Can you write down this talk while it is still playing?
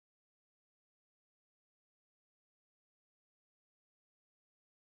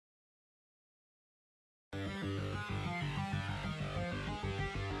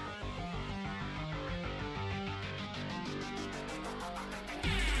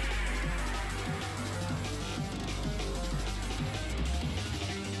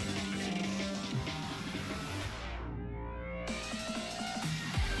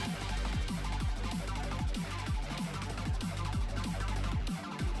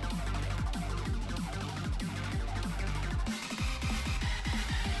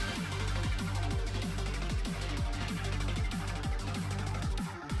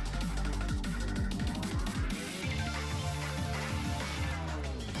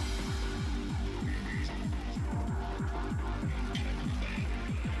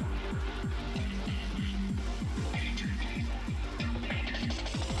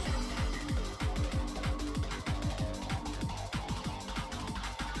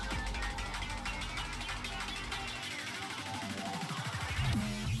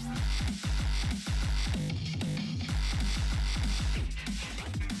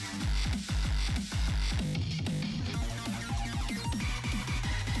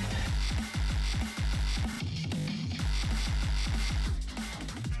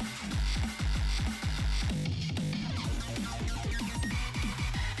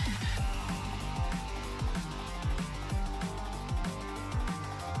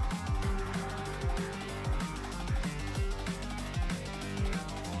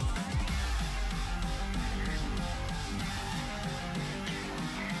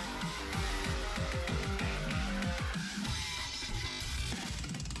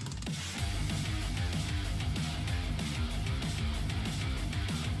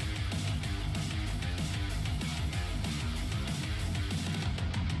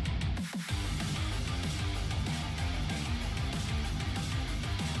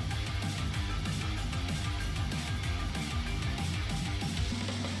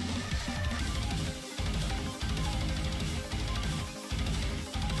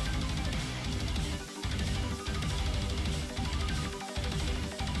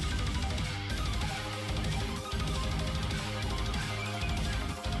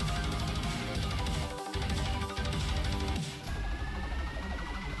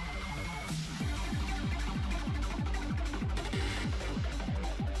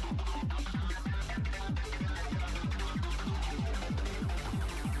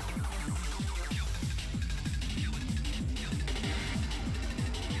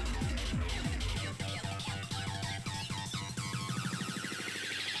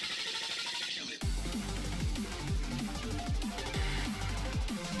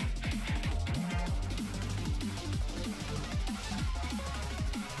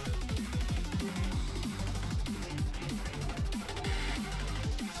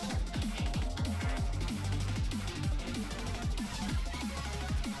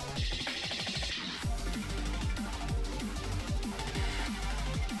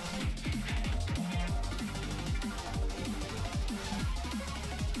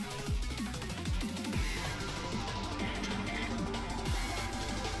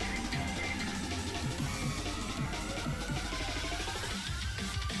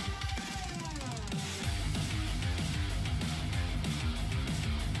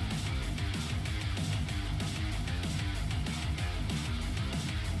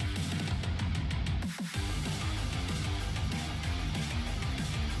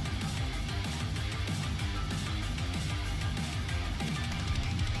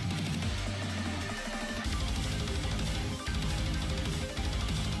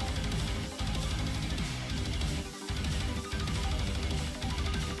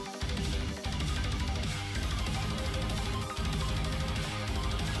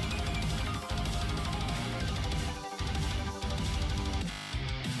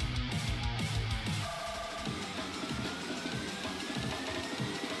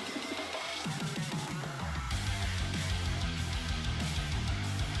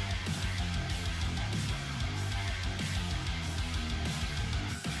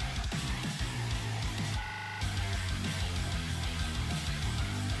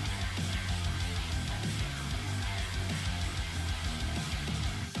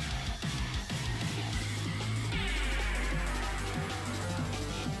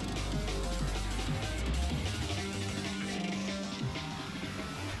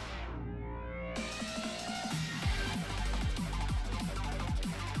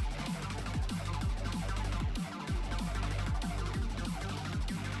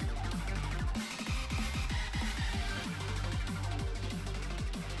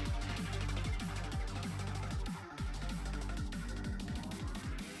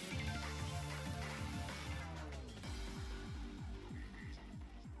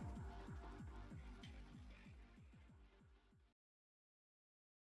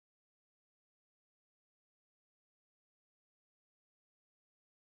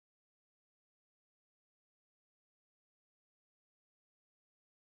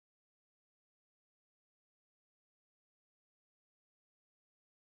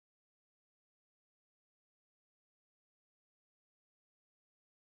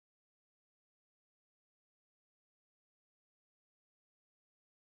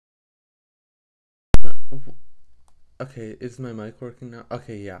Okay, is my mic working now?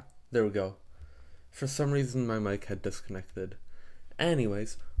 Okay, yeah, there we go. For some reason, my mic had disconnected.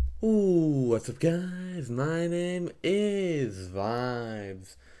 Anyways, ooh, what's up, guys? My name is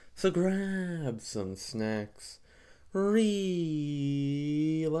Vibes. So grab some snacks, relax,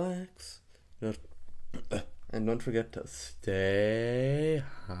 and don't forget to stay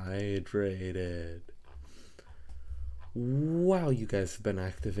hydrated. Wow, you guys have been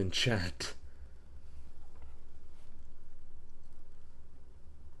active in chat.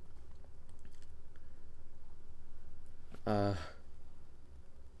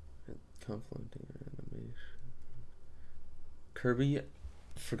 Conflicting animation. Kirby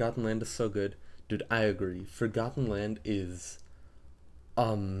Forgotten Land is so good. Dude, I agree. Forgotten Land is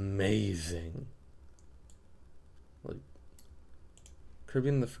amazing. Like, Kirby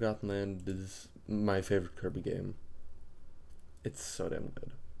and the Forgotten Land is my favorite Kirby game. It's so damn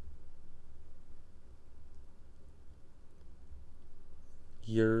good.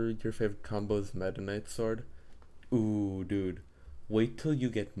 Your favorite combo is Meta Knight Sword? Ooh, dude. Wait till you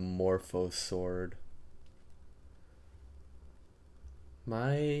get Morpho Sword.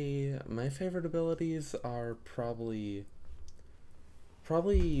 My favorite abilities are probably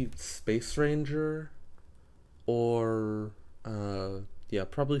Space Ranger or yeah,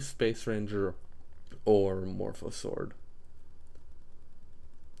 probably Space Ranger or Morpho Sword.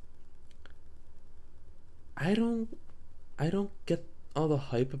 I don't get all the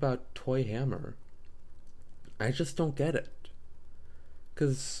hype about Toy Hammer. I just don't get it.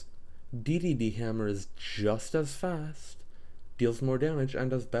 Cause DDD Hammer is just as fast, deals more damage,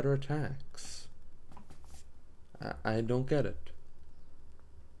 and does better attacks. I don't get it.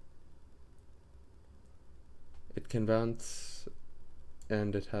 It can bounce,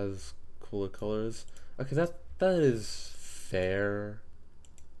 and it has cooler colors. Okay, that is fair.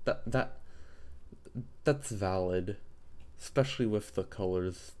 That's valid, especially with the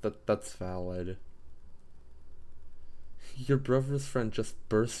colors. That's valid. Your brother's friend just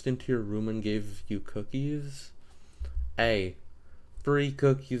burst into your room and gave you cookies? Hey, free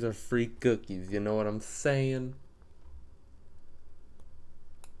cookies are free cookies, you know what I'm saying?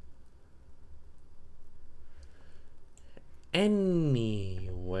 Anyway,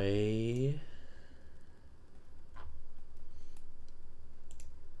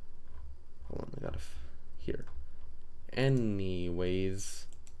 hold on, I gotta here. Anyways,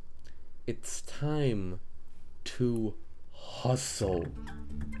 it's time to hustle.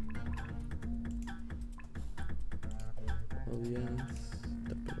 Oh yes.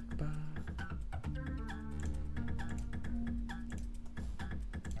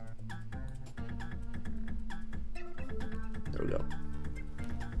 There we go.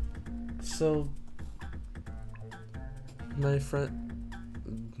 So my friend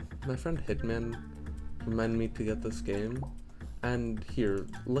Hitman reminded me to get this game, and here,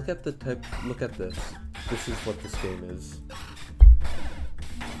 look at this. This is what this game is.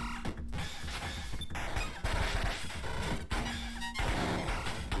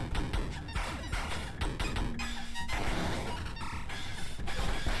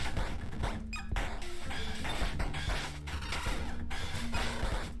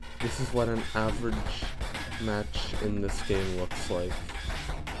 This is what an average match in this game looks like.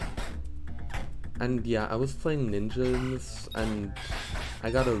 And yeah, I was playing Ninja in this, and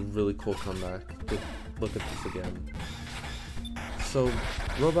I got a really cool comeback. Look at this again. So,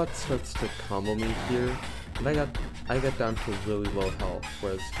 Robot starts to combo me here, and I get down to really low health,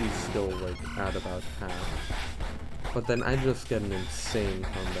 whereas he's still like at about half. But then I just get an insane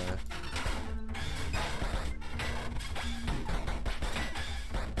comeback.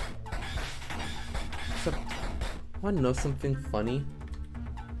 Except, wanna know something funny?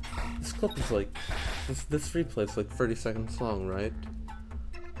 This clip is like, this replay is like 30 seconds long, right?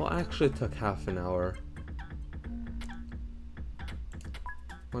 Well, actually it took half an hour.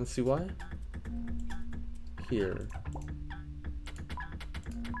 Wanna see why? Here.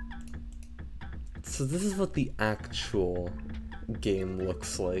 So this is what the actual game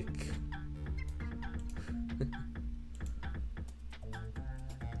looks like.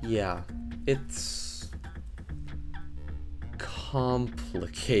 Yeah, it's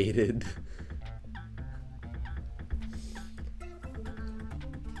complicated.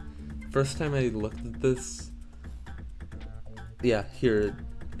 First time I looked at this, yeah, here,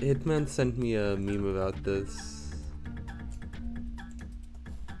 Hitman sent me a meme about this.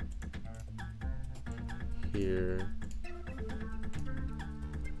 Here.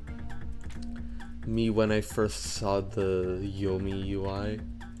 Me when I first saw the YOMI UI.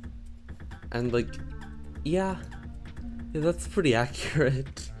 And like, yeah, that's pretty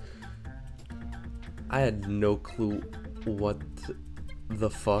accurate. I had no clue what the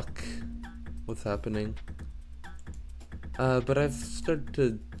fuck was happening. But I've started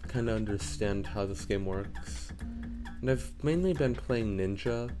to kind of understand how this game works. And I've mainly been playing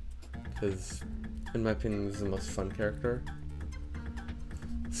Ninja, because in my opinion he's the most fun character.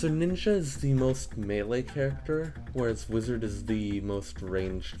 So Ninja is the most melee character, whereas Wizard is the most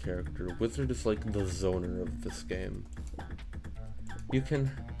ranged character. Wizard is like the zoner of this game.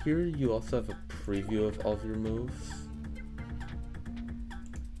 Here you also have a preview of all of your moves,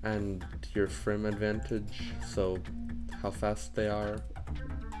 and your frame advantage, so how fast they are.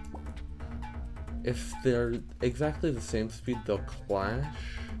 If they're exactly the same speed, they'll clash.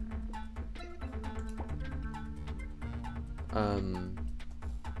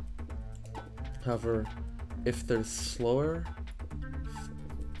 However, if they're slower,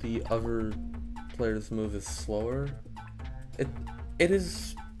 if the other player's move is slower,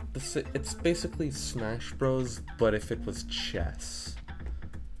 it's basically Smash Bros, but if it was chess.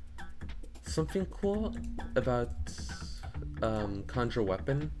 Something cool about Conjure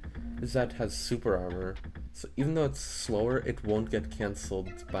Weapon is that it has super armor, so even though it's slower, it won't get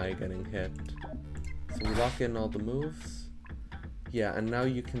cancelled by getting hit. So we lock in all the moves. Yeah, and now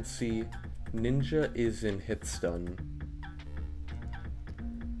you can see Ninja is in hit stun.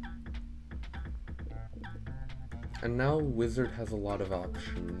 And now Wizard has a lot of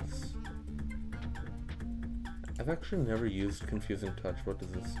options. I've actually never used Confusing Touch. What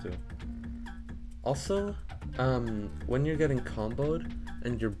does this do? Also, when you're getting comboed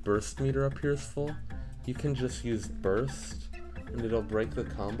and your burst meter appears full, you can just use burst and it'll break the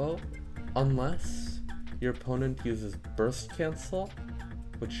combo, unless your opponent uses burst cancel,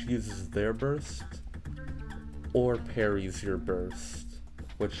 which uses their burst, or parries your burst,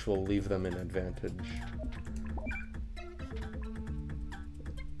 which will leave them in advantage.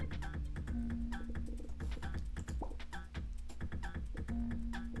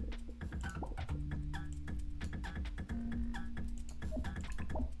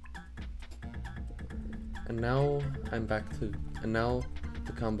 And now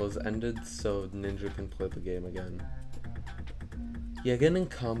the combo's ended, so Ninja can play the game again. Yeah, getting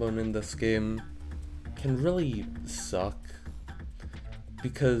comboed in this game can really suck,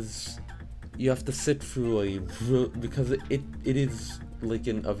 because you have to sit through because it is, like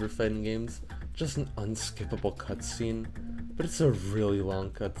in other fighting games, just an unskippable cutscene, but it's a really long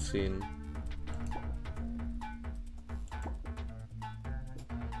cutscene.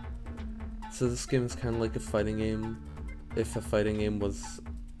 So this game is kind of like a fighting game, if a fighting game was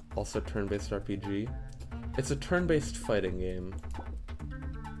also a turn-based RPG. It's a turn-based fighting game.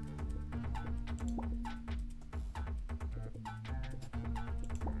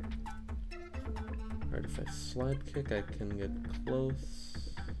 Alright, if I slide kick, I can get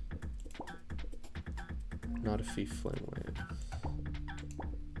close. Not if he flame waves.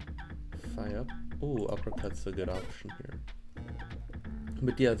 If I ooh, uppercut's a good option here.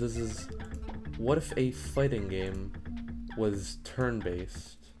 But yeah, this is... What if a fighting game was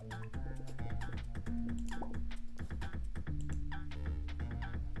turn-based?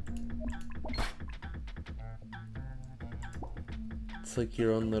 It's like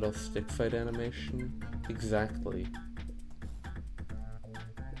your own little stick fight animation. Exactly.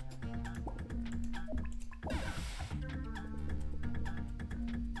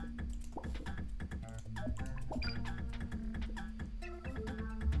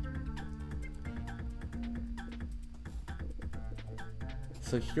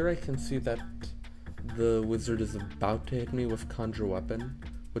 So here I can see that the wizard is about to hit me with Conjure Weapon,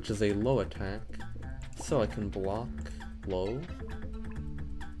 which is a low attack, so I can block low,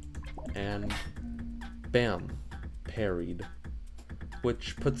 and bam, parried,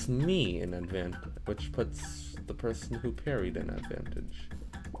 which puts me in advantage, which puts the person who parried in advantage.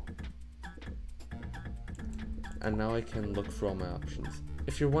 And now I can look through all my options.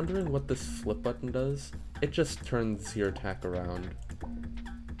 If you're wondering what this flip button does, it just turns your attack around.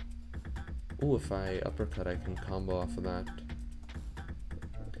 Ooh, if I uppercut, I can combo off of that.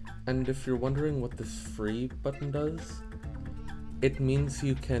 And if you're wondering what this free button does, it means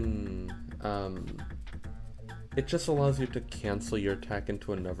you can, it just allows you to cancel your attack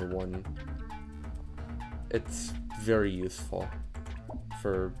into another one. It's very useful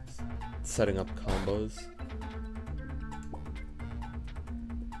for setting up combos.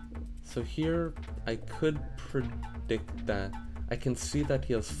 So here, I could predict that, I can see that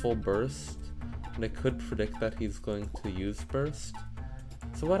he has full burst, and I could predict that he's going to use burst.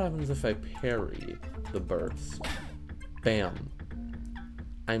 So what happens if I parry the burst? Bam.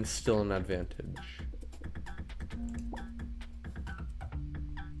 I'm still in advantage.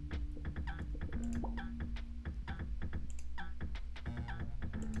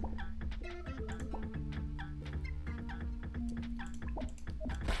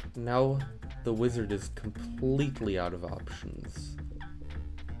 Now the wizard is completely out of options.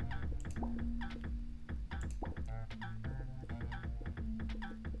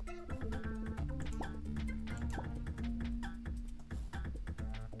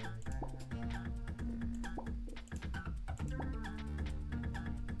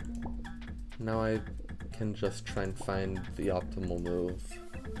 Now I can just try and find the optimal move.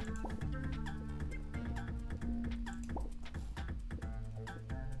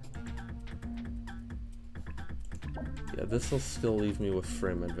 Yeah, this will still leave me with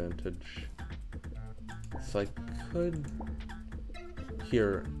frame advantage. So I could...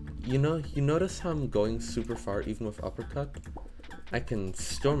 Here, you notice how I'm going super far even with uppercut? I can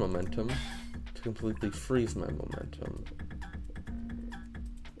store momentum to completely freeze my momentum.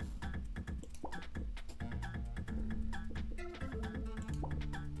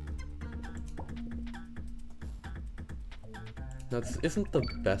 Now this isn't the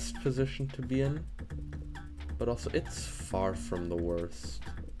best position to be in, but also it's far from the worst.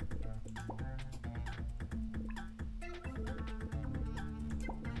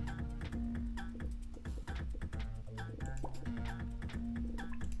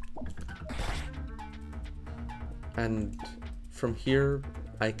 And from here,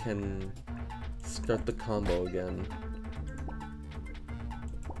 I can start the combo again.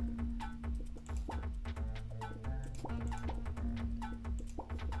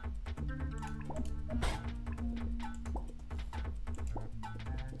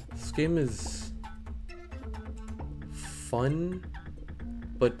 This game is fun,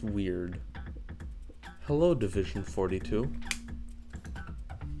 but weird. Hello, Division 42.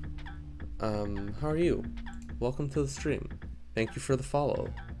 How are you? Welcome to the stream. Thank you for the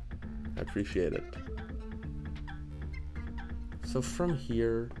follow. I appreciate it. So from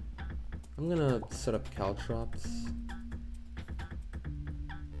here, I'm gonna set up caltrops.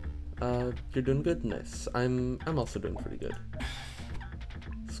 You're doing good? Nice. I'm also doing pretty good.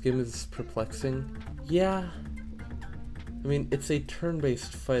 This game is perplexing. Yeah. I mean, it's a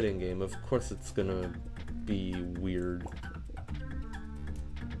turn-based fighting game. Of course it's gonna be weird.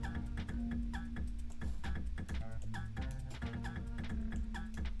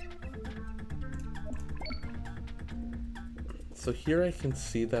 So here I can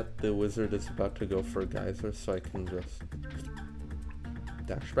see that the wizard is about to go for a geyser, so I can just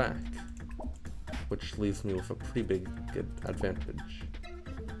dash back, which leaves me with a pretty big advantage.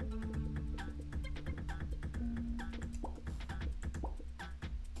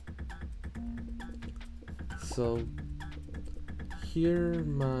 So here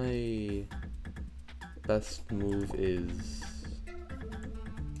my best move is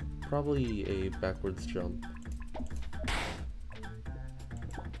probably a backwards jump.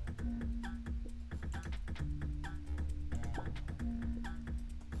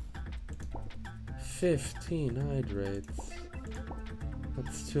 "15 hydrates.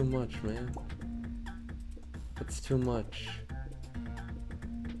 That's too much, man. That's too much."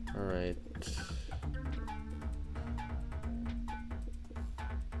 Alright.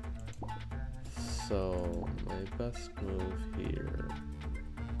 So, my best move here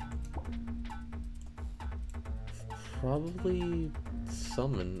is probably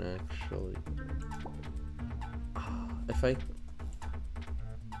summon, actually. If I...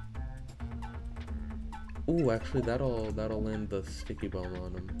 Ooh, actually that'll land the sticky bomb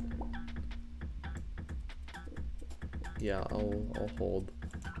on him. Yeah, I'll hold.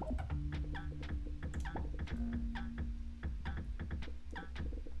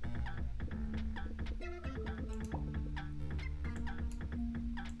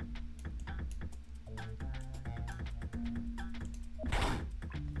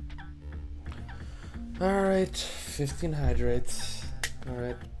 Alright, 15 hydrates.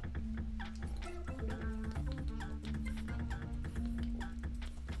 Alright.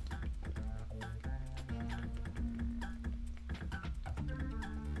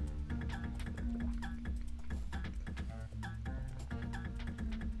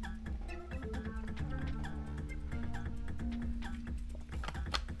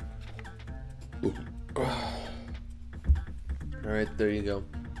 Alright, there you go.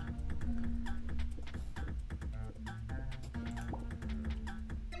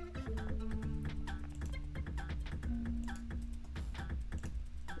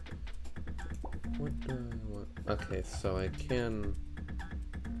 What do I want? Okay, so I can...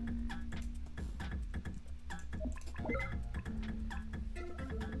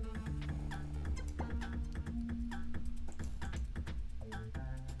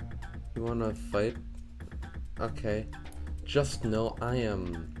 You wanna fight? Okay. Just know I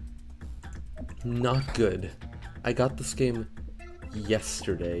am not good. I got this game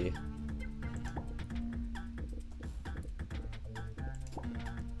yesterday.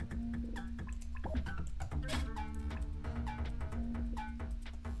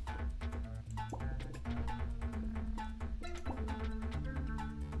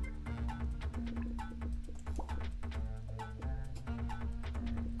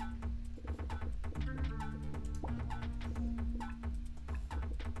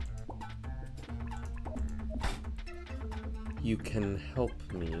 You can help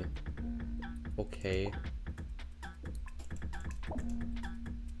me. Okay.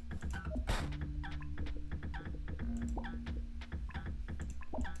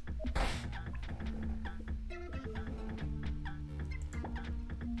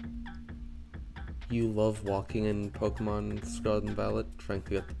 You love walking in Pokemon Scarlet and Violet, trying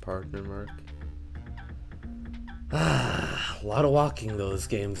to get the partner mark. Ah, a lot of walking those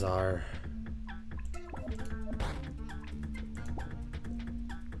games are.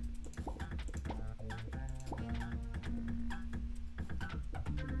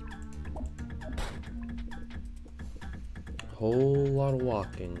 Whole lot of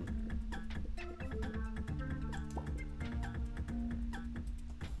walking.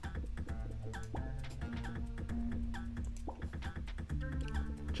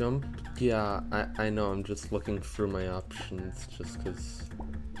 Jump? Yeah, I know, I'm just looking through my options just because...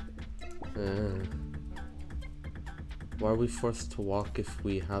 Why are we forced to walk if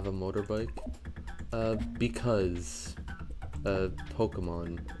we have a motorbike? Because...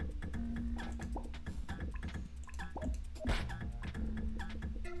 Pokemon.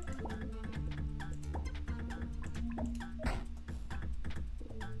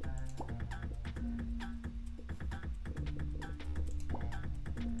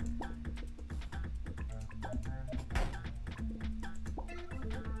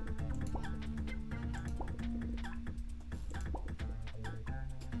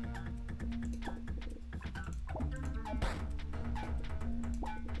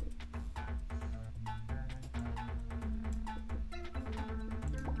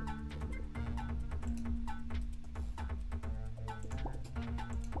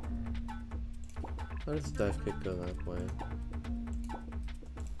 How does dive kick go that way?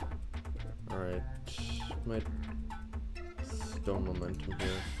 Alright, might store momentum here.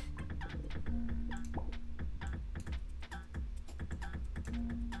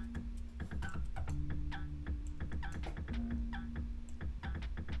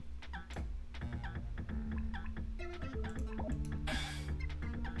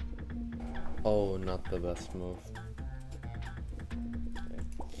 Oh, not the best move.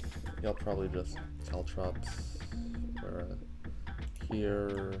 Y'all probably just Caltrops where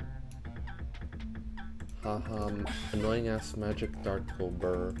here. Haha, annoying ass magic dart go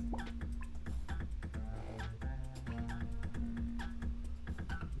burr.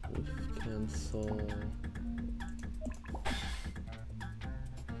 Whiff cancel.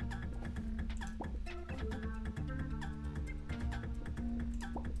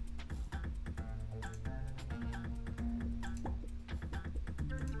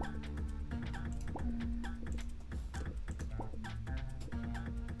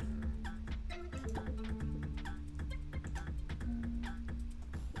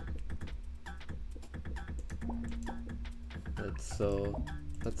 So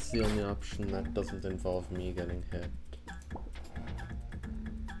that's the only option that doesn't involve me getting hit.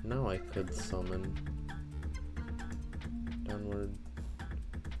 Now I could summon. Downward.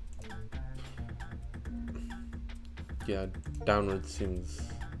 Yeah, downward seems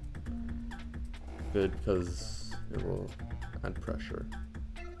good because it will add pressure.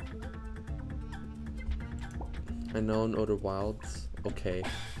 Unknown Outer Wilds. Okay.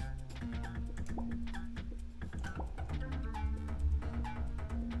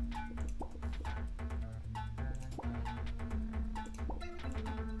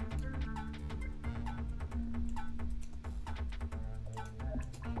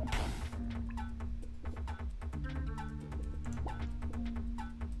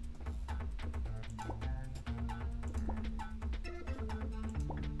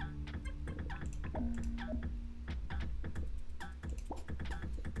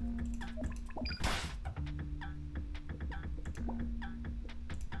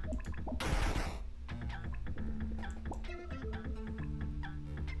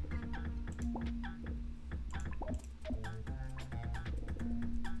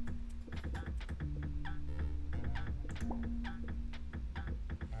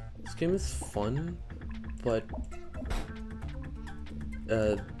 This game is fun, but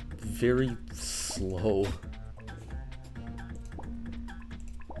very slow.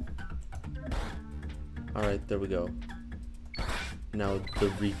 Alright, there we go. Now the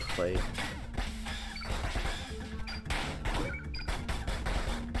replay.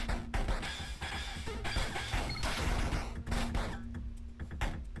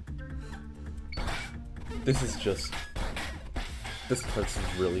 This part's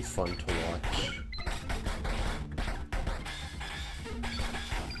really fun to watch.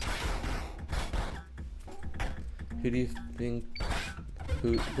 Who do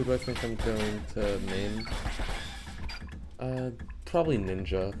I think I'm going to main? Probably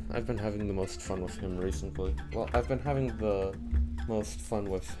Ninja. I've been having the most fun with him recently. Well, I've been having the most fun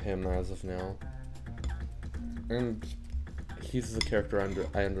with him as of now. And he's the character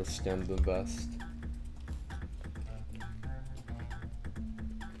I understand the best.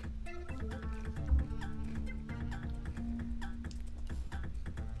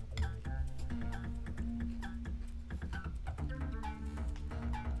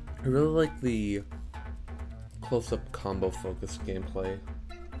 I really like the close-up combo-focused gameplay.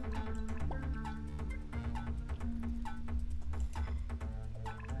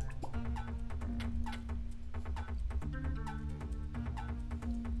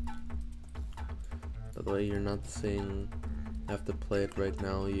 By the way, you're not saying I have to play it right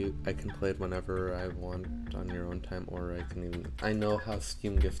now. I can play it whenever I want on your own time, or I can even... I know how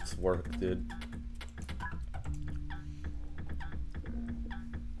Steam gifts work, dude.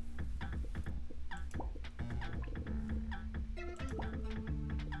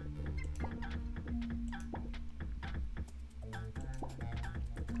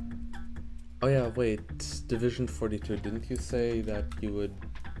 Oh yeah, wait, Division 42, didn't you say that you would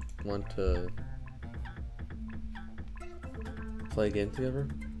want to play a game together?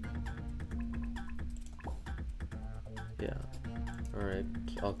 Yeah. Alright,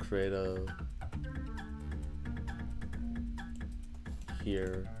 I'll create a...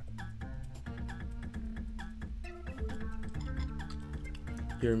 here.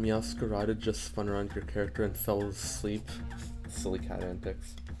 Your Meowscarada just spun around your character and fell asleep. Silly cat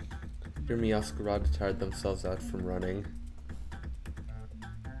antics. Your Meowscarada tired themselves out from running.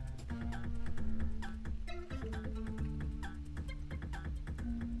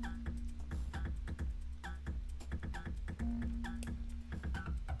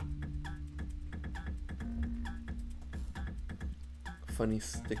 Funny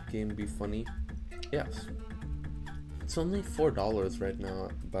stick game be funny? Yes. It's only $4 right now,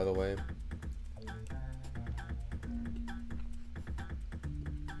 by the way.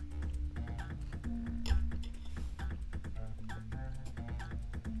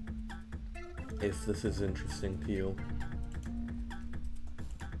 If this is interesting to you.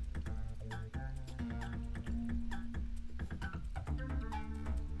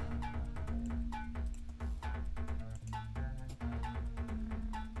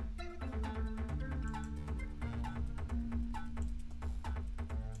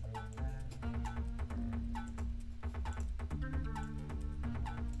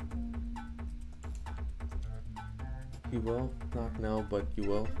 You will? Not now, but you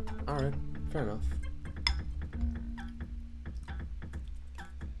will. Alright, fair enough.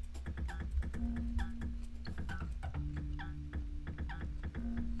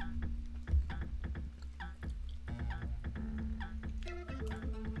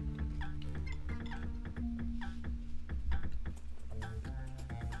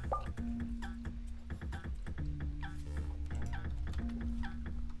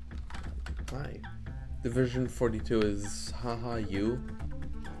 Hi. Division 42 is haha you.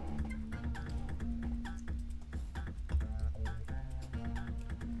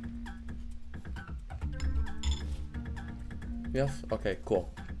 Yes? Okay,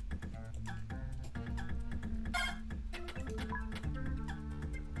 cool.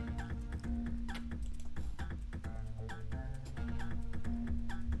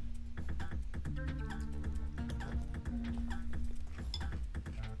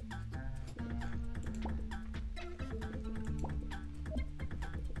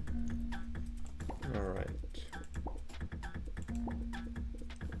 Alright.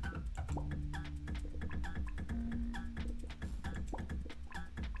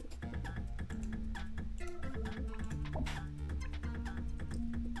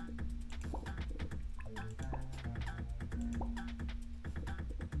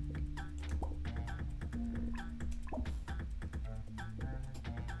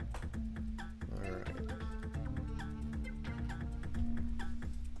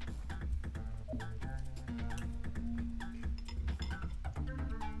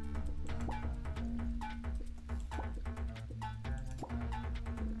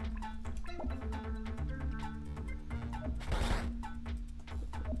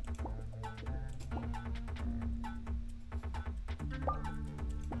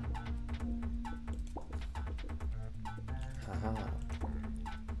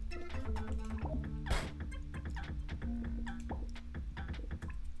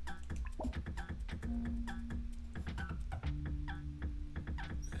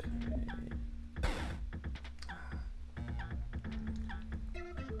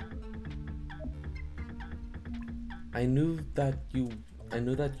 I knew that you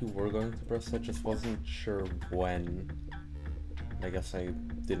were going to press, I just wasn't sure when. I guess I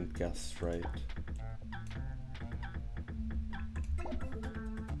didn't guess right.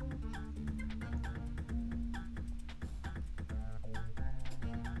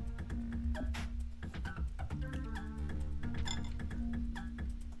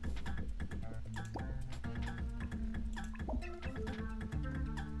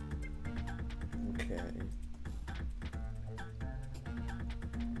 Okay.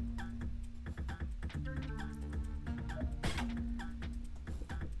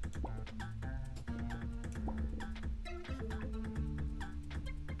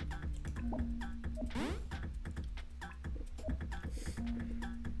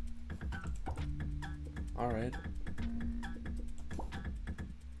 All right.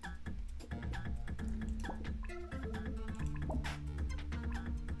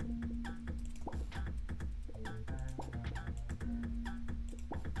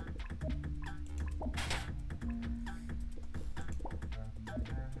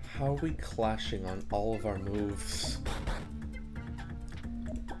 How are we clashing on all of our moves?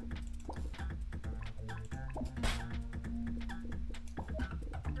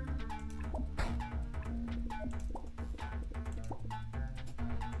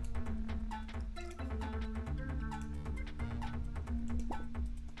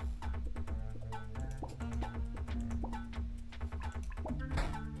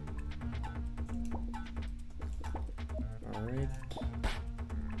 All right.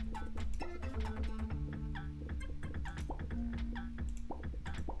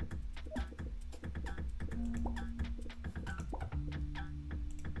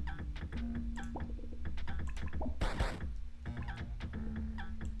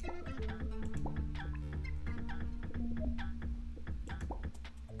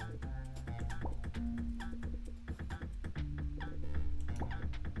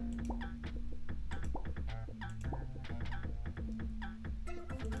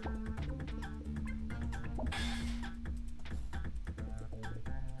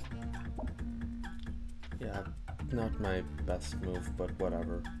 Yeah, not my best move, but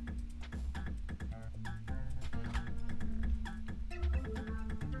whatever.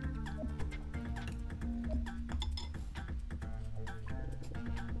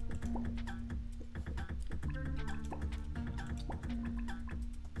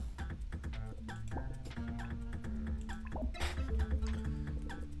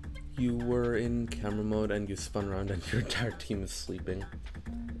 You were in camera mode and you spun around and your entire team is sleeping.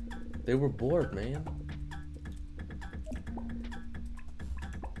 They were bored, man.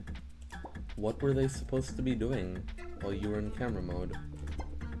 What were they supposed to be doing while you were in camera mode?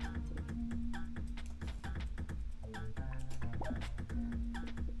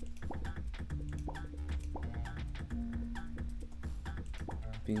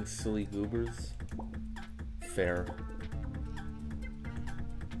 Being silly goobers? Fair.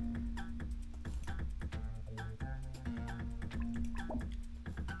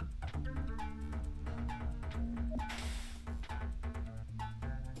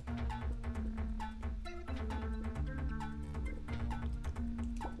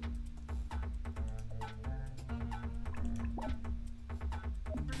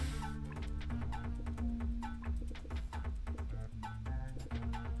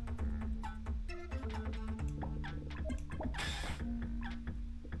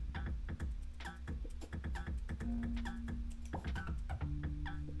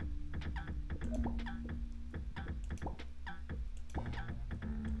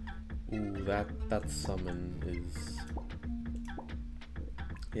 Ooh, that summon is...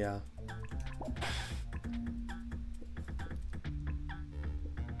 yeah.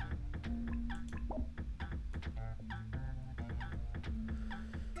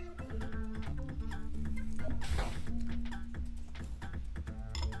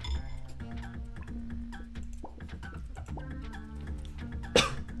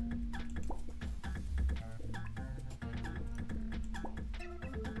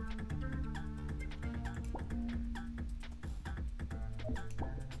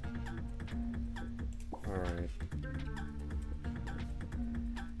 Alright.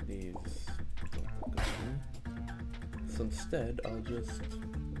 These don't look good to me. So instead, I'll just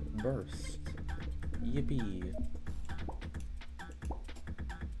burst. Yippee.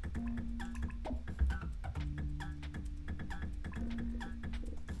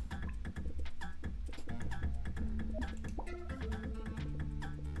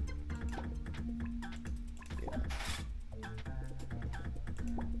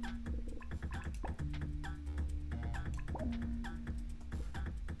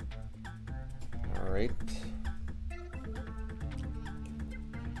 Alright.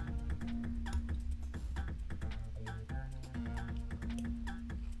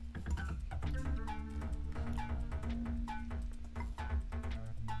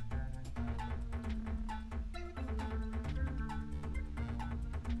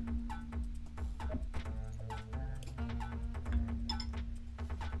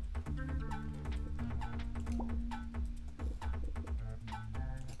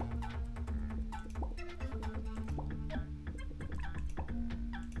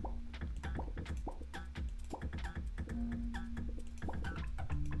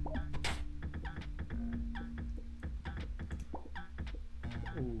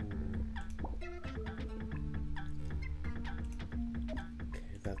 Ooh.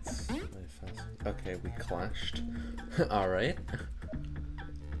 Okay, that's my fast. Okay, we clashed. Alright.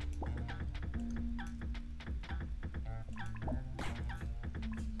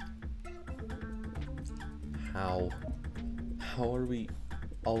 How are we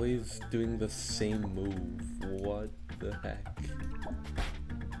always doing the same move? What the heck?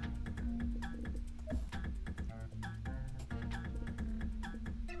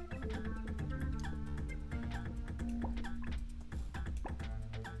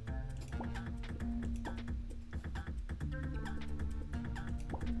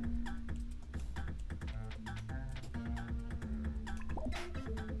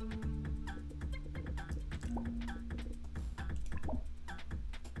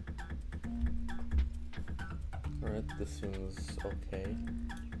 Alright, this seems okay.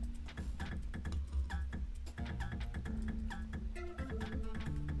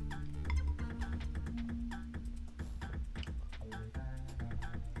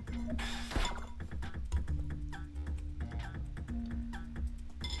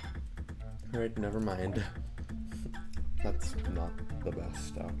 Alright, never mind. That's not the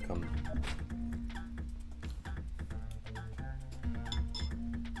best outcome.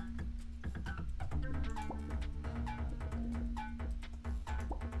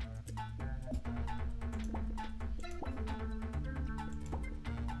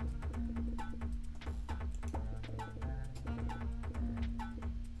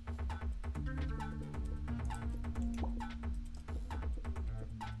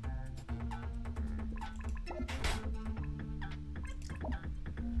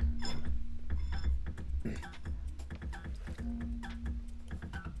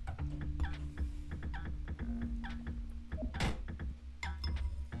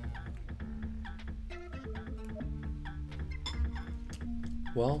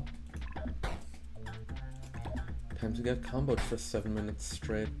 Well, time to get comboed for 7 minutes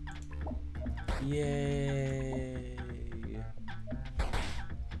straight. Yay!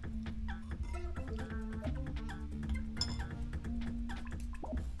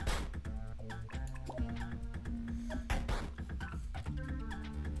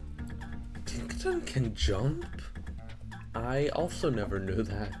 Kingston can jump? I also never knew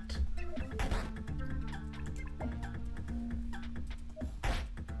that.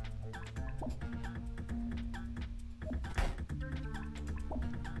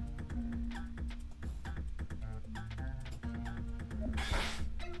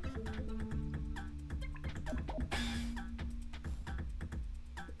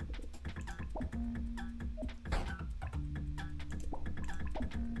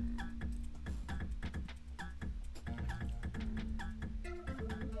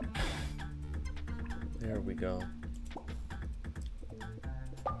 There we go.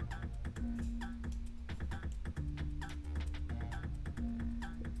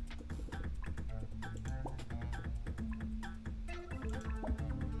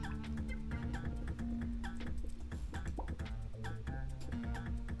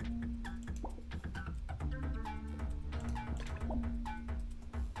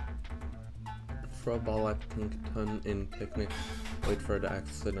 Throw a ball at Pinkton in Picnic. Wait for it to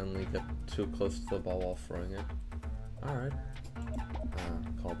accidentally get too close to the ball while throwing it. Alright.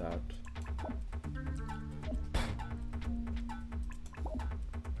 Called out.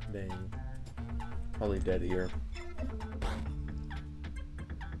 Dang. Probably dead here.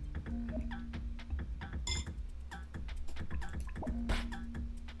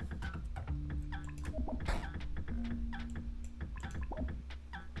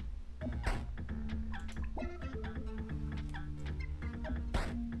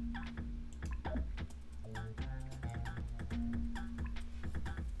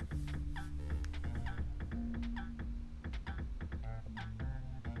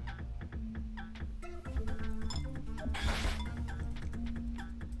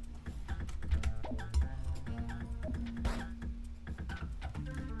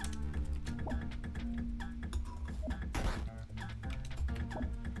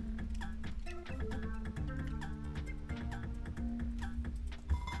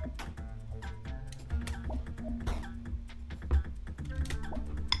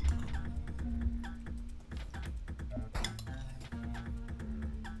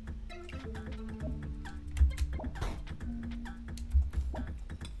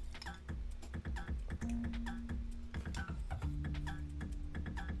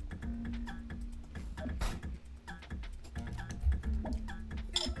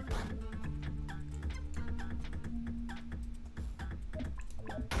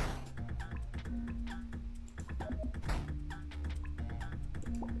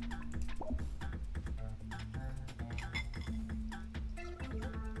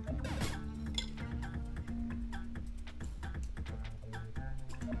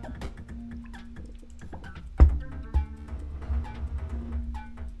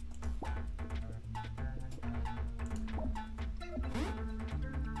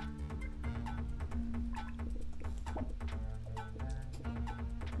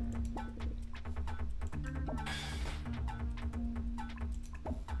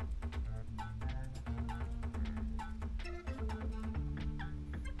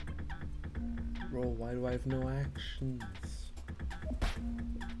 Bro, why do I have no actions?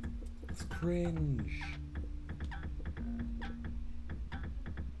 It's cringe.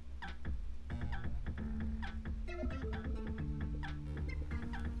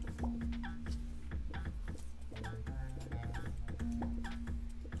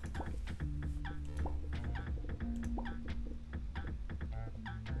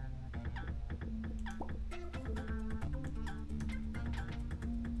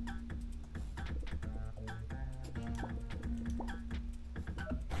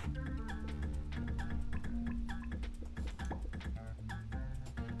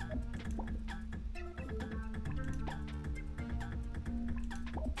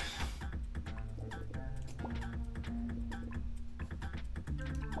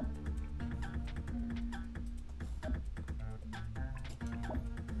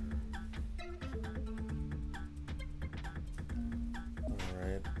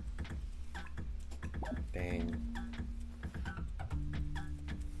 Alright. Dang.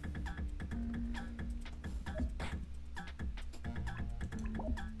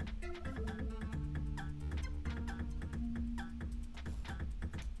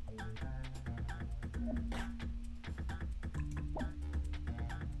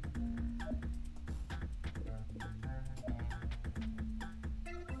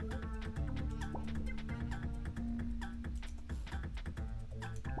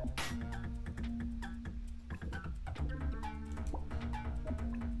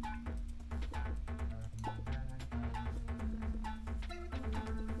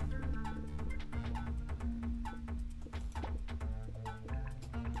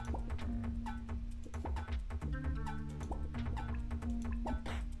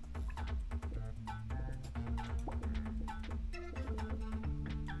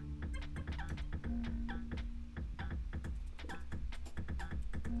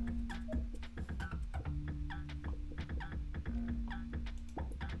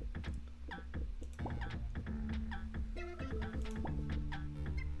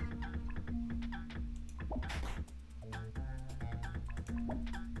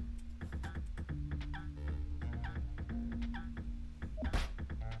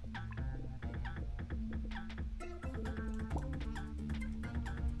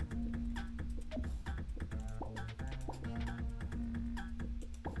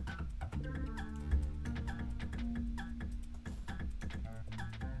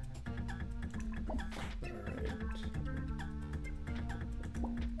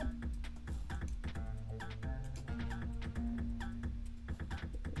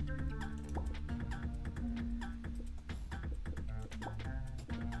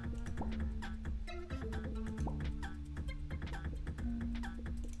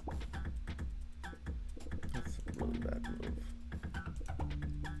 That's a really bad move.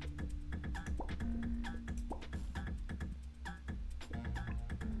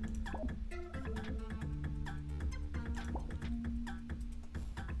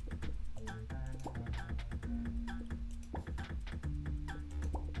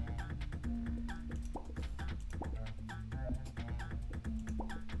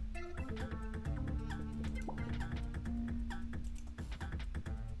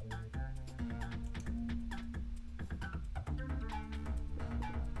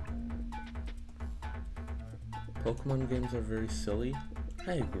 Pokemon games are very silly.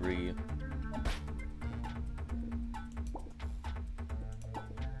 I agree.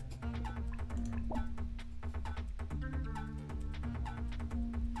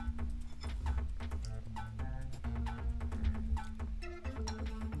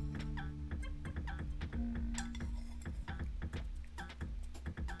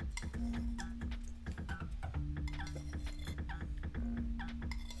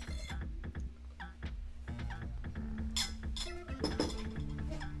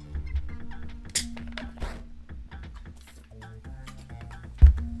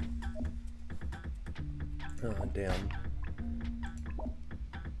 Oh, damn.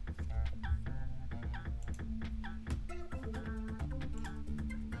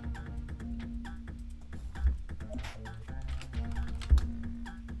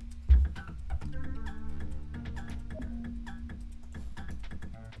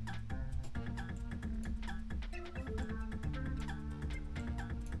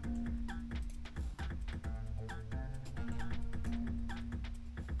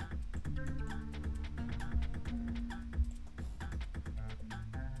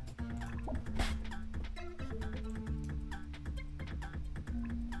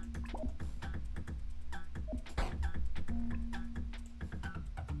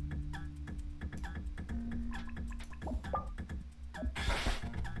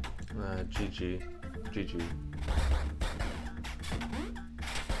 GG. GG.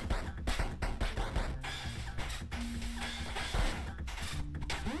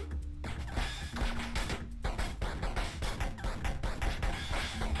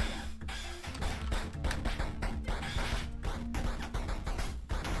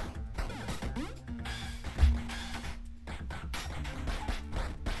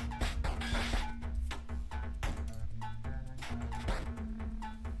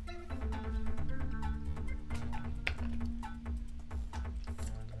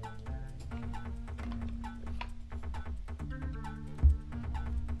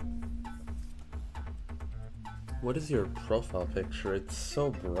 What is your profile picture? It's so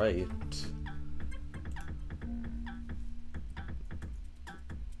bright.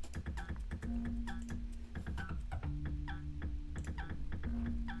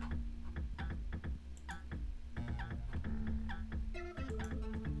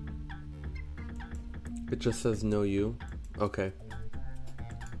 It just says no you. Okay.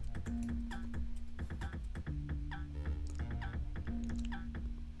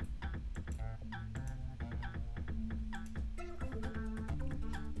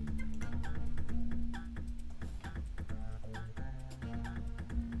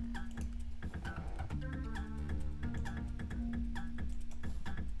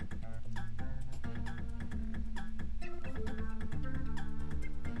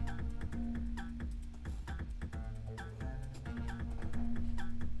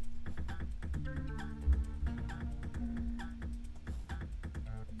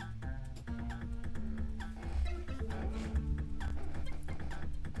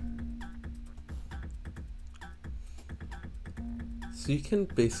 So you can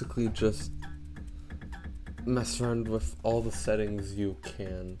basically just mess around with all the settings you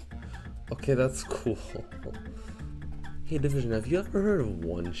can. Okay, that's cool. Hey Division, have you ever heard of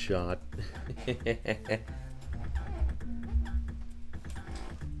one shot?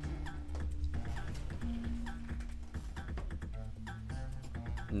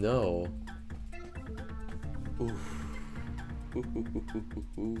 No. Oof.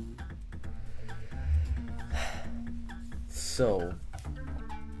 So,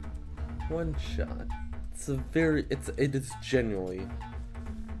 one shot. It is genuinely,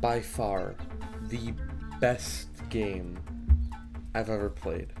 by far, the best game I've ever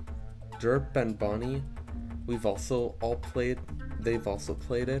played. Derp and Bonnie, they've also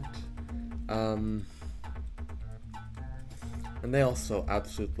played it. And they also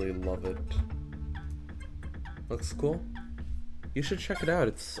absolutely love it. Looks cool? You should check it out,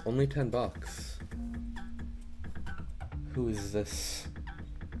 it's only $10. Who is this?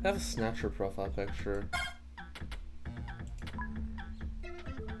 I have a Snatcher profile picture.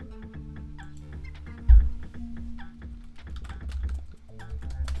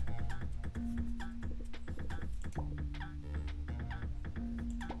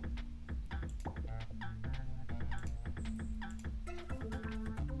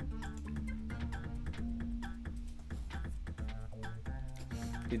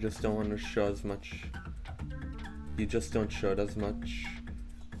 You just don't want to show as much. You just don't show it as much.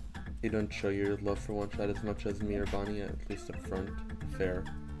 You don't show your love for one shot as much as me or Bonnie, at least up front. Fair.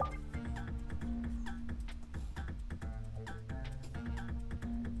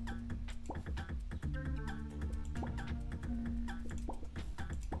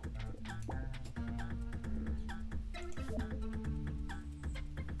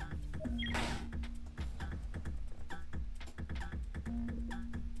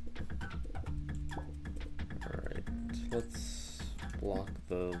 Let's block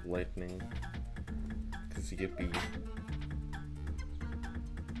the lightning, cause yippee.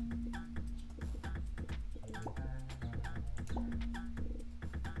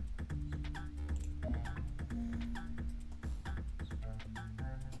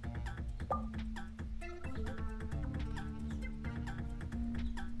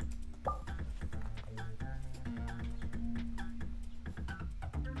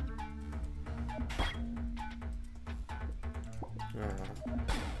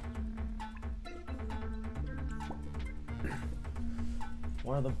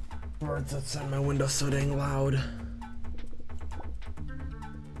 Why are the birds outside my window so dang loud?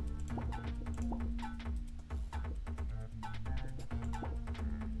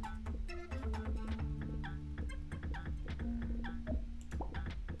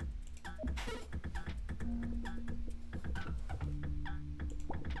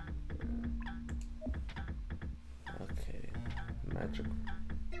 Okay, magic.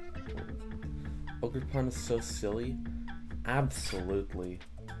 Ogre Pond is so silly. Absolutely.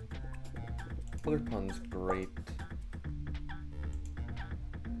 Ogre Pond's great.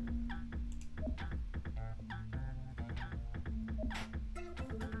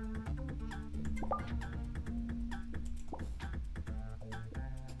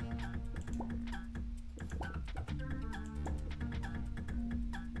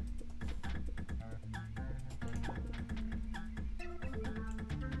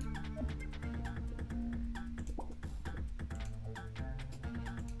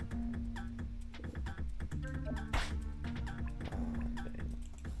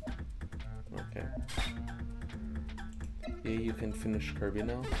 Yeah, you can finish Kirby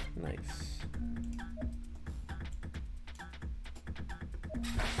now. Nice.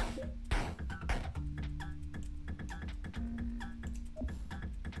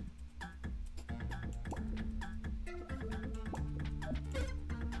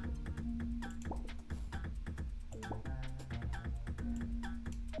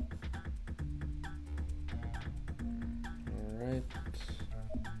 Alright.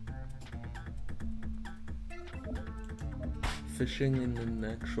 Fishing in an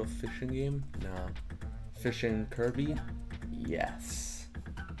actual fishing game? Nah. Fishing Kirby? Yes.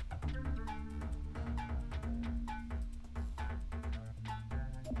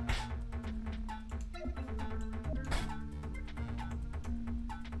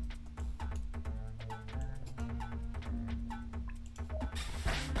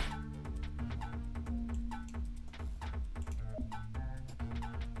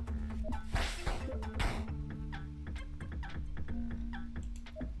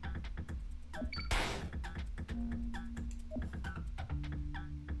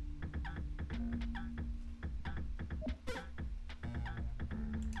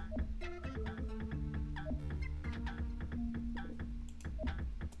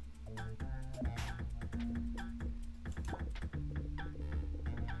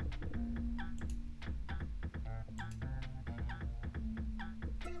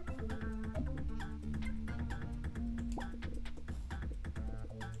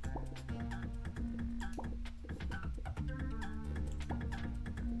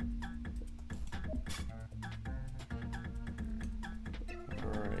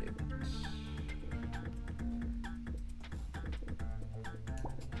 Alright.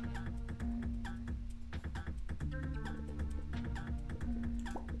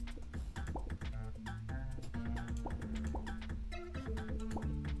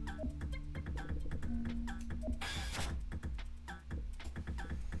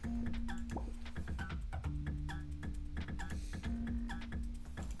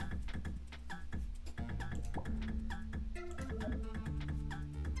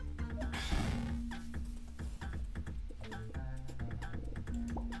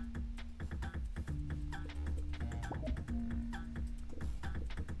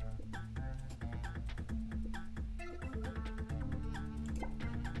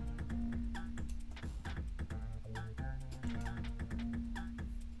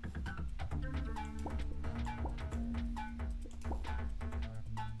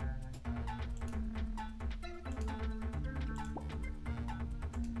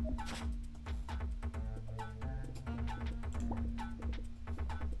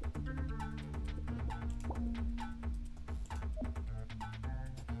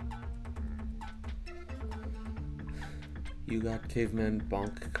 You got Caveman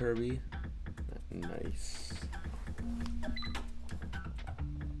Bonk Kirby. Nice.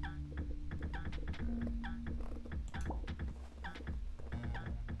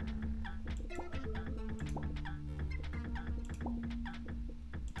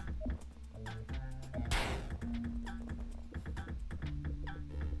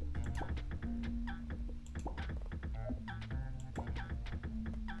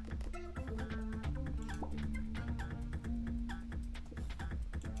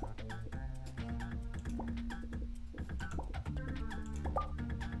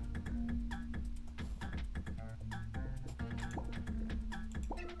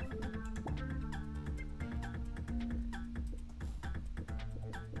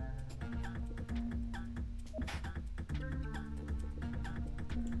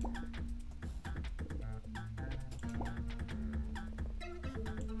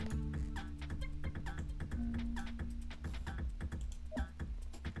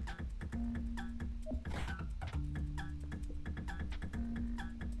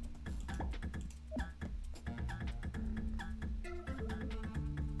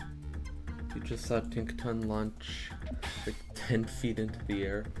 You just saw Tinkaton launch like 10 feet into the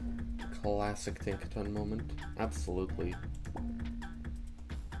air. Classic Tinkaton moment. Absolutely.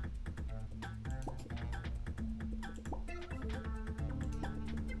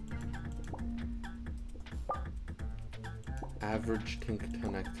 Average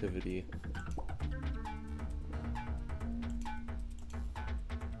Tinkaton activity.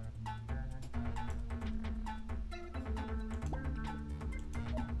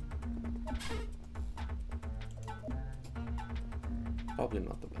 Probably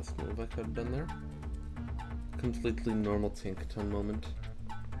not the best move I could have done there. Completely normal Tinkaton moment.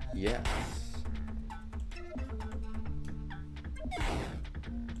 Yes.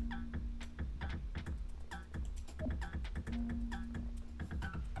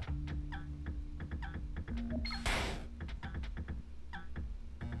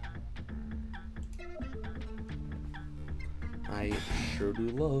 I sure do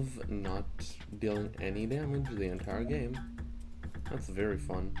love not dealing any damage the entire game. That's very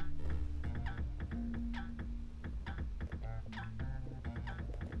fun.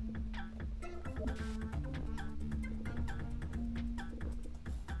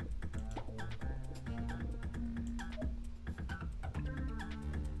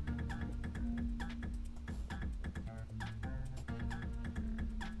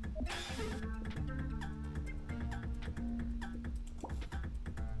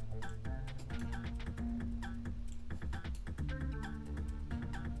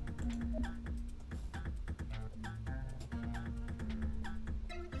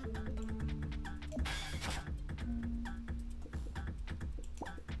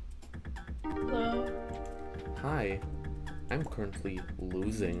 Hello. Hi, I'm currently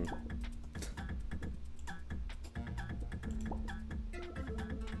losing.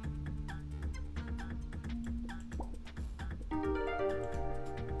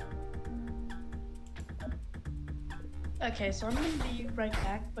 Okay, so I'm gonna be right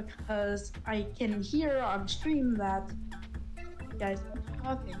back because I can hear on stream that you guys are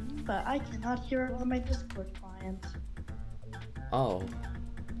talking, but I cannot hear it on my Discord client. Oh.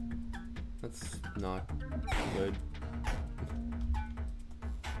 That's not good.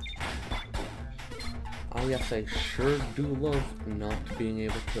 Oh yes, I sure do love not being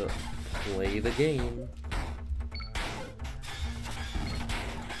able to play the game.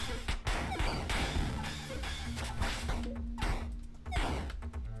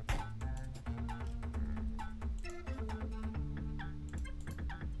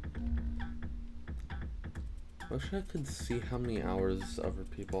 Wish I could see how many hours other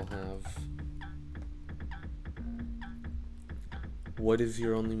people have. What is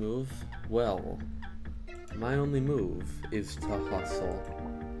your only move? Well, my only move is to hustle.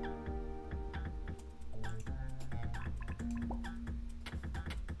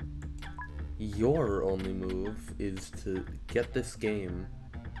 Your only move is to get this game.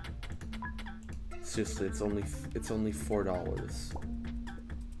 Seriously, it's only $4.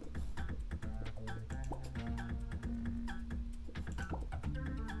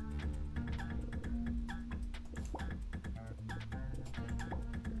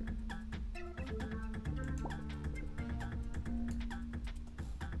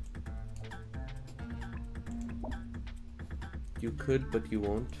 You could, but you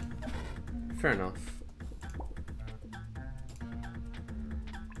won't. Fair enough.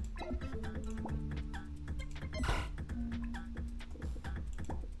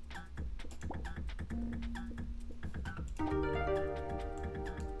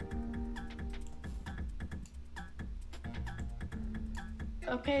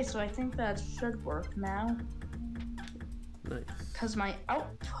 Okay, so I think that should work now. Nice. Because my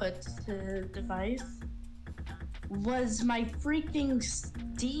output to device was my freaking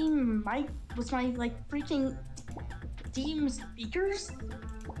Steam mic, was my like freaking Steam speakers.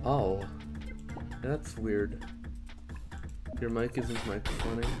 Oh, that's weird. Your mic isn't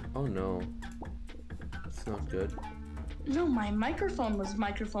microphoning? Oh no. That's not good. No, my microphone was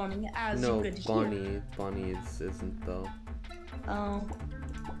microphoning as No, you could hear. Bonnie isn't though. Oh.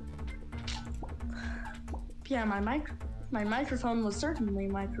 Yeah, my microphone was certainly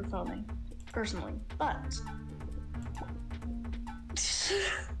microphoning, personally, but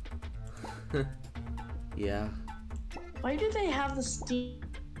Yeah. why do they have the Steam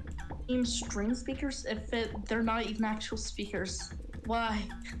string speakers if they're not even actual speakers? Why?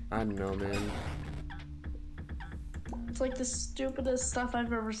 I don't know, man. It's like the stupidest stuff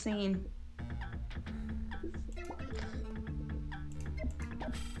I've ever seen.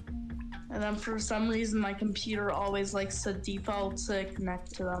 And then for some reason my computer always likes to default to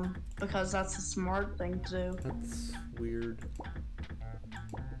connect to them because that's a smart thing to do. That's weird.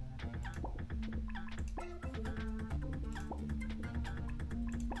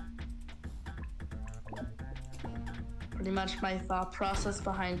 Pretty much my thought process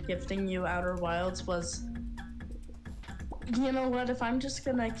behind gifting you Outer Wilds was, you know what, if I'm just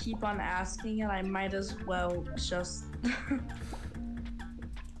gonna keep on asking it, I might as well just...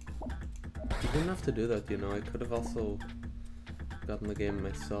 You didn't have to do that, you know. I could have also gotten the game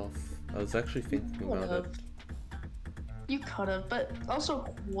myself. I was actually thinking about it. You could have, but also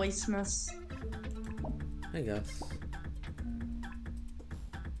voiceness. I guess.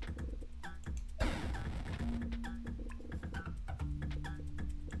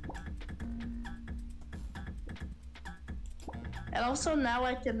 And also now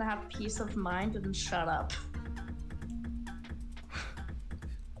I can have peace of mind and shut up.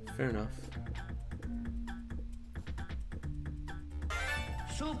 Fair enough.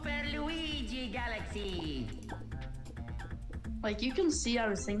 Super Luigi Galaxy. Like, you can see I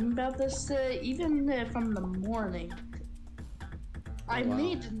was thinking about this even from the morning. I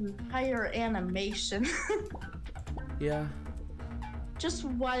made an entire animation. Yeah. Just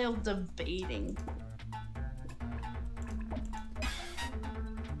while debating.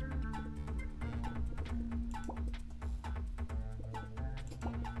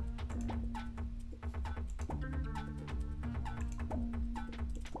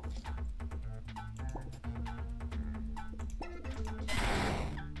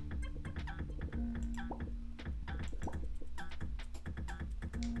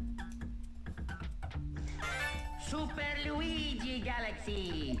 Super Luigi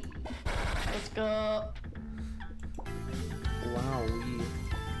Galaxy. Let's go. Wowie.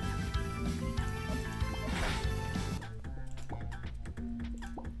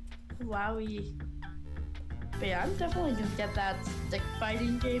 Wowie. But yeah, I'm definitely gonna get that stick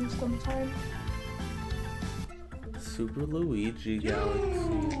fighting game sometime. Super Luigi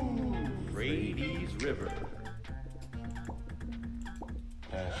Galaxy. Brady's River.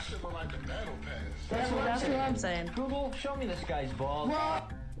 That's what I'm saying. Google, show me this guy's balls.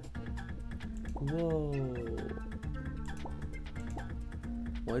 Whoa.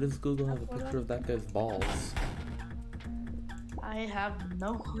 Why does Google have a picture of that guy's balls? I have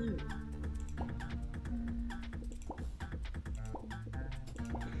no clue.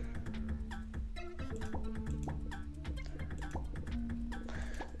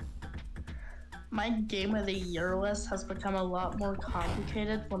 My game of the year list has become a lot more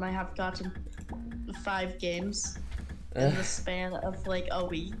complicated when I have gotten 5 games in the span of like a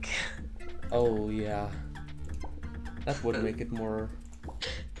week. Oh yeah. That would make it more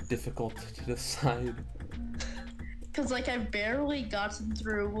difficult to decide. Cause like I've barely gotten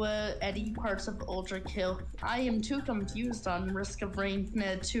through any parts of Ultra Kill. I am too confused on Risk of Rain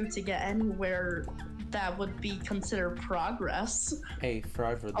 2 to get anywhere that would be considered progress. Hey, for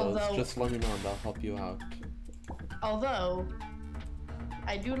either of those, just let me know and I'll help you out. Although,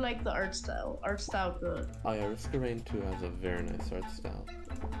 I do like the art style. Art style good. Oh yeah, Risk of Rain 2 has a very nice art style.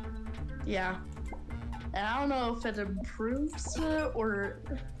 Yeah. And I don't know if it improves or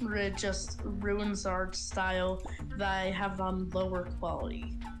it just ruins the art style that I have on lower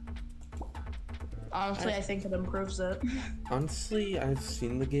quality. Honestly, I think it improves it. Honestly, I've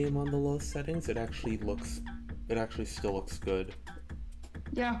seen the game on the low settings. It actually still looks good.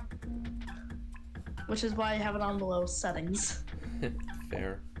 Yeah. Which is why I have it on the low settings.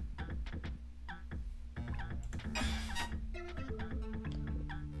 Fair.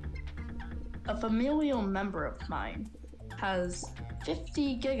 A familial member of mine has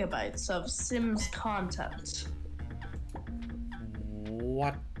 50 gigabytes of Sims content.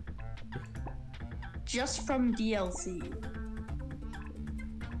 What? Just from DLC.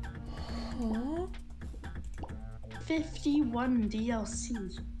 Huh? 51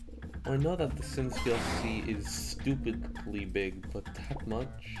 DLC. I know that the Sims DLC is stupidly big, but that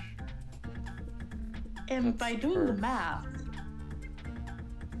much? And That's by doing the perf. math,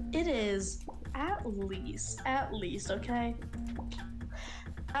 it is at least, okay?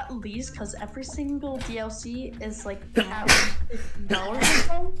 At least, because every single DLC is like at least $50 or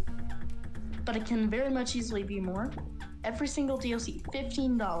so. But it can very much easily be more. Every single DLC,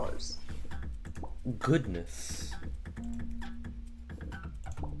 $15. Goodness.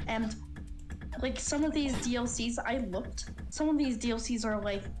 And like some of these DLCs, some of these DLCs are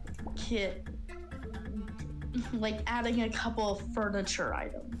like like adding a couple of furniture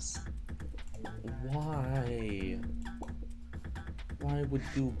items. Why? Why would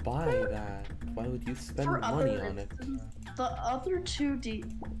you buy that? Why would you spend money on it?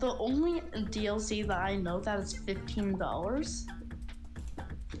 The only DLC that I know that is $15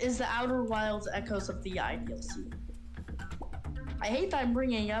 is the Outer Wilds Echoes of the Eye DLC. I hate that I'm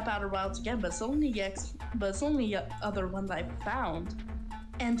bringing up Outer Wilds again, but it's the only other one that I found.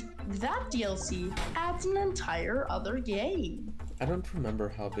 And that DLC adds an entire other game. I don't remember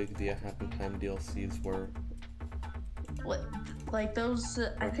how big the Happy Time DLCs were. Like those,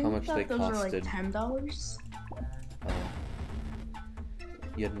 I Or how think much that they those are like costed. $10.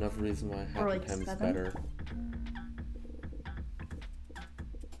 Yet another reason why Happy like Time's 7? better.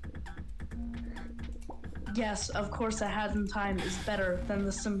 Yes, of course, A Hat in Time is better than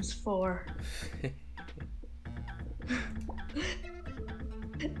The Sims 4.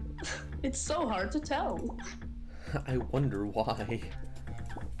 It's so hard to tell. I wonder why.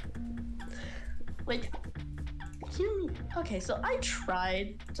 Like, okay, so I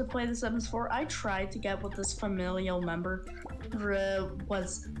tried to play The Sims 4. I tried to get what this familial member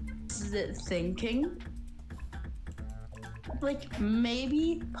was thinking. Like,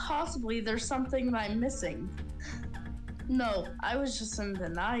 maybe, possibly, there's something that I'm missing. No, I was just in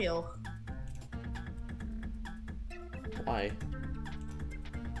denial. Why?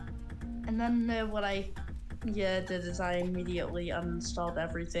 And then what I did is I immediately uninstalled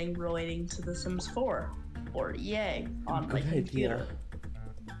everything relating to The Sims 4 or EA on my Good computer.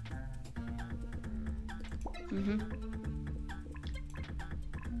 idea.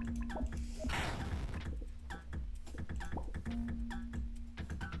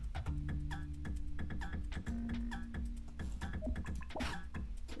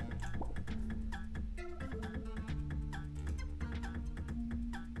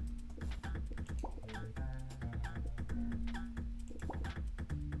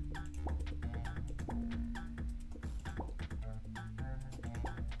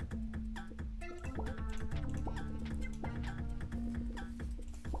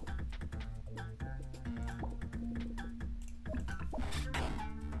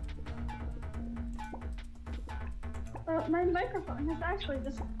 My microphone has actually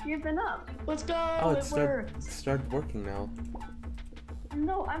just given up. Let's go! Oh, it worked! started working now.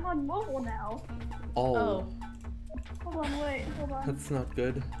 No, I'm on mobile now. Oh, Hold on, wait, hold on. that's not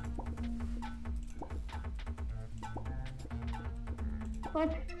good.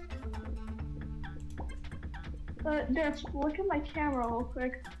 Look. Dutch, look at my camera real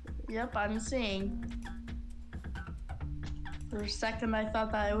quick. Yep, I'm seeing. For a second, I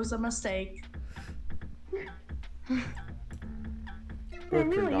thought that it was a mistake. Working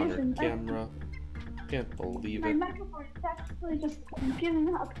really on her isn't. camera. Can't believe My it. microphone is actually just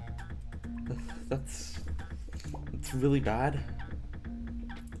giving up. That's really bad.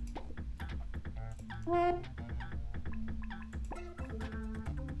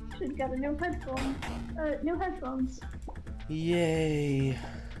 Should get a new headphone. New headphones. Yay.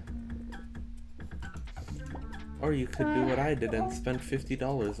 Or you could do what I did and spend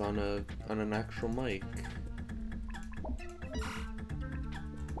 $50 on an actual mic.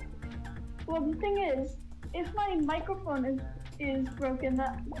 Well, the thing is, if my microphone is broken,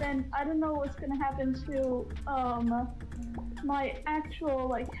 then I don't know what's gonna happen to my actual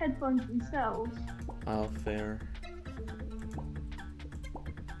like headphones themselves. Oh, fair.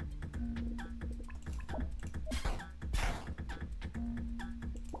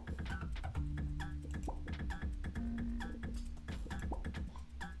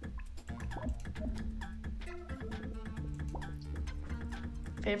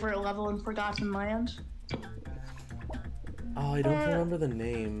 Favorite level in Forgotten Land? Oh, I don't remember the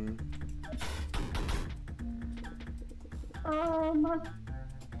name.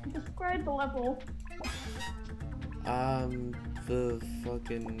 Describe the level. The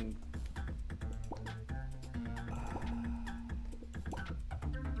fucking...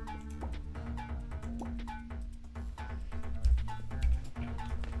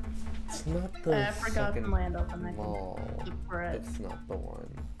 It's not the Forgotten second Land open, I mall. think. Look for it. It's not the one.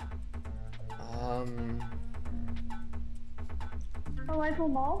 Arrival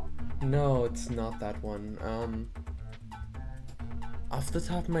Mall? No, it's not that one. Off the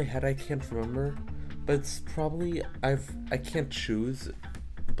top of my head, I can't remember, but it's probably I can't choose,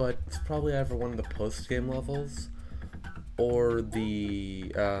 but it's probably either one of the post-game levels, or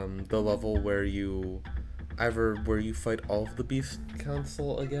the level where you fight all of the Beast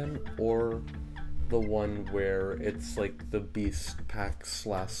Council again, or the one where it's like the Beast Pack's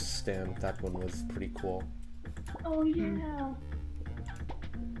last stand. That one was pretty cool. Oh yeah.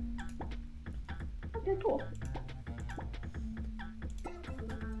 Okay, cool.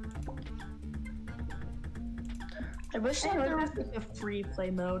 I wish that there was like a free play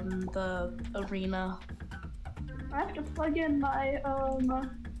mode in the arena. I have to plug in my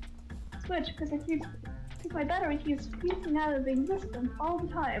Switch because my battery keeps piecing out of existence all the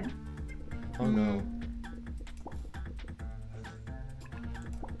time. Oh no.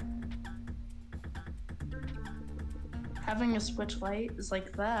 Having a Switch Lite is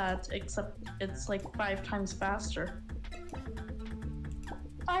like that, except it's like 5 times faster.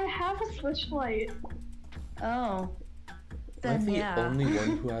 I have a Switch Lite. Oh. Am I Then the yeah. only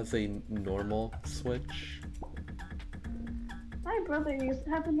one who has a normal Switch? My brother used to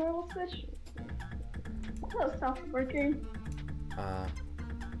have a normal Switch. That stopped working. And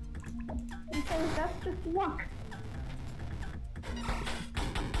so that's just luck.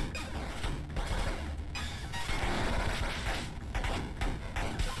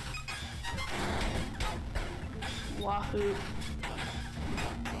 Wahoo.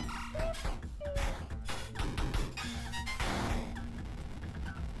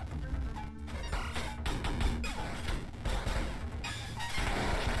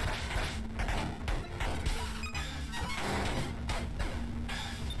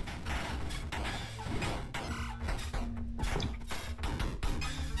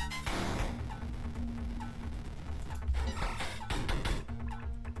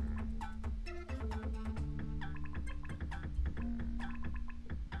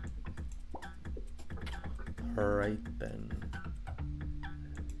 Alright then.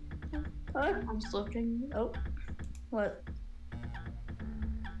 Huh? I'm just looking. Oh, what?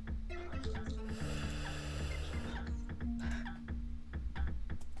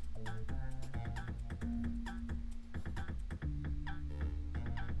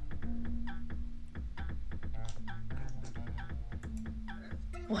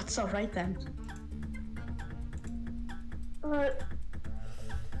 What's alright then?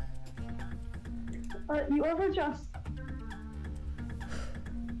 You ever just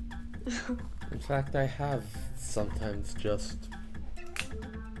In fact, I have sometimes just.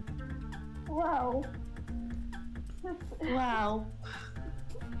 wow. Wow.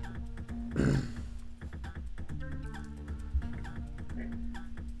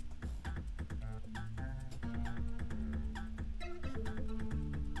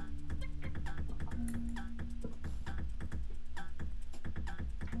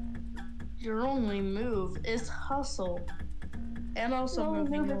 Your only move is hustle. And also Your only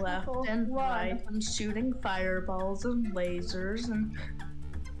moving move is left hustle, and run. right and shooting fireballs and lasers and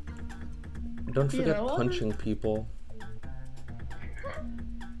Don't You forget know what? punching people.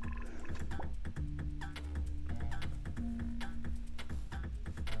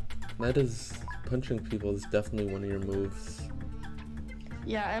 Punching people is definitely one of your moves.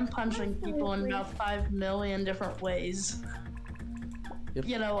 yeah, and punching people in about 5 million different ways. Yep.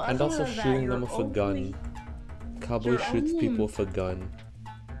 You know, And other also than that, shooting you're them with a only- gun. Cowboy you're shoots only- people with a gun.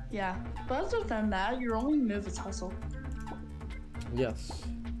 Yeah, but other than that, your only move is hustle. Yes.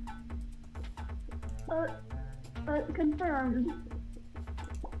 Confirmed.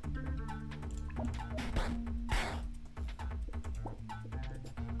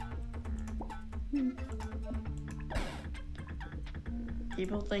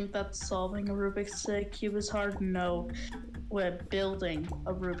 People think that solving a Rubik's Cube is hard. No, building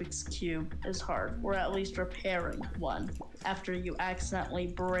a Rubik's Cube is hard, or at least repairing one after you accidentally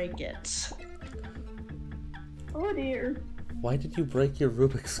break it. Oh dear. Why did you break your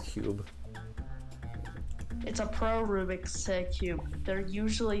Rubik's Cube? It's a pro Rubik's Cube. They're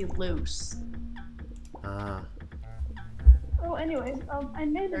usually loose. Ah. Oh, anyways, I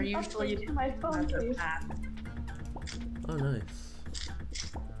made They're an usually update to my phone not case. bad. Oh, nice.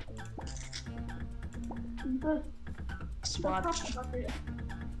 The Swatch.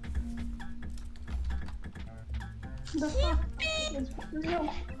 The fuck is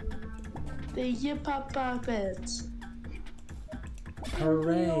real. The Yip Hop Puppets.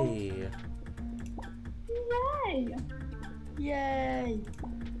 Hooray! Yay! Yay!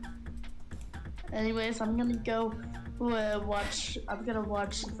 Anyways, I'm gonna go watch. I'm gonna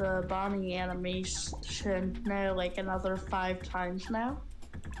watch the Bonnie animation now, like another 5 times now.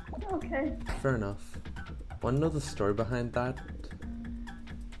 Okay. Fair enough. Want to know the story behind that?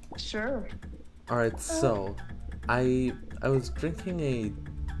 Sure. Alright, so I was drinking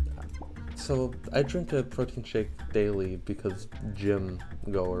I drink a protein shake daily because gym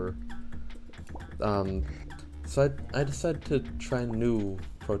goer. So I decided to try a new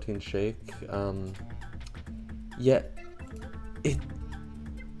protein shake. Yet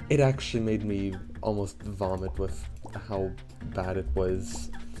it actually made me almost vomit with how bad it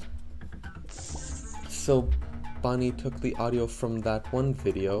was. So Bonnie took the audio from that one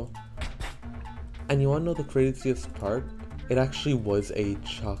video, and you wanna know the craziest part? It actually was a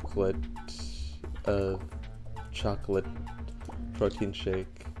chocolate protein shake.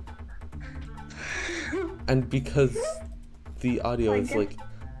 And because the audio is like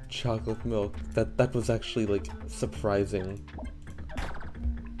chocolate milk, that was actually like surprising.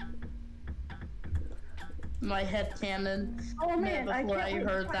 My headcanon Oh man, before I can't wait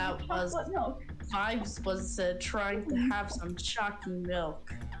heard to try that was chocolate milk. Vibes was trying to have some chalky milk.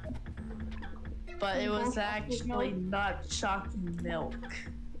 But it was actually not chalky milk.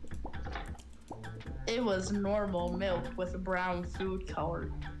 It was normal milk with a brown food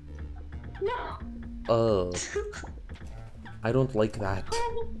color. No. I don't like that.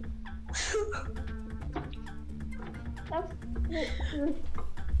 That's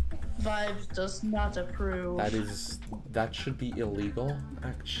Vibes does not approve. That should be illegal,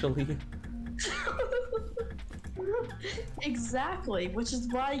 actually. Exactly, which is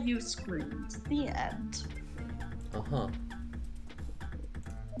why you screamed. The end. Uh-huh.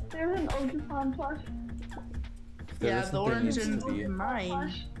 There's an Ogre plush. There Yeah, isn't, the there needs origin to of be.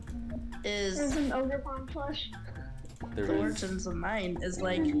 mine There's is an Ogre plush. There the is. origins of mine is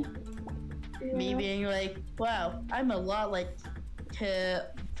like me being like, wow, I'm a lot like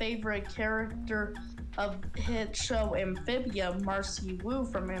favorite character of hit show Amphibia, Marcy Wu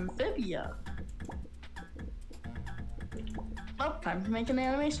from Amphibia. Oh, time to make an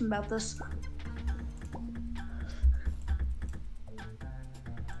animation about this.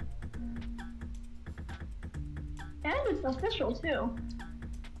 is official too.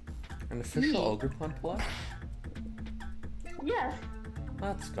 An official Ogrepon plush? Yes,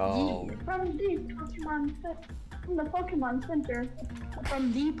 Let's go. from the Pokemon Center.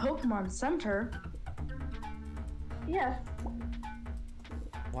 From the Pokemon Center. Yes.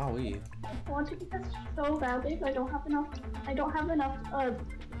 Wowee. I want to get this so badly, but I don't have enough. I don't have enough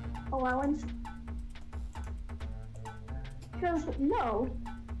allowance. Because no.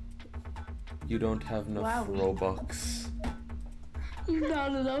 You don't have enough Wowee. Robux.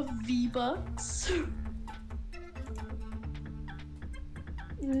 Not enough V-Bucks.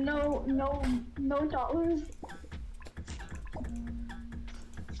 No dollars.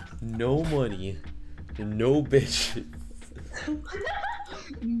 No money. No bitches.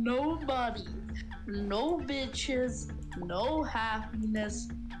 No money. No bitches. No happiness.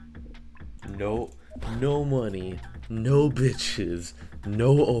 No money. No bitches.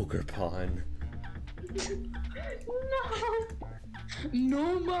 No Ogrepon. No.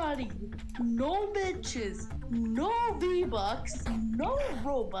 No money. No bitches. No V-Bucks. No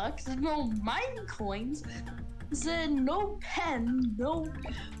Robux. No mine coins. No pen. No...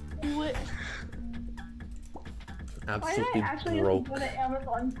 What? Why did Absolutely I actually broke. go to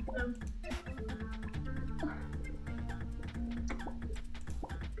Amazon?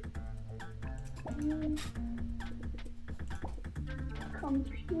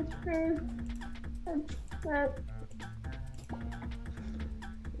 Computer. Headset.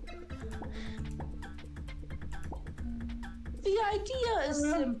 The idea is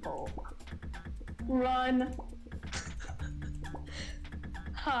simple. Run.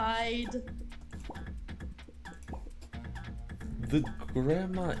 Hide. The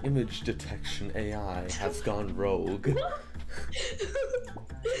grandma image detection AI has gone rogue.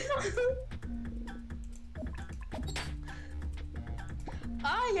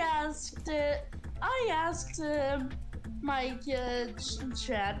 I asked my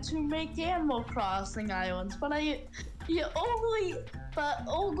chat to make Animal Crossing islands, but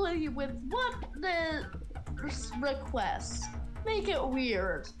only with what the request. Make it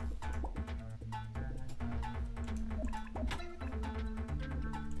weird.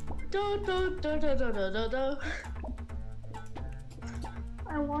 Do do do do do do do do.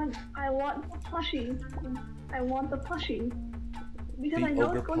 I want the plushie. I want the plushie. Because The I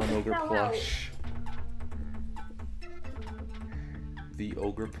know it's going Ogrepon to Ogre sell out. plush. The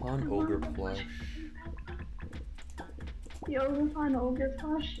Ogrepon Ogre plush. The Ogrepon Ogre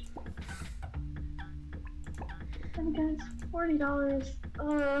plush. And again, it's $40.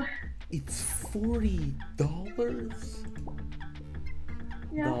 It's $40?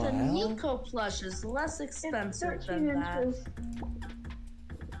 Yeah, The The hell? Nico plush is less it's expensive 13 than that. inches.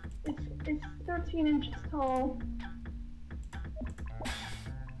 It's 13 inches tall.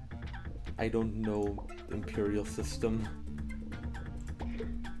 I don't know Imperial System.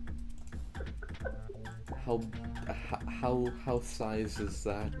 How size is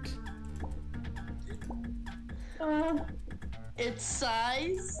that? Its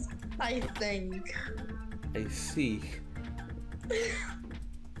size, I think. I see.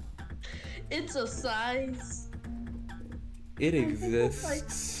 It's a size. It I think it's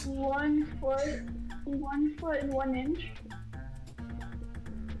exists. like 1 foot, 1 foot and 1 inch.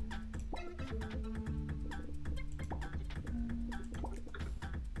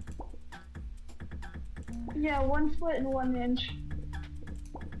 Yeah, 1 foot and 1 inch.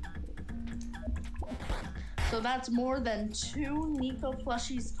 So that's more than 2 Nico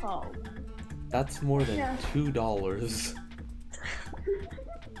plushies tall. That's more than Yeah. $2.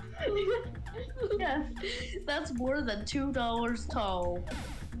 Yes. That's more than $2 tall.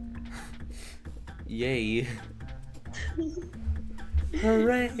 Yay.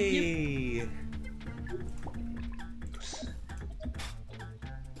 Hooray!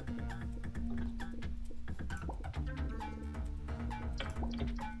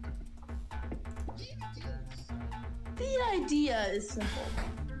 The idea is simple.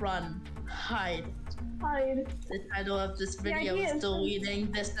 Run. Hide. Hide. The title of this video idea is is simple.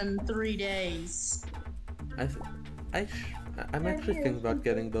 deleting this in 3 days. I'm actually thinking about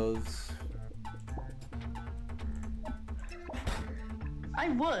getting those. I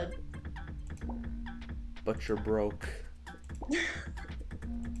would. But you're broke.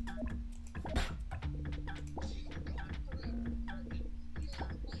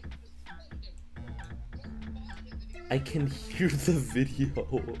 I can hear the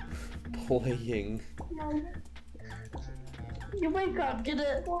video playing. No. You wake up. Get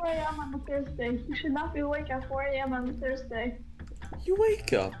it. 4 a.m. on a Thursday. You should not be awake at 4 a.m. on a Thursday. You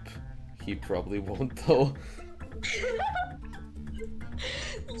wake up. He probably won't though.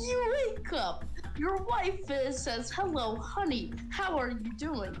 You wake up your wife says, "Hello, honey. How are you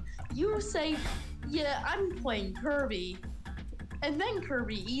doing?" You say, "Yeah, I'm playing Kirby," and then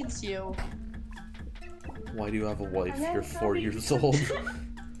Kirby eats you. Why do you have a wife? And then You're 4 Kirby- years old.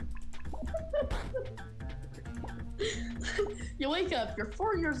 You wake up, you're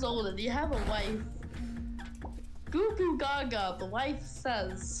 4 years old, and you have a wife. Goo goo gaga, the wife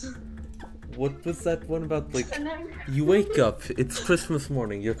says. What was that one about, like, And then you wake up, it's Christmas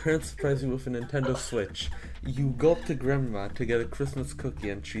morning, your parents surprise you with a Nintendo Switch. You go up to grandma to get a Christmas cookie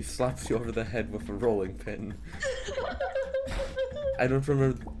and she slaps you over the head with a rolling pin. I don't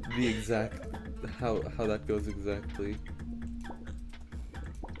remember the exact, how that goes exactly.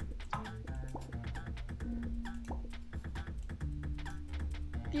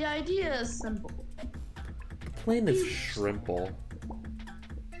 The idea is simple. The plane is shrimple.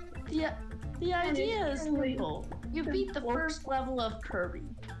 The idea is really simple. You beat the first level of Kirby.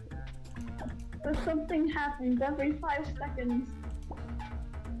 but something happens every 5 seconds.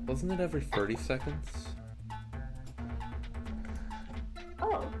 Wasn't it every 30 seconds?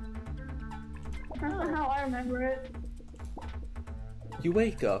 Oh. That's not how I remember it. You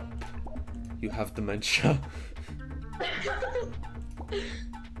wake up. You have dementia.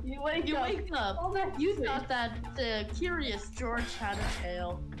 You wake You up. wake up. Oh, that's You sweet. thought that the Curious George had a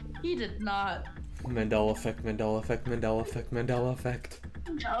tail. He did not. Mandela effect, Mandela effect, Mandela effect, Mandela effect.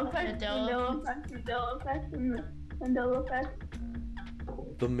 Mandela effect, Mandela Mandela effect, Mandela effect, and Mandela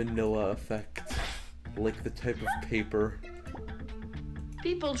effect. The Manila effect. Like the type of paper.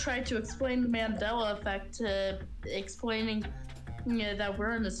 People try to explain the Mandela effect to explaining that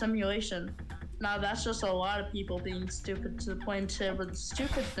we're in a simulation. Now that's just a lot of people being stupid to the point where the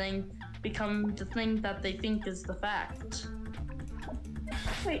stupid thing become the thing that they think is the fact.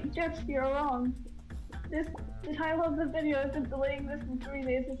 Wait, Jeff, you're wrong. The title of the video isn't delaying this in 3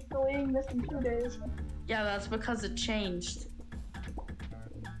 days, it's delaying this in 2 days. Yeah, that's because it changed.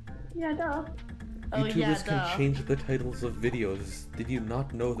 Yeah, duh. Oh yeah, YouTubers can duh. change the titles of videos. Did you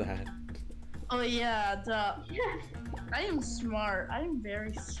not know that? Oh yeah, duh. Yes. I am smart. I am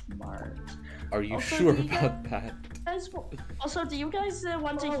very smart. Are you Also, sure do you about that? Also, do you guys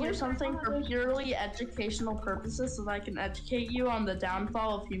want to Oh, hear wait, something for purely educational purposes so that I can educate you on the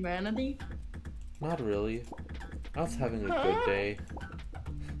downfall of humanity? Not really. I was having a good day.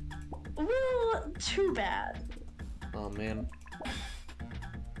 Well, too bad. Oh man.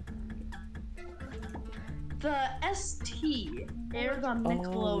 The ST aired on Oh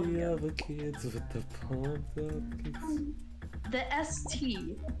Nickelodeon. yeah, the kids with the pumped up kicks. The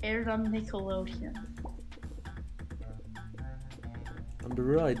ST aired on Nickelodeon. I'm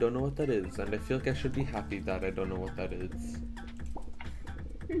real, I don't know what that is, and I feel like I should be happy that I don't know what that is.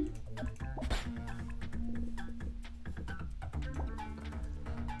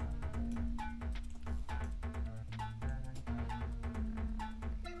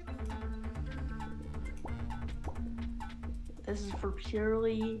 This is for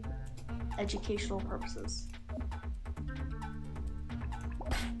purely educational purposes.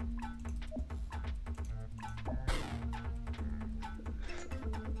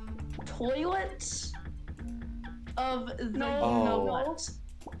 Toilet of the No. you know Oh. what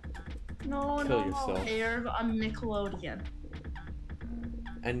No, Kill no, yourself. no. aired on Nickelodeon.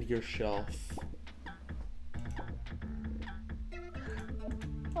 And your shelf.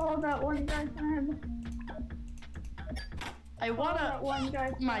 Oh, that one guy friend. I Oh, wanna that one guy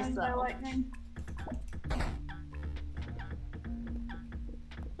friend by myself. lightning.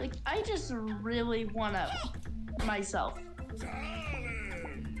 like I just really wanna myself.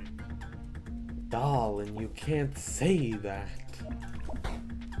 Darling, you can't say that.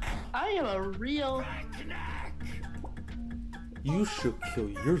 I am a real You should kill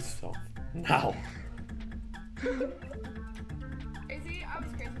yourself now. Izzy, I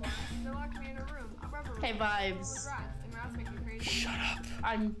was crazy once. They locked me in a room. I'm rubber Hey, vibes. with rats, and rats make me crazy. Shut up.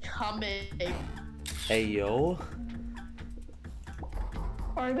 I'm coming. Hey yo,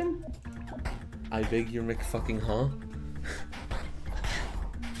 Pardon? I beg your McFucking huh?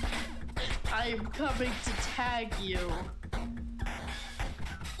 I'm coming to tag you.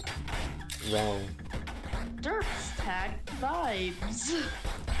 Wrong. Derp's tag vibes.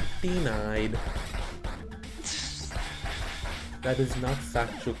 Denied. That is not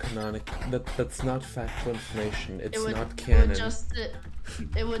factual canonic. That's not factual information. It's It would, not it canon.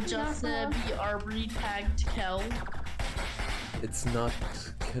 would just be Arbery tagged Kel. It's not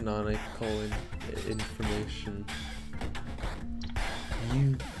canonical information.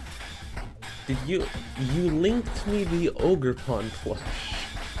 You linked me the Ogre Pond plush.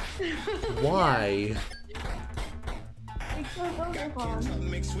 Why? those are fun.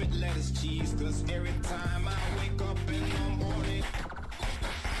 Mixed with lettuce cheese, cause every time I wake up in the morning.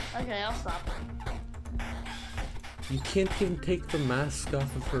 Okay, I'll stop. You can't even take the mask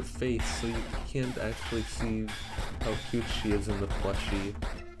off of her face, so you can't actually see how cute she is in the plushie.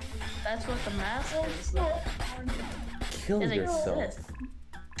 That's what the mask is. Kill It yourself. exists.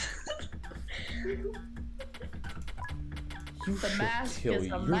 You The should mask kill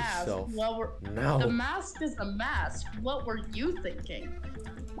is a mask. yourself The now. mask is a mask. What were you thinking?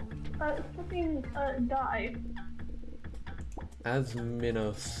 Fucking, die. As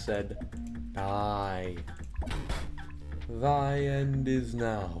Minos said, die. Thy end is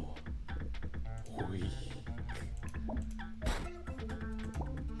now. Weak.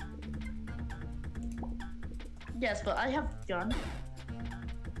 Yes, but I have a gun.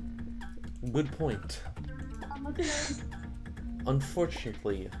 Good point. I'm looking at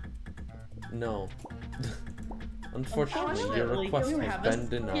Unfortunately, no. Unfortunately, your request you has have been a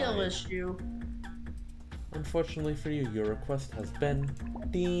skill denied. issue. Unfortunately for you, your request has been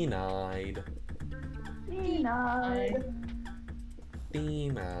denied. denied.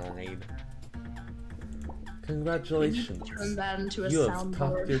 Denied. We Congratulations. need to turn that into a You have talked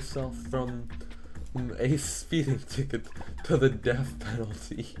soundboard. yourself from a speeding ticket to the death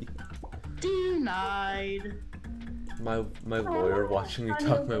penalty. Denied. My lawyer watching me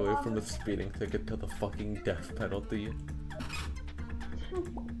talk my way from a speeding ticket to the fucking death penalty.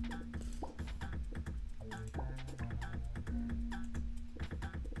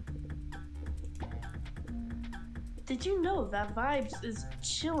 Did you know that Vibes is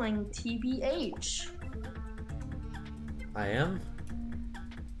chilling TBH? I am?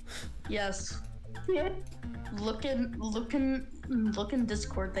 Yes. Yeah. Look in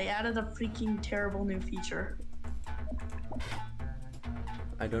Discord. They added a freaking terrible new feature.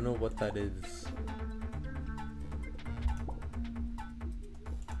 I don't know what that is.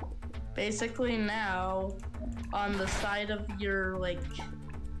 Basically now, on the side of your like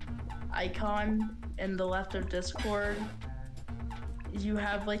icon in the left of Discord, you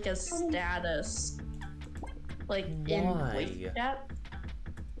have like a status, like in voice Why? chat.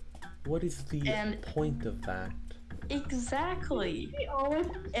 What is the And- point of that? Exactly. We always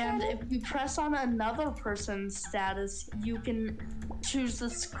And if you press on another person's status, you can choose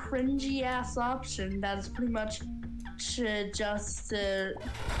this cringy ass option that is pretty much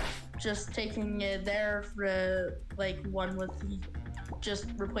just taking their like one with just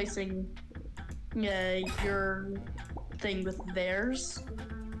replacing your thing with theirs.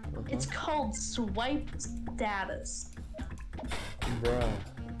 It's called swipe status. Bruh.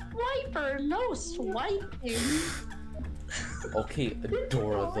 Swiper, no swiping. Okay,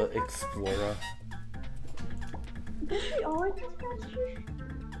 Dora the Explorer. Did we always have statues?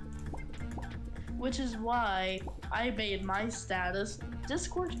 Which is why I made my status.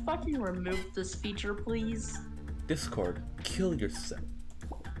 Discord, fucking remove this feature, please. Discord, kill yourself.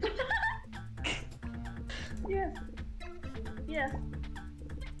 Yes. Yes.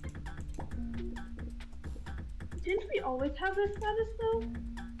 Didn't we always have this status though?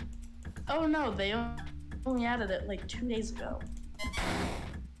 Oh no, they only added it like 2 days ago.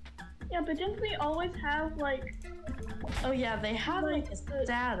 Yeah, but didn't we always have like Oh yeah, they had like a the-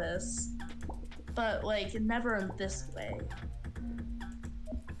 status, but like never in this way.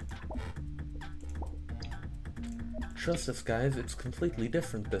 Trust us, guys, it's completely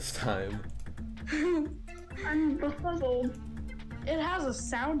different this time. I'm befuddled. It has a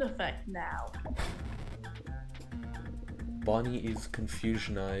sound effect now. Bonnie is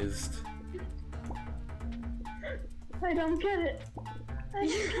confusionized. I don't get it. I don't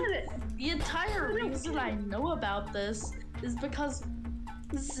get it. The entire reason I know about this is because,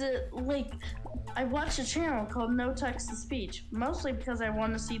 like, I watch a channel called No Text to Speech, mostly because I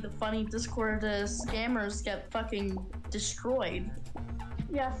want to see the funny Discord scammers get fucking destroyed.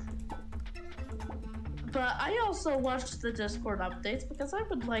 Yes. But I also watch the Discord updates because I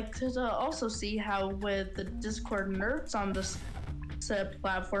would like to also see how with the Discord nerds on this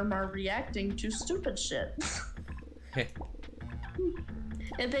platform are reacting to stupid shit.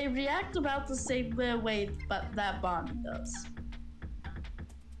 And they react about the same way but that Bonnie does.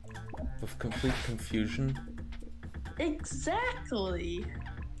 With complete confusion? Exactly.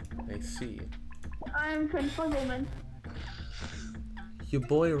 I see. I'm confuzzlement. Your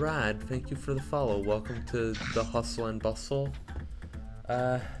boy Rad, thank you for the follow. Welcome to the Hustle and Bustle.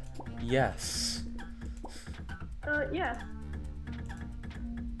 Yes. Yes.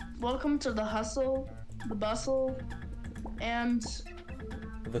 Welcome to the hustle, the bustle, and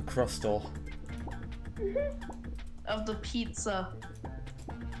The Crustle. of the pizza.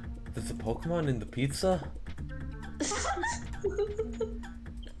 There's a Pokemon in the pizza?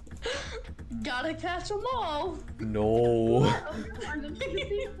 Gotta catch them all. No.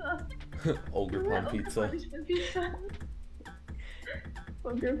 Pizza. Ogre Palm Pizza. Pizza.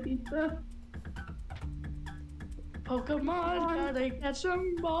 Ogre Pizza. Pokemon, gotta catch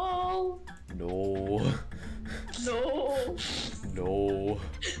them all. No. No. No.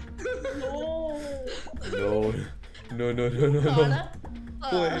 No. No. No, no, no, no, no.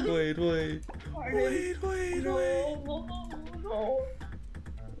 Gotta. Wait. Pardon. No.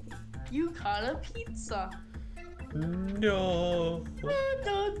 You caught a pizza. No.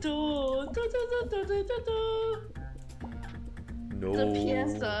 No. The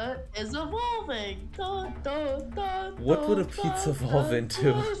pizza is evolving. What would a pizza evolve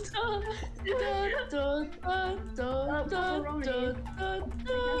into?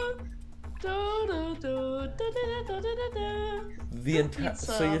 The entire.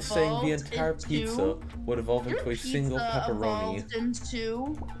 So you're saying the entire pizza would evolve into a single pepperoni? Evolved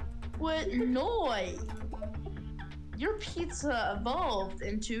into what Noi? Your pizza evolved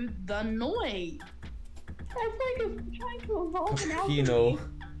into the Noi. That's like it's trying to evolve an Pepino.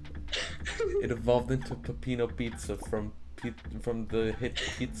 It evolved into Pepino Pizza from the hit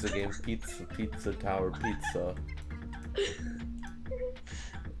pizza game Pizza Tower Pizza.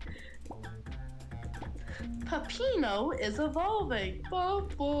 Pepino is evolving.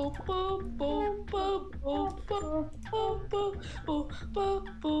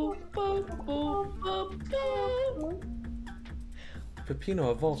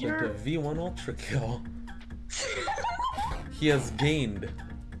 Pepino evolved into V1 Ultra Kill. He has gained.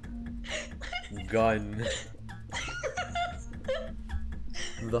 Gun.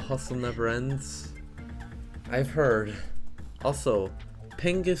 The hustle never ends. I've heard. Also,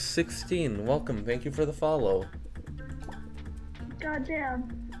 Pingus16, welcome. Thank you for the follow.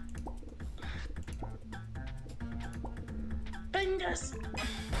 Goddamn. Pingus.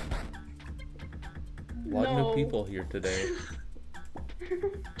 A lot of new people here today.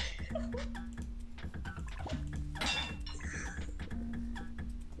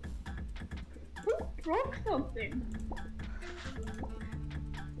 Who broke something?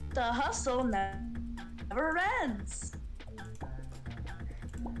 The hustle never ends.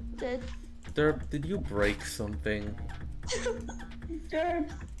 Did you break something?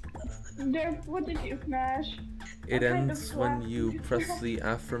 Derp, what did you smash? It What kind ends of when glass you did you press break? the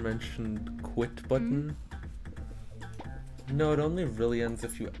aforementioned quit button. No, it only really ends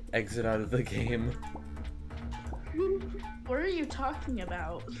if you exit out of the game. What are you talking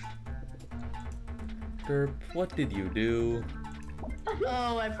about? Derp, what did you do?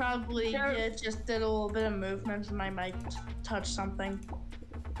 Oh, I probably just did a little bit of movement and I might touch something.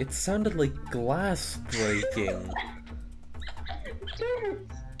 It sounded like glass breaking.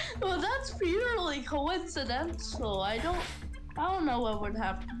 Derp. Well, that's purely coincidental. I don't know what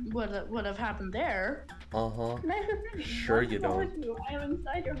would have happened there. Uh-huh. Never mind. Sure you What's wrong don't. with you? I am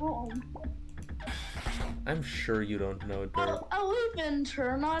inside your home. I'm sure you don't know, Derp. I'll even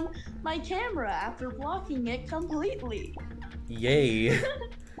turn on my camera after blocking it completely. Yay!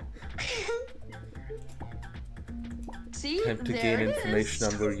 See, Time to there gain it information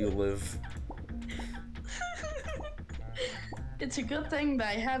is. on where you live. It's a good thing that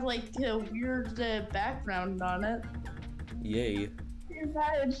I had like a weird background on it. Yay. Your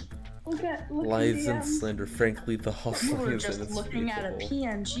badge. Look Lies at and slander. Frankly, the You hustling were is just looking at a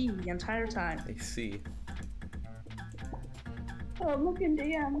PNG the entire time. I see. Oh, look in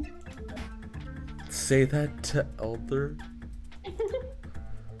DMs. Say that to Elder?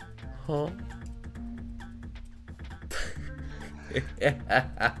 Huh?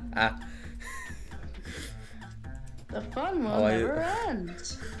 The fun will Oh, never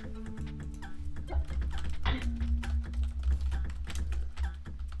end.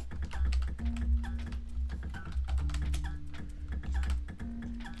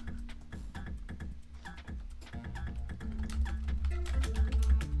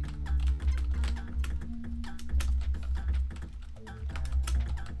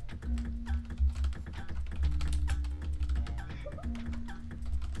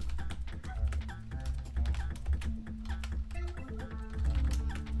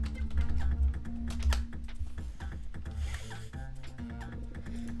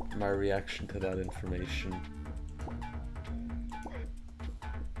 My reaction to that information.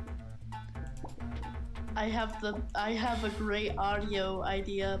 I have a great audio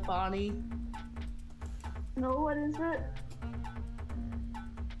idea, Bonnie. No, what is it?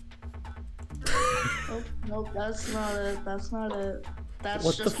 Nope, that's not it. That's not it. That's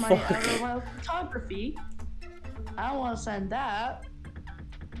What the just my fuck? outer wild photography. I don't want to send that.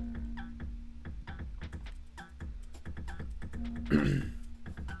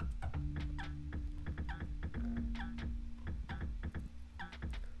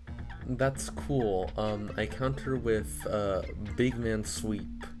 That's cool. I counter with Big Man Sweep.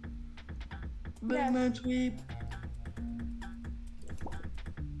 Big man sweep.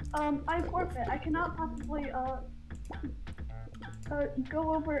 I forfeit. I cannot possibly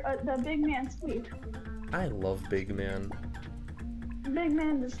go over the big man sweep. I love Big Man. Big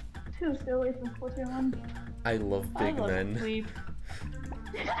man is too silly for Splatoon. I love Big I love Men. sweep.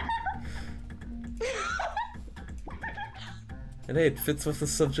 And hey, it fits with the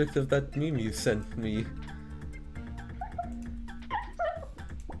subject of that meme you sent me.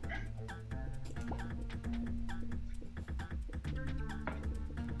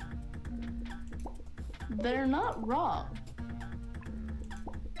 They're not wrong.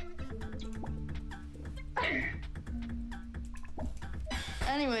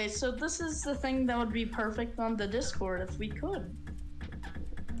 Anyway, so this is the thing that would be perfect on the Discord if we could.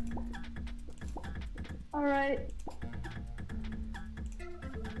 Alright.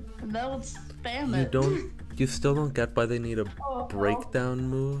 That would spam You it. you still don't get why they need a Oh, breakdown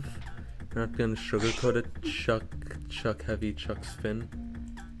move? You're not gonna sugarcoat it, chuck heavy, chuck spin.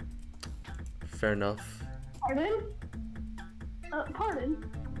 Fair enough. Pardon?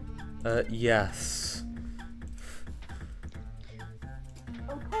 Pardon? Yes.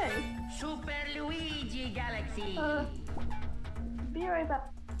 Okay. Super Luigi Galaxy. Be right back.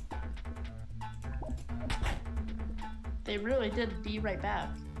 They really did be right back.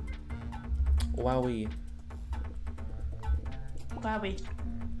 Wowie. Wowie.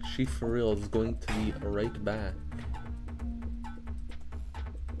 She for real is going to be right back.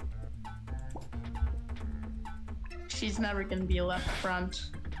 She's never gonna be left front.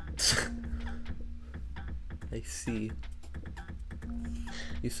 I see.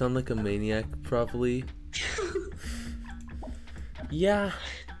 You sound like a maniac, probably. Yeah.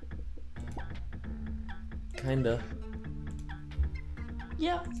 Kinda.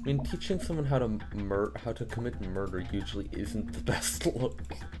 Yeah. I mean, teaching someone how to commit murder usually isn't the best look.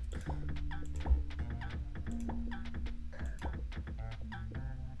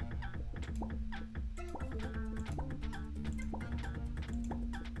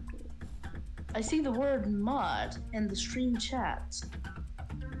 I see the word mod in the stream chat.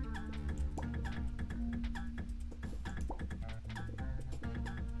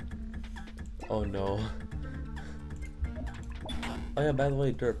 Oh no. Oh yeah, by the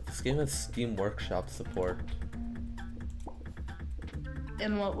way, Derp, this game has Steam Workshop support.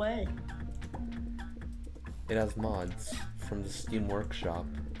 In what way? It has mods from the Steam Workshop.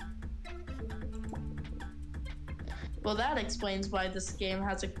 Well, that explains why this game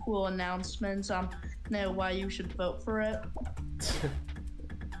has a cool announcement on why you should vote for it.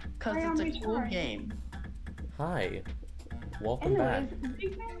 Because it's a cool game. Hi. Welcome back.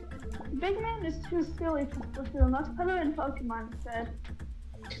 Anyways, Big Man is too silly for Splatoon. Let's put it in Pokemon instead.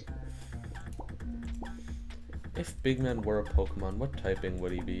 If Big Man were a Pokemon, what typing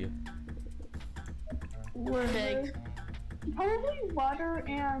would he be? We're big. Probably water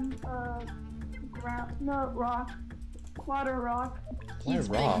and ground. No, rock. Water, rock. He's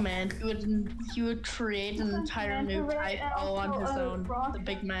rock? big man. He would create an entire new type all on his own. rock. The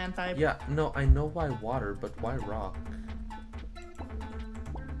big man type. Yeah, no, I know why water, but why rock?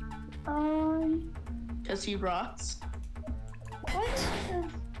 Because he rocks. What is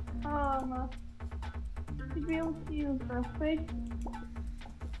to be able to use earthquake?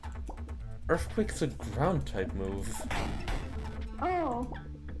 Earthquake's a ground type move. Oh.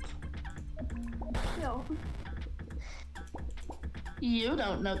 No. You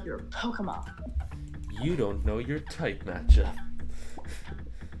don't know your Pokemon. You don't know your type matchup.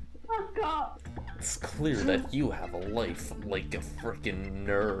 Fuck off. It's clear that you have a life like a frickin'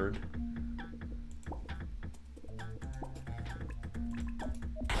 nerd.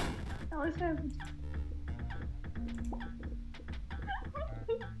 At least I have.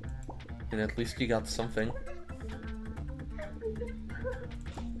 And at least you got something.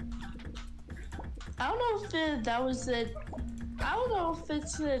 I don't know if that was it. I don't know if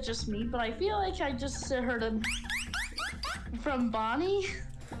it's just me, but I feel like I just heard him from Bonnie.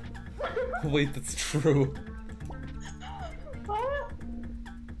 Wait, that's true. What?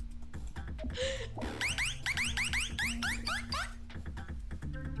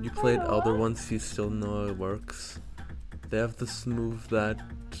 You played Elder once, you still know how it works. They have this move that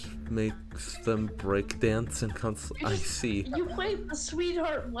makes them break dance and I see. You played the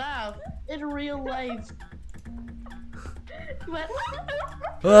sweetheart laugh in real life. You went,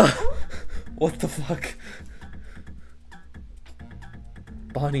 What the fuck?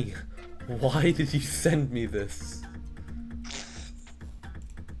 Bonnie, why did you send me this?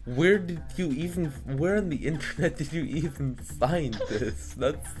 Where on the internet did you even find this?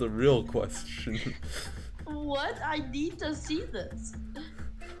 That's the real question. What? I need to see this.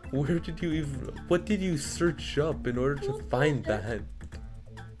 What did you search up in order to find that?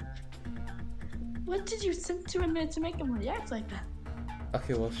 What did you send to him to make him react like that?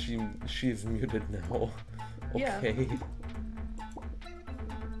 Okay, well she's muted now. Yeah. Okay.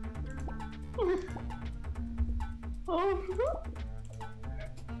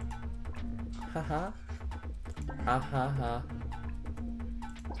 Haha. Ha ha ha.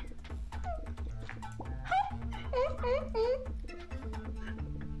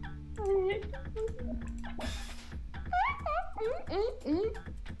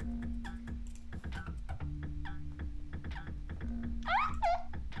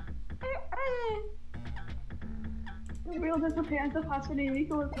 The real disappearance of Hatsune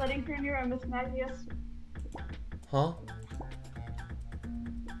Miku was letting her near Miss Magnus. Huh?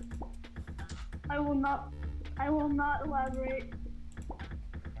 I will not elaborate.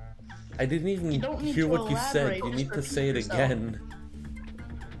 I didn't even don't need hear to what you said. elaborate, You just need to repeat say it yourself. again.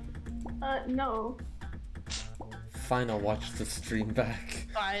 No. Fine, I'll watch the stream back.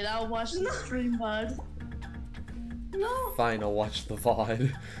 Fine, I'll watch the stream, bud. No. Fine, I'll watch the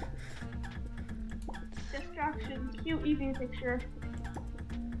VOD. Distraction. Cute evening picture.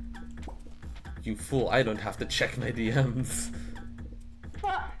 You fool, I don't have to check my DMs.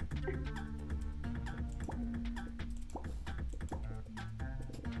 Fuck.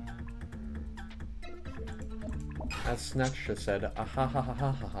 As Snatcher said, ah ha ha ha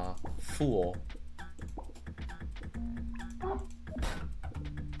ha ha ha, fool.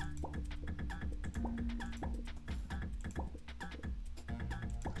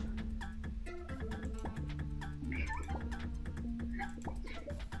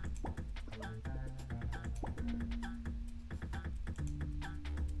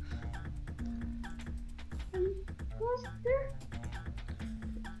 Was there?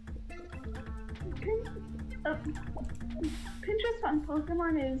 Pinterest on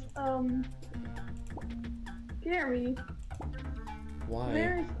Pokemon is scary. Why?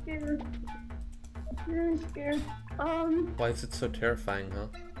 Very scared. Very scared. Why is it so terrifying, huh?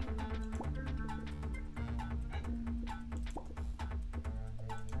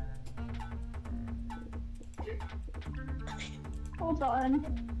 Hold on.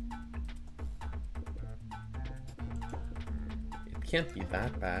 It can't be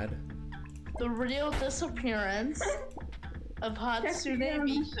that bad. The real disappearance of Hatsune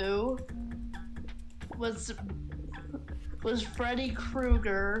Miku was Freddy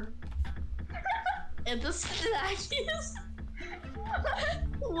Krueger and the Snackies.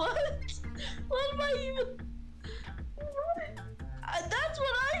 What? What am I even? That's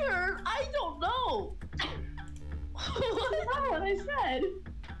what I heard. I don't know. That's not what I said.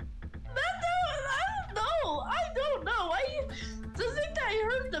 I don't know. The thing that I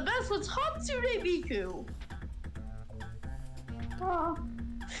heard the best was Hatsune Miku. Oh.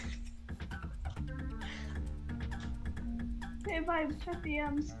 Hey, vibes, check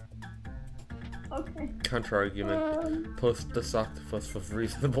DMs. Okay. Counter argument. Post this octopus with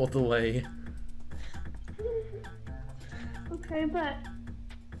reasonable delay. Okay, but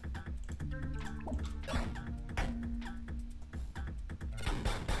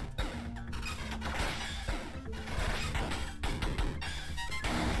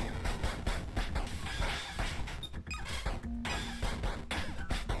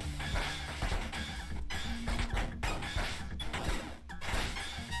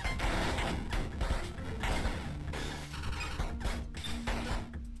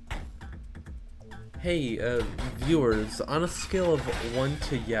Hey, viewers, on a scale of 1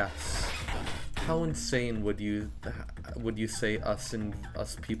 to yes, how insane would you say us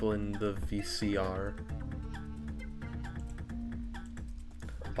people in the VC are?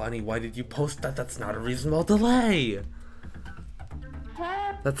 Bonnie, why did you post that? That's not a reasonable delay!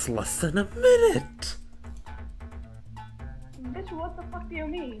 That's less than a minute! bitch, what the fuck do you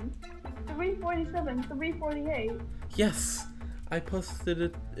mean? 347, 348. Yes, I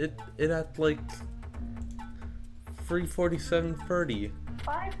posted it at like 3:47:30.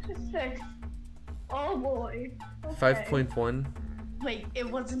 5 to 6. Oh boy. Okay. 5.1. Wait, it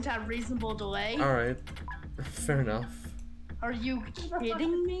wasn't a reasonable delay? Alright. Fair enough. Are you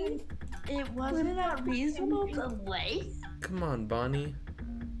kidding me? It wasn't a reasonable delay? Come on, Bonnie.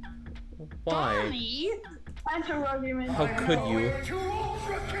 Why? Bonnie? Counter argument. How could you? Too old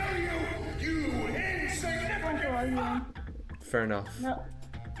to kill you, you insignificant. Counter argument. Fair enough. No.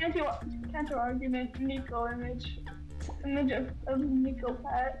 Counter argument. Nico image. Image of Nico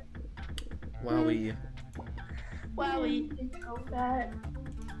Pat. Wowie. Wowie. Nico Pat.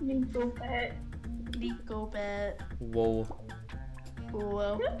 Little bit. Little bit. Whoa.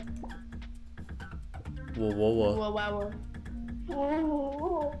 Whoa. Whoa, whoa, whoa. Whoa, wow.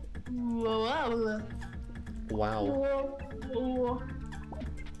 Whoa. Whoa, wow. Wow. Whoa.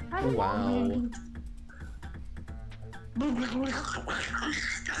 How did Wow.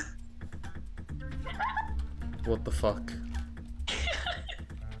 What the fuck?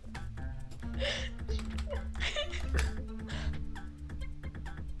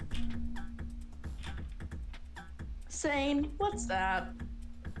 Sane, what's that?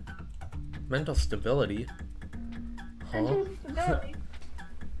 Mental stability? Huh? Mental stability.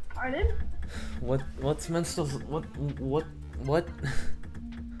 Pardon? What's mental what?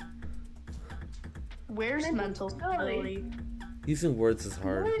 Where's Mental mental stability. stability? Using words is What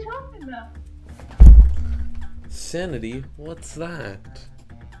hard. are you talking about? Sanity? What's that?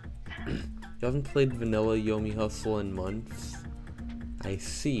 You haven't played vanilla Yomi Hustle in months? I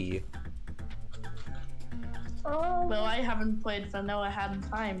see. Oh. Well, I haven't played Vanilla Hat in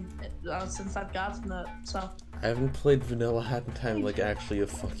Time since I've gotten it, so. I haven't played vanilla Hat in Time like actually a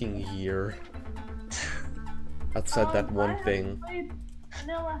fucking year. Outside that one I thing. haven't played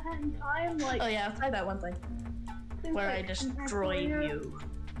Vanilla Hat in Time like Oh yeah, try that one thing. since, Where I like, destroyed actually, you.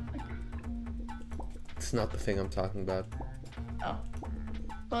 It's not the thing I'm talking about. Oh.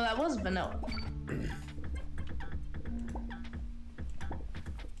 Well, that was vanilla.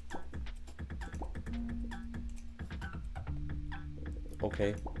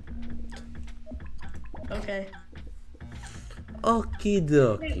 Okay. Okay. Okie Wait,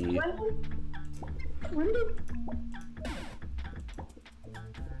 dokie. when did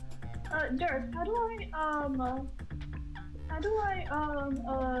Dirk, how do I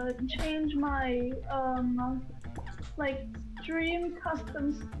change my like stream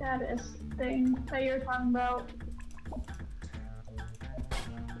custom status thing that you're talking about?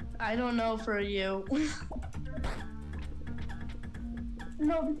 I don't know for you.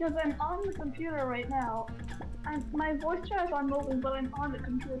 No, because I'm on the computer right now. My voice chat is on mobile, but I'm on the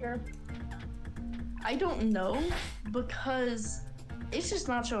computer. I don't know because it's just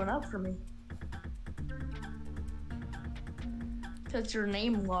not showing up for me. Cause your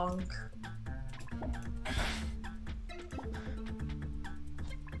name long.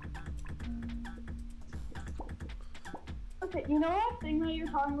 Okay, you know that thing that you're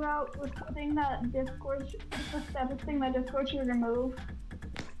talking about was the thing that Discord, the status thing that Discord should remove?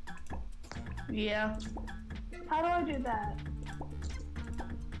 Yeah. How do I do that?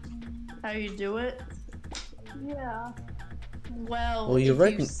 How you do it? Yeah. Well, Well, you if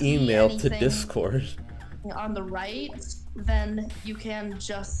write an see email to anything Discord. on the right, then you can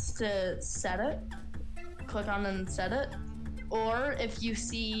just set it. Click on it and set it. Or if you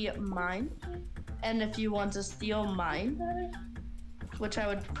see mine, and if you want to steal mine, which I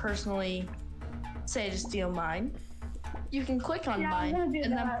would personally say to steal mine, you can click on Yeah, I'm mine gonna do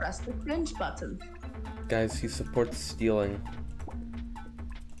and then that. press the cringe button. Guys, he supports stealing.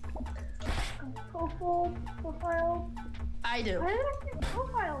 Profile? I do. Why did I see a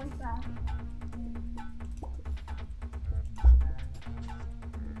profile like that?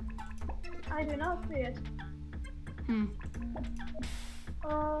 I do not see it. Hmm.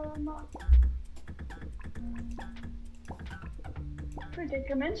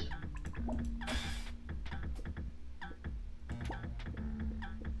 Predicament.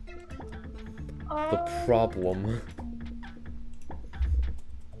 The problem.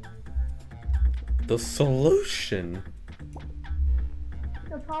 The solution.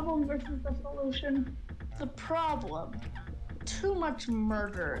 The problem versus the solution. The problem. Too much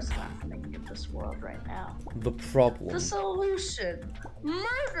murder is happening in this world right now. The problem. The solution.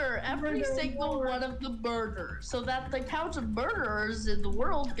 Murder every Murder single more. one of the murderers so that the count of murderers in the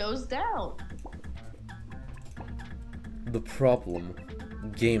world goes down. The problem.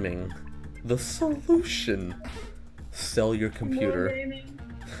 Gaming. The solution. Sell your More computer. gaming.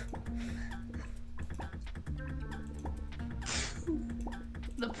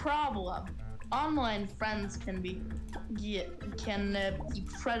 The problem. Online friends can be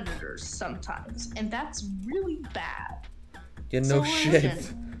predators sometimes, and that's really bad. Yeah, no Solution.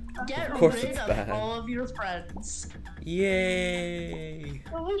 shit. Get Of course rid it's of bad. all of your friends. Yay!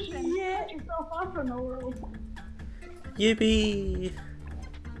 Solution. Cut yourself off from the world. Yippee!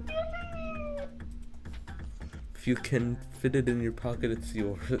 If you can fit it in your pocket, it's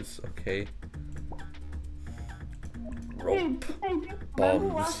yours. Okay. Rope, Hey, remember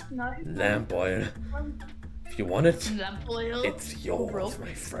bombs, last night? lamp oil. If you want it, Lamp oil, it's yours, rope,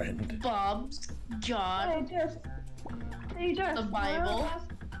 my friend. bombs, God, Hey, just. the Bible.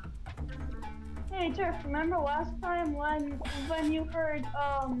 Hey Turf, remember last time when you heard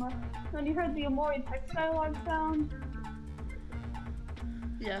the Amori text dialogue sound?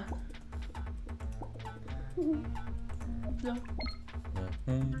 Yeah. No.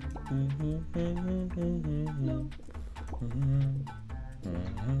 No.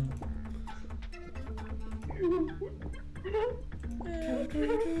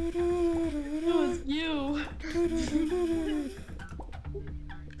 It was you.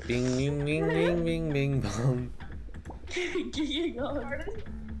 Bing, bing, bing, bing, bing, bing, bong. Gigging on.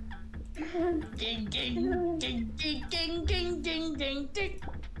 Ding, ding, ding, ding, ding, ding, ding, ding, ding.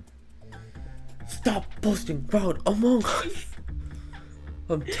 Stop posting crowd Among Us.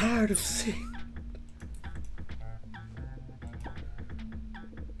 I'm tired of seeing.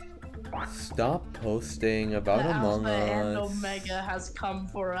 Stop posting about The Among Alpha and Us. Omega has come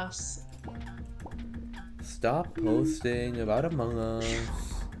for us. Stop posting about Among Us.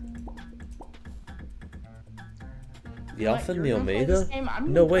 The What, Alpha and you're the gonna play this Omega? game?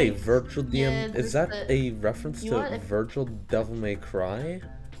 I'm No gonna way, play- Virtual Yeah, DM. this Is that the- a reference You to know what, if- Virtual Devil May Cry?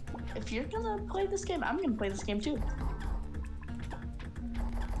 If you're gonna play this game, I'm gonna play this game too.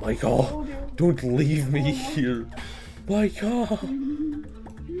 Michael, don't leave me here. Michael,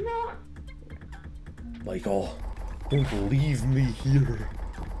 No. Michael, don't leave me here.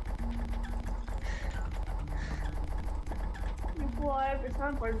 Well, I have your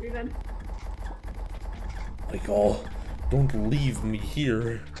soundboard even. Michael, don't leave me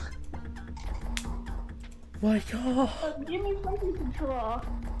here. Michael. Give me something to draw.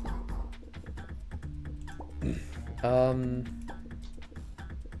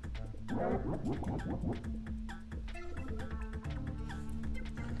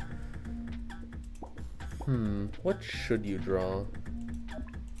 What should you draw?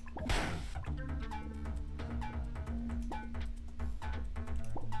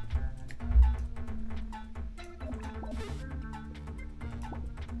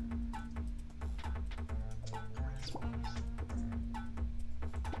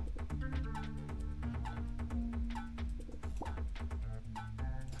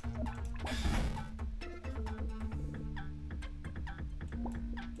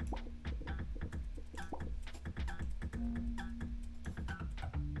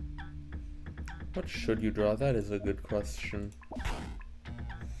 What should you draw? That is a good question.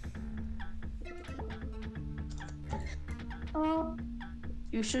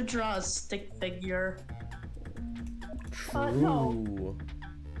 You should draw a stick figure. True. No.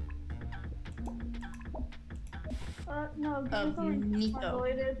 No, give me Of something Nico.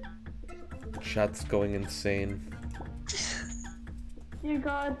 related. Chat's going insane. Dear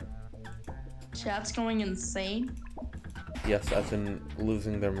God. Chat's going insane. Yes, as in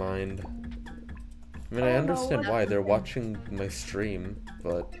losing their mind. I mean, I Oh, no, understand what why. They're happened? watching my stream,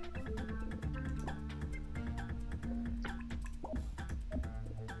 but...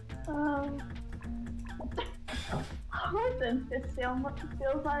 Listen, it's still not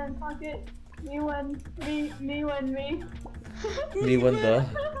in pocket. Me when me. Me when the... Me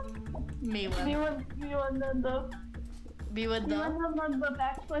Me with the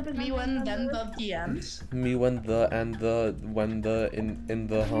backflip and me when then the DMs. Me when the and the when the in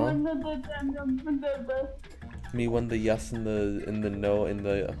the huh? Me when the yes and the no in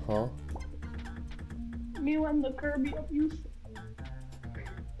the huh? Me when the Kirby abuse.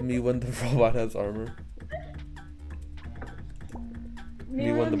 Me when the robot has armor.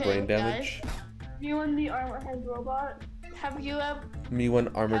 Me when the Okay, brain guys. damage. Me when the armor has robot. Have you ever Me when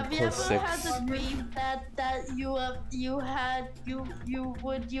armored have you core ever 6. had a dream that you had you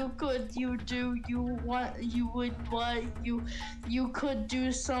would you could you do you want you would what you could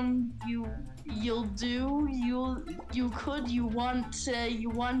do some you'll do you could you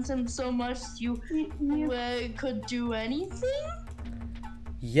want him so much you could do anything?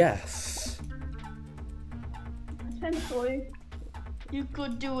 Yes. Potentially. You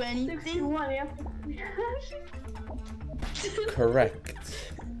could do anything? 61, yeah. Correct.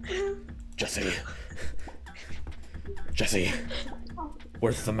 Jesse. Jesse.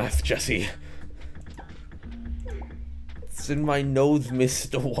 Where's the meth, Jesse? It's in my nose,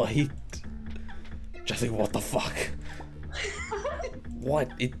 Mr. White. Jesse, what the fuck?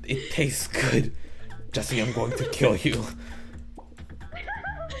 What? It tastes good. Jesse, I'm going to kill you.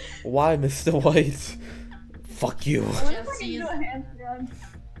 Why, Mr. White? Fuck you. Jesse's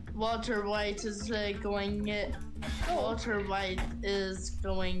Walter White is going. Walter White is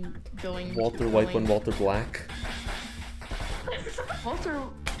going. Walter White when Walter Black.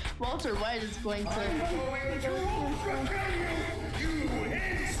 Walter White is going to.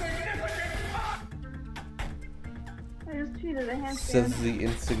 I just tweeted a handstand. Says the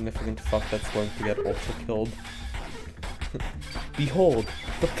insignificant fuck that's going to get ultra killed. Behold,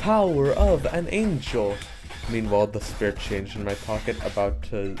 the power of an angel! Meanwhile, the spirit change in my pocket about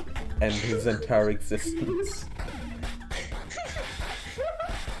to end his entire existence.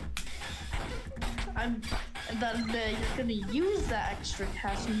 You're gonna use that extra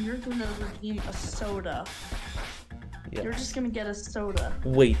cash and you're gonna redeem a soda. Yeah. You're just gonna get a soda.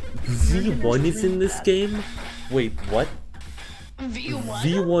 Wait, V1 is in this game? Wait, what? V1?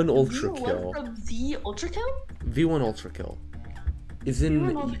 V1 Ultra V1 Kill. from the Ultra Kill? V1 Ultra Kill. Is in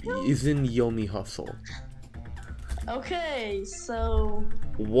V1 Ultra Kill? is in YOMI Hustle. Okay, so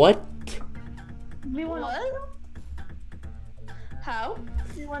What? V1 what? How?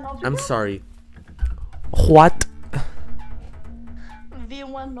 V1 Ultra I'm Kill? sorry. What?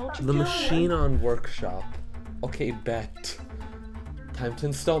 V1 Ultra The Kill? machine on workshop. Okay, bet. Time to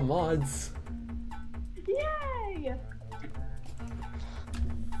install mods. Yay!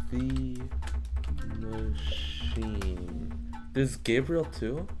 The machine. There's Gabriel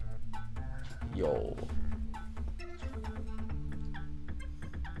too? Yo.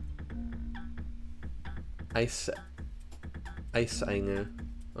 Ice Einer.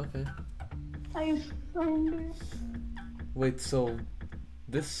 Okay. I find Wait, so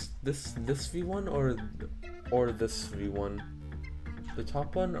this V1 or this V1? The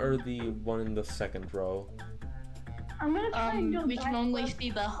top one or the one in the second row? I'm gonna try and do We can only backflip.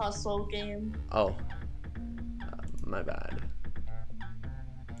 see the hustle game. Oh. My bad.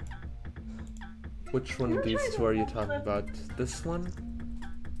 Which one of these two are you talking about? This one?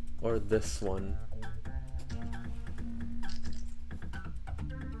 Or this one?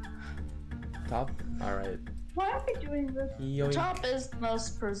 Top? Alright. Why are we doing this? Yoink. Top is the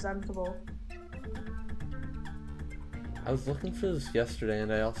most presentable. I was looking for this yesterday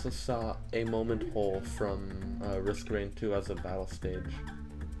and I also saw a moment hole from Risk Rain 2 as a battle stage.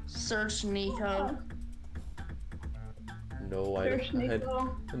 Search Nico. No, I Search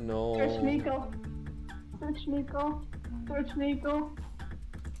Nico. no. Search Nico. Search Nico. Search Nico.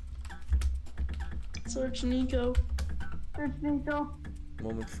 Search Nico. Search Nico.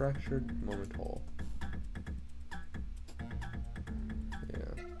 Moment fractured, moment hole.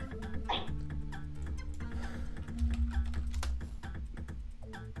 Yeah.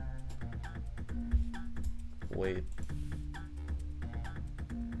 Wait.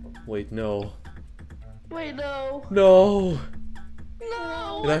 Wait, no. Wait, no. No!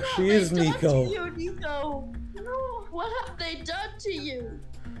 No! It what actually have is they done Nico. to you, Nico? No! What have they done to you?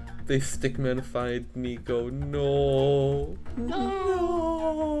 They stickmanified Nico. No.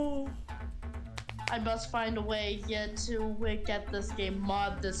 No. I must find a way yet to get this game,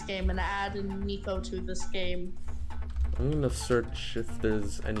 mod this game, and add in Nico to this game. I'm gonna search if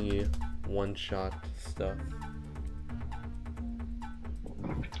there's any one-shot stuff.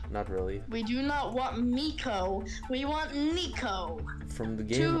 Not really. We do not want Miko. We want Nico. From the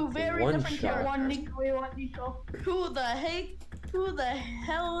game, Two very one different shot. We want Nico. We want Nico. Who the heck? Who the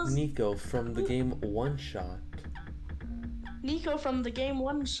hell is Nico from the game One Shot. Nico from the game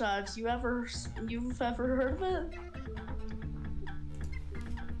One Shot? You've ever heard of it?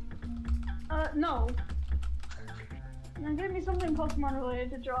 No. Now give me something Pokemon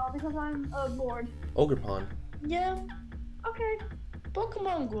related to draw because I'm bored. Ogerpon. Yeah. Okay.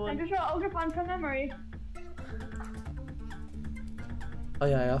 Pokemon I Go. can draw Ogerpon from memory. Oh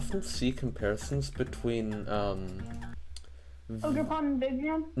yeah, I often see comparisons between Ogerpon and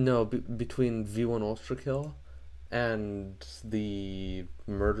Vivian. no, between V1 Ultra Kill and the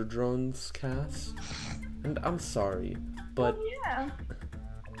Murder Drones cast. And I'm sorry, but Oh, yeah.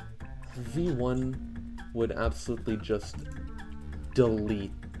 V1 would absolutely just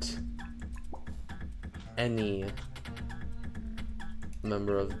delete any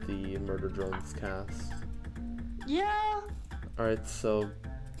member of the Murder Drones cast. Yeah. Alright, so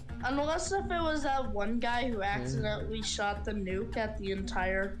Unless if it was that one guy who accidentally shot the nuke at the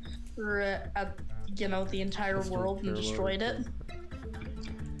entire, the entire Let's world and compare destroyed it.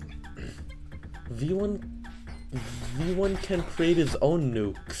 V1 can create his own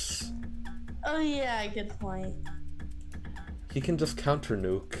nukes. Oh yeah, good point. He can just counter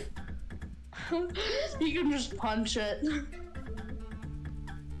nuke. You can just punch it.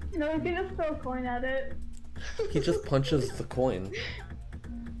 No, you can just throw a coin at it. He just punches the coin.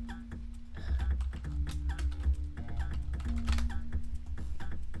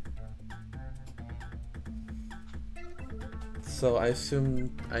 So I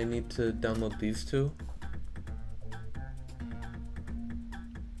assume I need to download these two?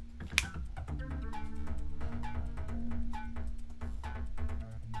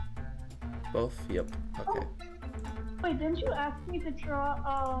 Both? Yep. Okay. Wait, wait, didn't you ask me to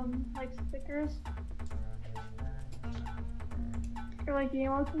draw, like stickers? For like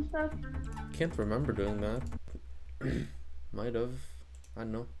emotes and stuff? Can't remember doing that. Might have. I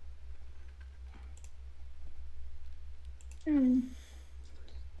don't know. Hmm.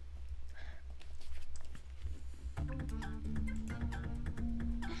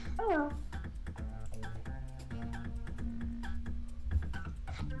 Oh well.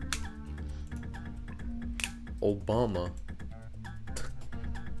 Obama.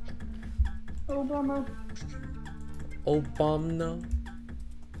 Obama. Obama.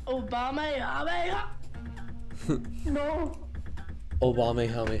 Obama. No.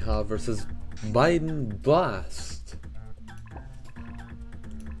 Obama versus Biden blast.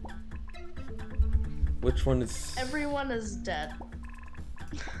 Which one is Everyone is dead.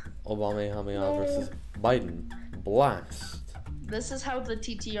 Obama versus Biden blast? This is how the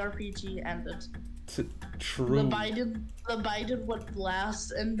TTRPG ended. True. The Biden went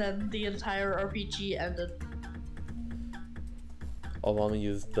blast, and then the entire RPG ended. Obama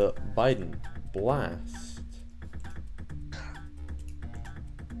used the Biden blast.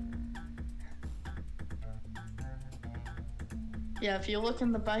 Yeah, if you look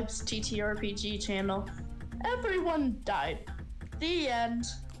in the Vibes TTRPG channel, everyone died. The end.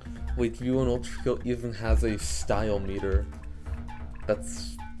 Wait, V1 Ultrakill even has a style meter.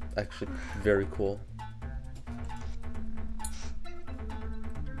 That's actually very cool.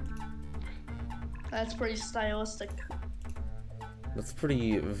 That's pretty stylistic. That's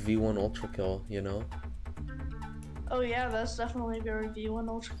pretty V1 Ultrakill, you know? Oh yeah, that's definitely very V1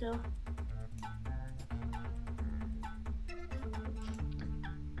 Ultrakill.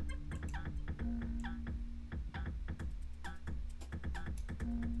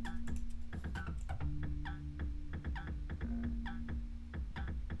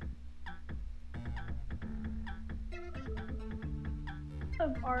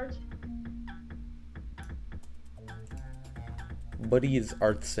 Of art. Buddy is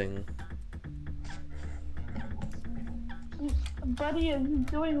artsing. Buddy is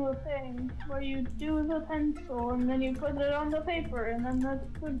doing the thing where you do the pencil and then you put it on the paper and then that's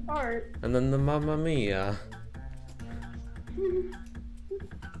good art. And then the Mamma Mia.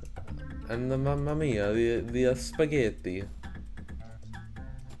 And the Mamma Mia, the spaghetti.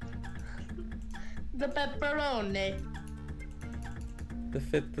 The pepperoni. The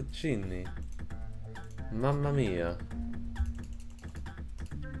fettuccine. Mamma Mia.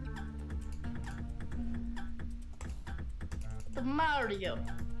 The Mario.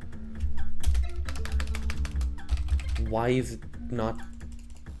 Why is it not...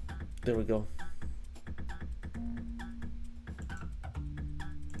 There we go.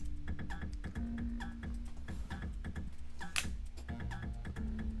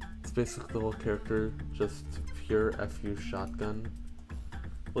 It's basically the whole character, just pure FU shotgun.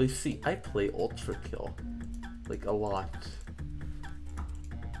 Well, you see, I play Ultra Kill. Like, a lot.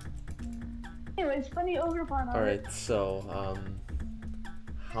 Anyways, funny Ogrepon art. Alright, so,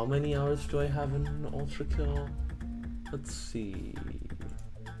 how many hours do I have in Ultra Kill? Let's see.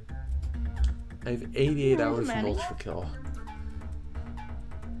 I have 88 There's hours in many. Ultra Kill.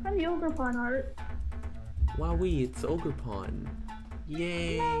 Funny Ogrepon art. Wowee, it's Ogrepon.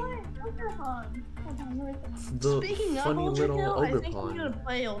 Yay! No, Ogrepon. Hold on, where is it? It's the Speaking of funny Ultra little Kill, I think I'm Ogrepon. gonna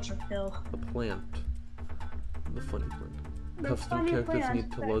play Ultra Kill. The plant. The funny plant. The Custom funny characters plant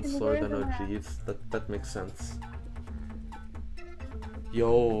need to that load can slower wear than the hat. OGs. That makes sense.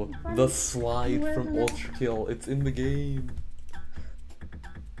 Yo, the slide Wear from the hat. Ultra Kill. It's in the game.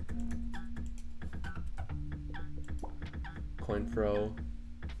 Coin throw.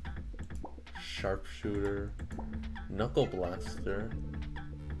 Sharpshooter. Knuckle blaster.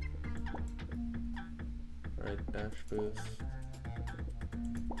 Right, dash boost.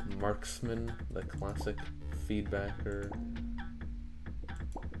 Marksman, the classic feedbacker.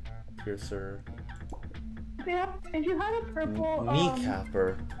 Piercer. If you had a purple,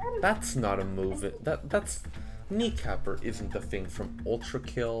 Kneecapper. That's not a move. That's Kneecapper isn't the thing from Ultra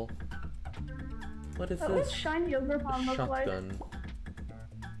Kill. What is what would this? shiny Ogrepon look like? Shotgun.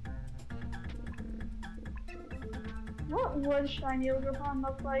 What would shiny Ogrepon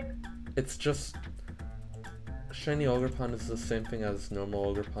look like? It's just shiny Ogrepon is the same thing as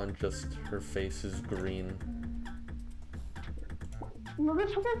normal Ogrepon, just her face is green.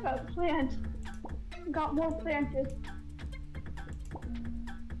 Motherfucker got plant. Got more planted.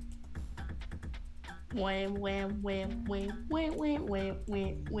 Wham wham wham wham wham wham wham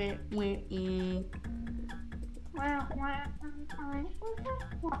wham wham wham.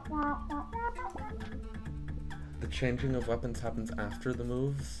 The changing of weapons happens after the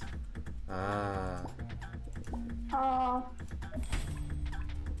moves? Ah. Ah,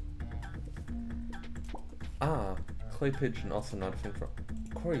 clay pigeon, also not a thing for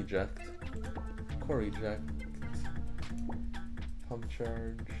core eject. Core eject. Pump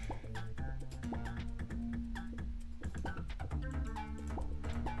charge.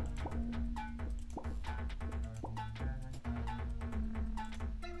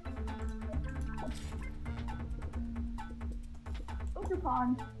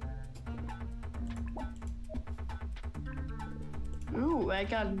 Pond. Ooh, I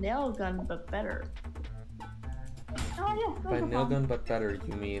got a nail gun, but better. Oh yeah, By nail gun but better,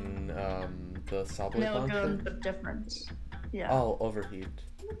 you mean the saw blade Nail launcher? gun, but different. Yeah. Oh, overheat.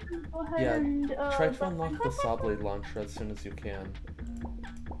 Go ahead Yeah, and try to unlock the saw blade launcher as soon as you can.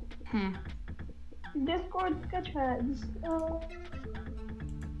 Discord sketchheads.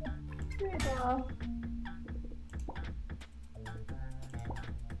 Here we go.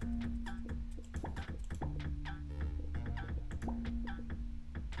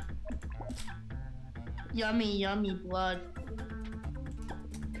 Yummy, yummy blood.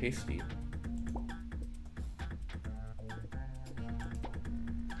 Tasty.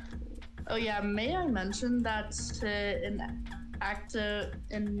 Oh yeah, may I mention that in Acta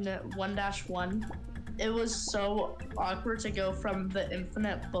in 1-1, it was so awkward to go from the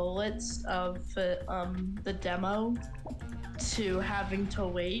infinite bullets of the demo to having to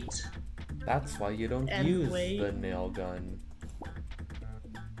wait. That's why you don't And use wait. the nail gun.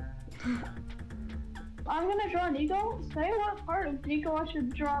 I'm gonna draw Nico. Say what part of Nico I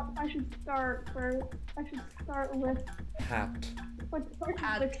should draw. I should start first. I should start with. Hat. What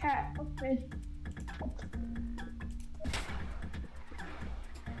part is the cat? Okay.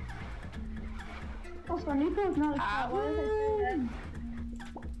 Also, Nico is not a cat. Why did I say that?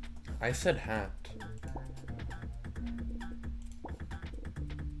 I said hat.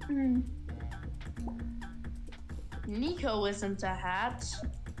 Nico isn't a hat.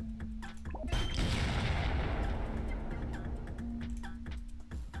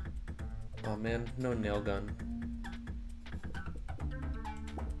 Oh man, no nail gun.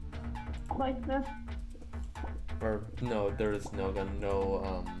 Like this. Or, no, there is nail gun,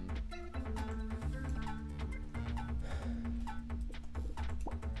 no,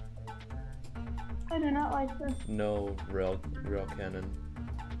 I do not like this. no rail cannon.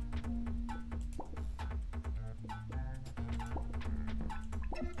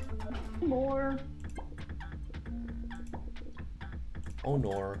 More. Oh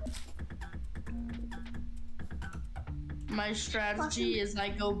nor. My strategy is I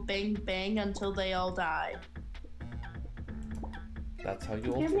go bang bang until they all die. That's how you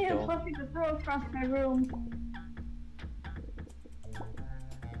Give also me a kill. puppy to throw across my room.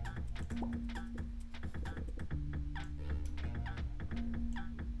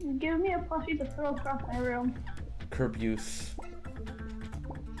 Give me a plushie to throw across my room. Curb use.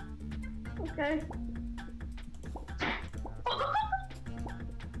 Okay.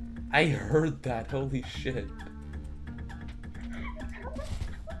 I heard that, holy shit.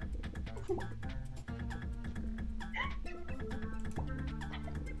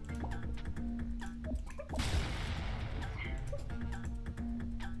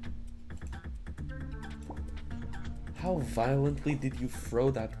 How violently did you throw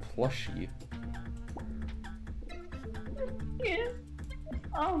that plushie? Yeah.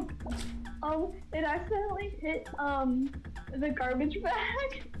 It accidentally hit, the garbage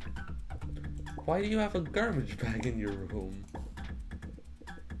bag. Why do you have a garbage bag in your room?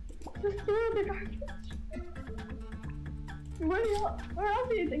 Just threw the garbage. Where else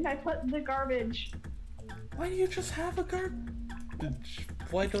do you think I put the garbage? Why do you just have a garbage?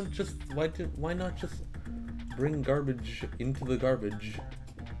 Why not just bring garbage into the garbage?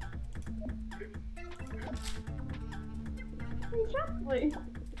 Exactly.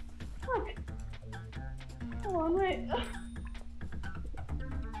 Look. Hold on, wait.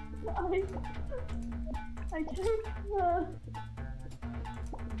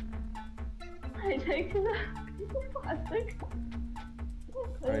 I take the plastic.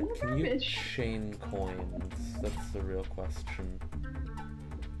 Put it in Alright, the can you garbage. chain coins? That's the real question.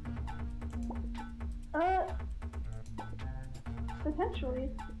 Potentially.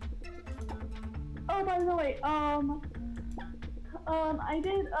 Oh, by the way, I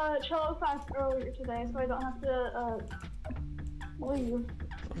did cello class earlier today, so I don't have to leave.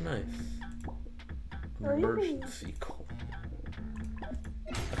 Oh, nice. Oh, yeah. Emergency coin.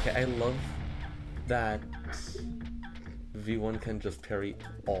 Okay, I love that V1 can just parry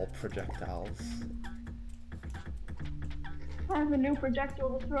all projectiles. I have a new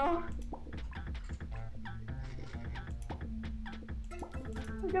projectile to throw.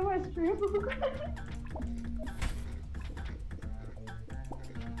 Look at my stream.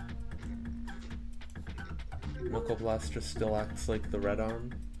 Knuckle Blaster still acts like the red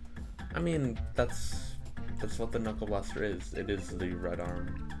arm. I mean, that's what the Knuckle Blaster is. It is the red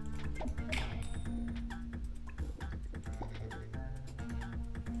arm.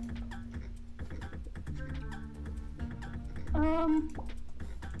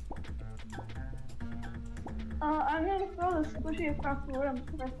 I'm gonna throw the squishy across the room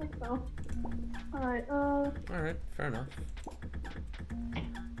because I think so. Alright, Alright, fair enough.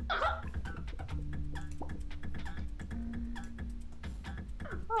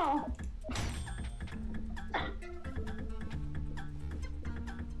 Oh.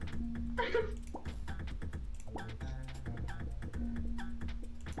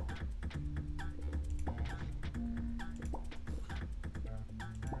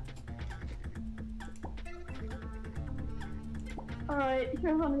 Alright,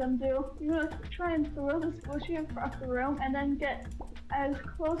 here's what I'm gonna do. You're gonna try and throw the squishy across the room and then get as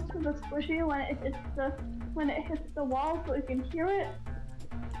close to the squishy when it hits the wall so you can hear it.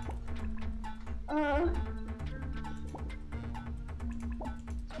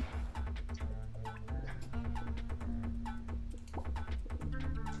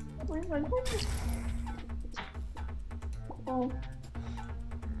 Wait, what? Oh.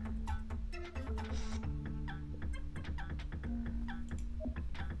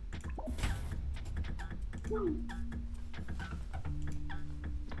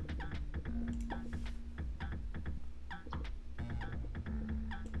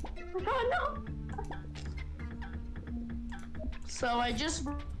 Oh no! So I just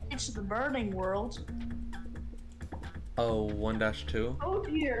reached the burning world. Oh, 1-2? Oh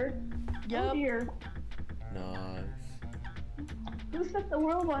dear. Yep. Oh dear. Nice. Who set the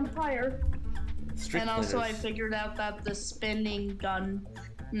world on fire? Street And also I cleaners. figured out that the spinning gun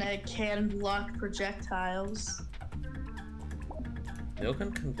can block projectiles. Nail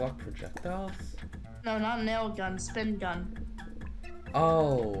gun can block projectiles? No, not nail gun, spin gun.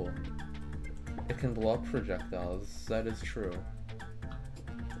 Oh. It can blow up projectiles. That is true.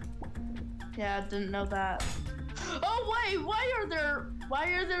 Yeah, I didn't know that. Oh wait, why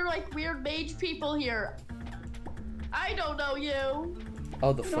are there like weird mage people here? I don't know you.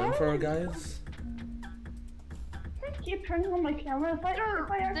 Oh, the flamethrower guys? I keep turning on my camera. They're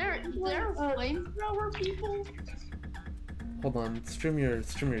flamethrower people? Hold on, stream your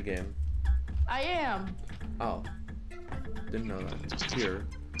game. I am. Oh. Didn't know that. Here.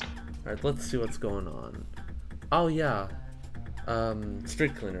 Alright, let's see what's going on. Oh yeah.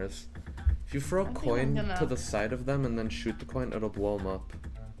 Street cleaners. If you throw a I'm coin gonna- to the side of them and then shoot the coin, it'll blow them up.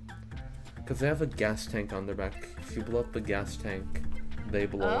 Because they have a gas tank on their back. If you blow up the gas tank, they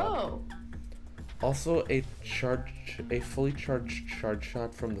blow up. Oh. Also, a fully charged charge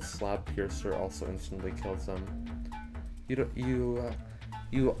shot from the slab piercer also instantly kills them.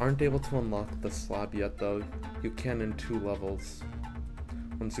 You aren't able to unlock the slab yet though. You can in 2 levels.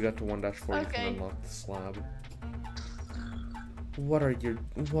 Once you get to 1-4, you Okay. can unlock the slab. What are you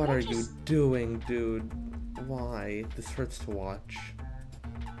doing, dude? Why? This hurts to watch.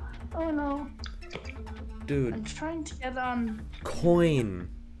 Oh no. Dude, I'm trying to get on. coin!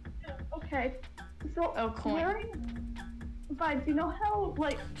 Okay. So, Oh, coin. wearing vibes, you know how,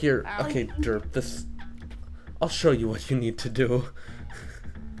 like, Here, Ow. okay, Derp, this... I'll show you what you need to do.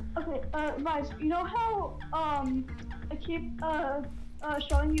 okay, vibes, you know how, I keep,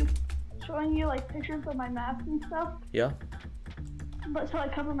 showing you, like, pictures of my mask and stuff, Yeah? but to,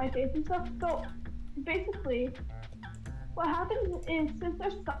 like, cover my face and stuff? So, basically, what happens is, since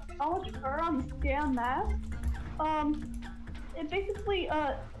there's so much fur on the scan mask, it basically,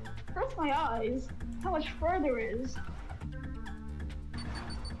 hurts my eyes, how much fur there is.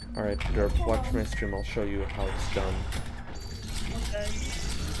 Alright, Derp, watch my stream, I'll show you how it's done. Okay.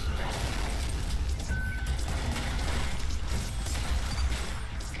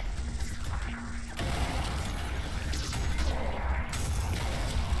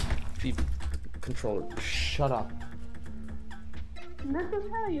 Controller, shut up. This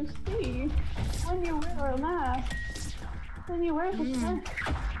is how you see when you wear a mask. When you wear the mask.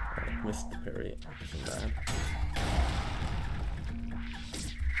 Missed the parry. Isn't bad.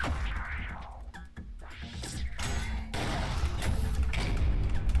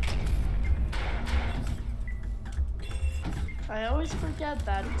 I always forget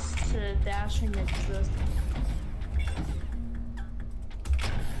that dashing exists.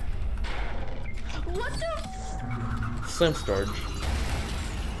 What the? Slam Starge.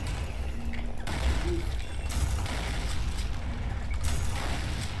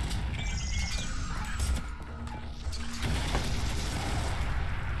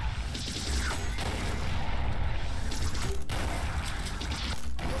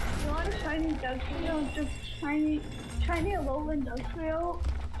 You want to shiny industrial, just shiny low industrial,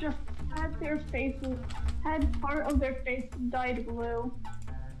 just had part of their face dyed blue.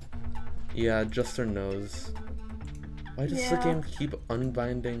 Yeah, just their nose. Why does the Yeah. game keep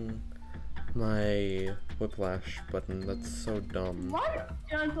unbinding my whiplash button? That's so dumb. What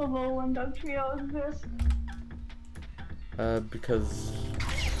does a low industrial exist? Because...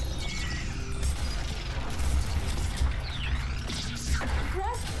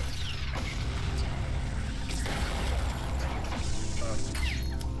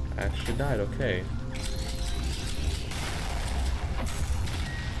 I actually died, okay.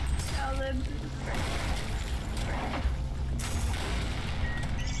 I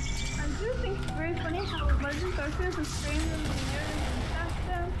do think it's very funny how Legends Arceus is framed in the years back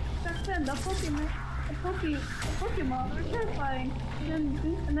then the Pokemon were terrifying.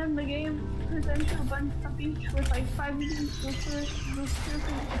 And then the game presents a beach with like 5 million boosters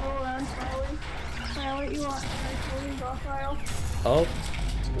go around slowly. Can I let you on slowly docile? Oh,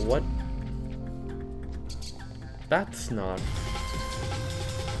 what? That's not...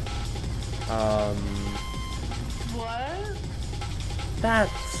 What?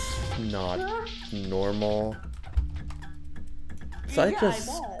 That's not normal. So I Yeah, just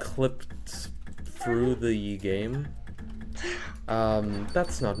I bet. clipped through the game.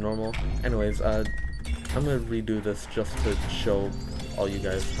 That's not normal. Anyways, I'm gonna redo this just to show all you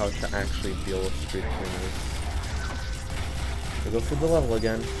guys how to actually deal with street cleaners. We'll go through the level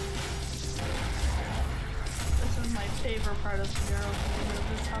again. This is my favorite part of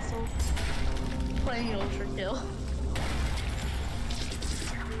this hustle. Playing Ultra Kill.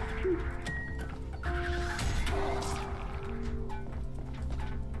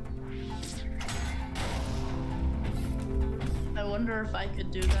 I wonder if I could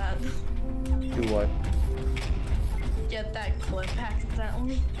do that. Do what? Get that clip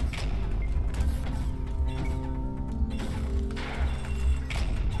accidentally.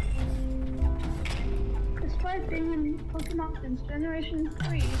 Despite being in Pokemon since Generation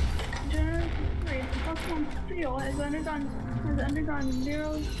 3, the Pokemon Steel has undergone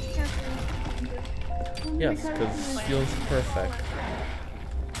zero testing. Yes, because Steel's perfect.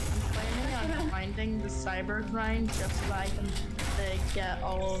 I'm planning on finding the cyber grind just so I can get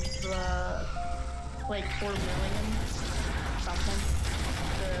all of the like 4 million something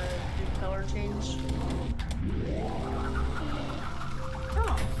to do color change.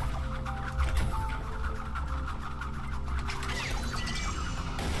 Oh.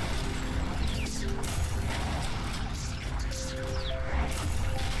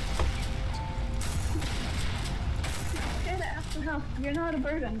 Help. You're not a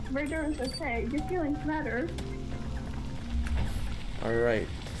burden. Murder is okay. Your feelings matter. Alright,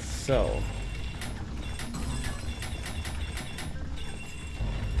 so...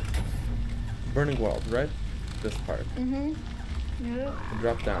 Burning World, right? This part. Mm-hmm. Yep.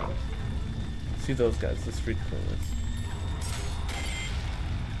 Drop down. See those guys, the street cleaners.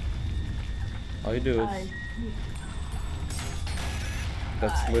 All you do is...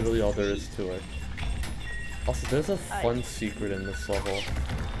 That's literally all there is to it. Also, there's a fun secret in this level.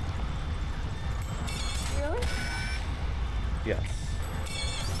 Really? Yes.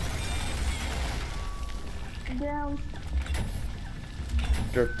 Down.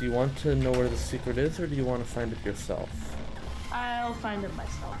 Dirk, do you want to know where the secret is, or do you want to find it yourself? I'll find it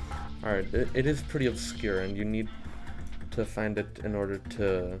myself. Alright, it is pretty obscure, and you need to find it in order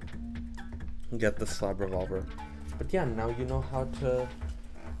to get the slab revolver. But yeah, now you know how to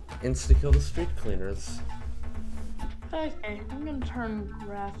insta-kill the street cleaners. Okay, I'm gonna turn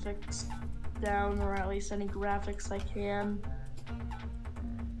graphics down, or at least any graphics I can.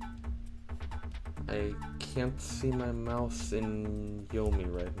 I can't see my mouse in YOMI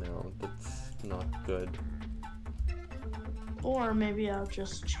right now. That's not good. Or maybe I'll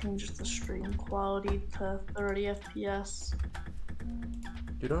just change the stream quality to 30 FPS.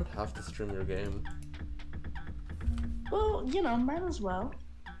 You don't have to stream your game. Well, you know, might as well.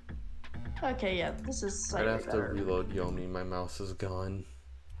 Okay, yeah, this is I'd slightly have to better. reload YOMI, my mouse is gone.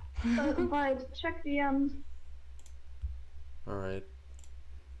 But check the Alright.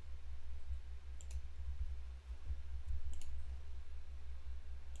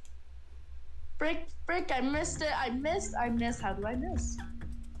 Frick, I missed it. I missed. How do I miss?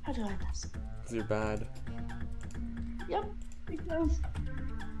 How do I miss? You're bad. Yep. because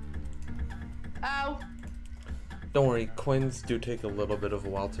Ow. Don't worry, coins do take a little bit of a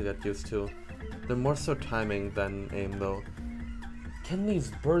while to get used to. They're more so timing than aim, though. Can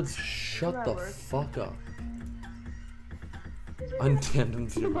these birds shut the fuck up? Untandem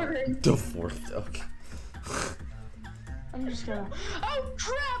 0. Birds. Divorced, okay. I'm just gonna. Oh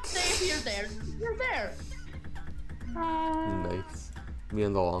crap! Dave, you're there. You're there. Nice. Me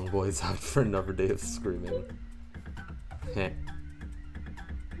and the long boys out for another day of screaming. Heh.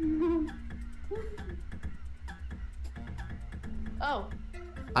 Oh,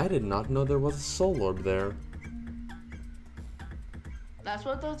 I did not know there was a soul orb there. that's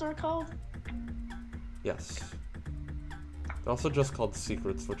what those are called? Yes. They're also just called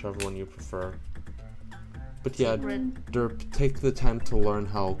secrets, whichever one you prefer. But yeah, Secret. Derp, take the time to learn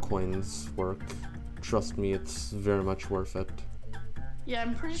how coins work. Trust me, it's very much worth it. Yeah,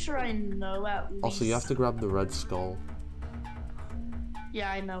 I'm pretty sure I know at least. Also, you have to grab the red skull. Yeah,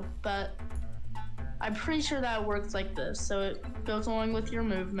 I know, but I'm pretty sure that works like this. So it goes along with your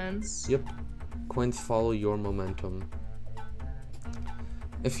movements. Yep. Coins follow your momentum.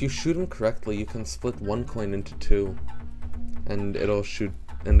 If you shoot them correctly, you can split one coin into two. And it'll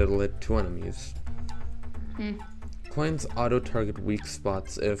hit two enemies. Coins auto-target weak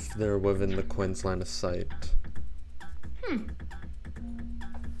spots if they're within the coin's line of sight.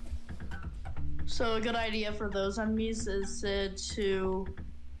 So a good idea for those enemies is to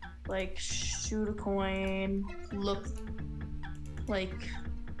like shoot a coin, look like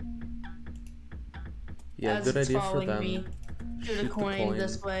Yeah, as good it's idea for following them. me, shoot a the coin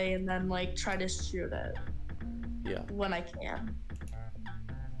this way and then like try to shoot it Yeah. when I can.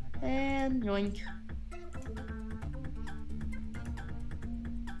 And yoink.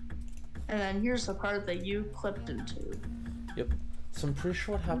 And then here's the part that you clipped into. Yep. So I'm pretty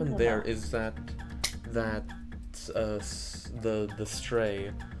sure what happened there is that the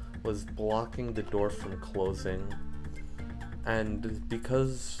stray was blocking the door from closing, and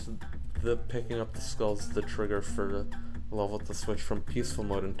because the picking up the skull's the trigger for the level to switch from peaceful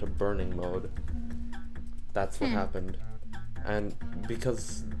mode into burning mode. That's what happened. And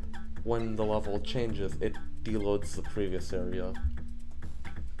because when the level changes, it deloads the previous area.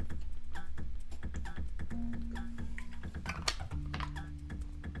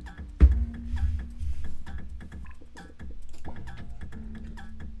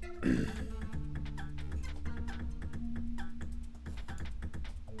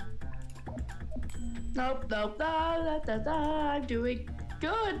 Nope, I'm doing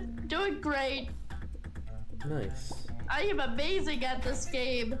good, doing great. Nice. I am amazing at this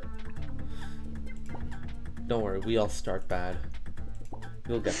game. Don't worry, we all start bad.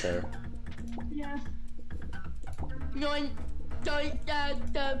 You'll get there. Yeah. Going,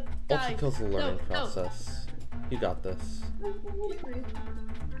 Also kills the learning process. You got this.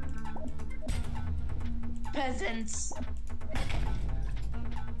 Peasants.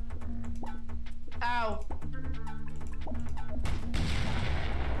 Ow.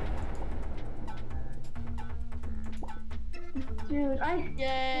 Dude,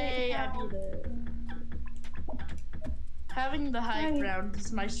 Yay, I beat it. Having the high Right. ground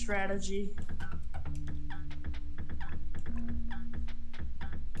is my strategy.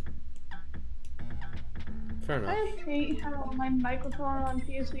 Fair enough. I hate how my microphone on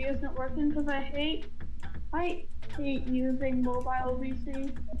PC isn't working because I hate using mobile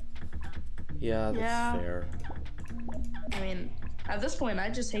VC. Yeah, that's Yeah. fair. I mean, at this point, I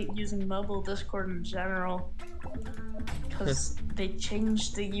just hate using mobile Discord in general. Because they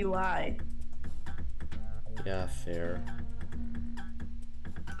changed the UI. Yeah, fair.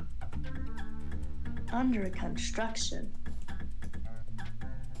 Under construction.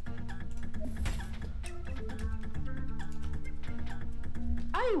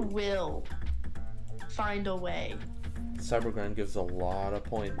 I will find a way. Cybergrind gives a lot of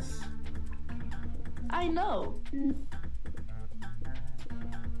points. I know.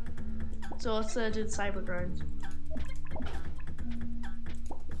 So let's do the cyber grind.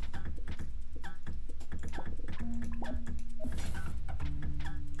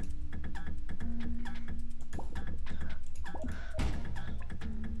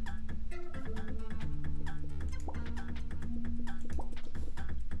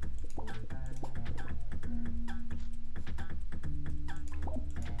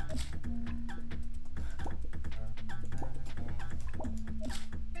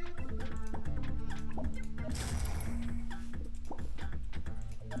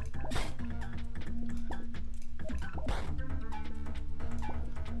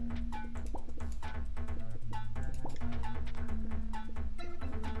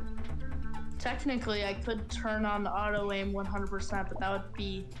 Technically, I could turn on auto aim 100%, but that would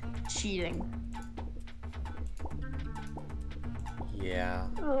be cheating. Yeah.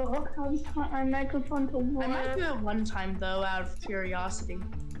 Oh, I just want my microphone to work. I might do it one time though, out of curiosity.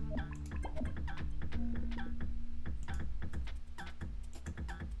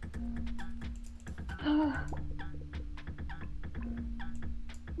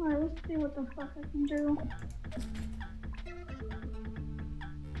 Alright, let's see what the fuck I can do.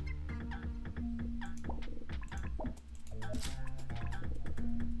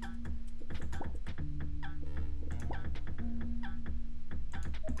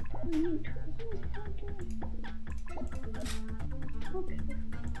 Okay.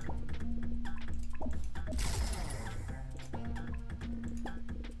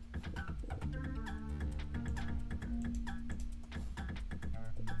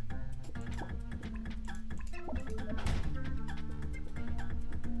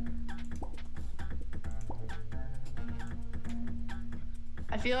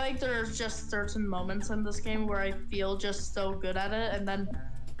 I feel like there's just certain moments in this game where I feel just so good at it, and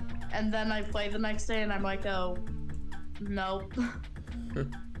then I play the next day and I'm like, oh, nope.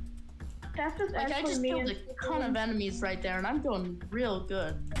 That's just Like I actually just me killed and a ton of enemies right there, and I'm doing real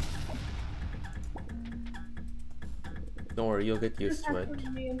good. Don't worry, you'll get used to it.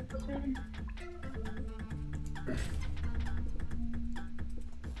 actually me and Splatoon.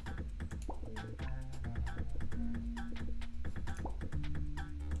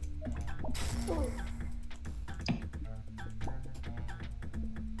 Oh.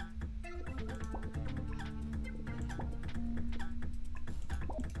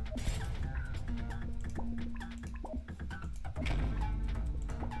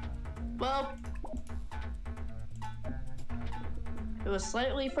 Well, it was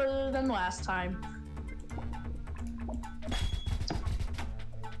slightly further than last time.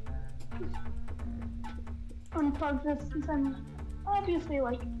 Unplug this since I'm obviously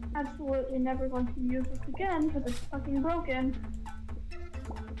like absolutely never going to use this again because it's fucking broken.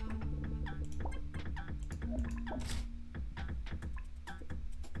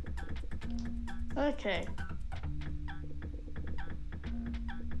 Okay.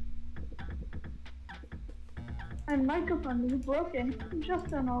 And microphone is broken.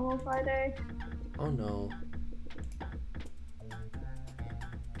 Just a normal Friday. Oh no.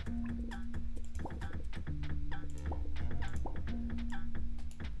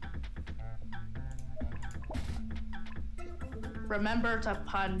 Remember to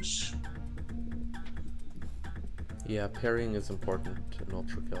punch. Yeah, parrying is important in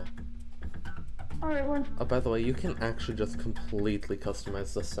Ultra Kill. Alright, well, Oh, by the way, you can actually just completely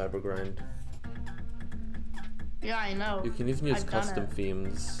customize the cyber grind. Yeah, I know. You can even use I've done custom it.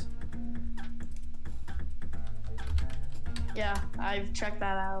 themes. Yeah, I've checked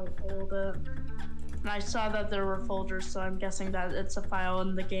that out a little bit. And I saw that there were folders, so I'm guessing that it's a file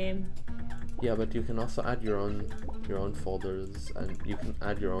in the game. Yeah, but you can also add your own folders, and you can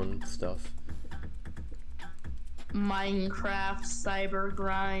add your own stuff. Minecraft cyber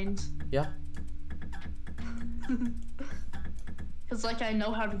grind. Yeah. Cause like I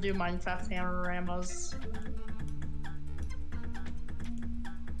know how to do Minecraft panoramas.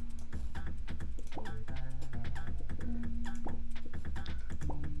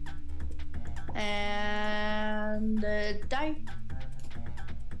 And die.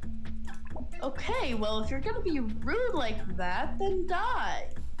 Okay, well if you're gonna be rude like that, then die.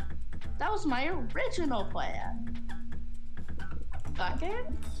 That was my original plan. Fuck it.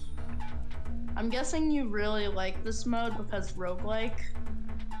 I'm guessing you really like this mode because roguelike.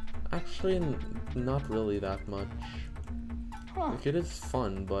 Actually, not really that much. Huh. Like, it is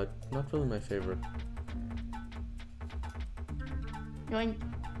fun, but not really my favorite. Going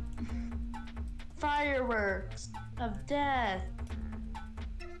fireworks of death.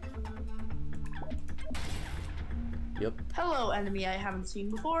 Yep. Hello, enemy I haven't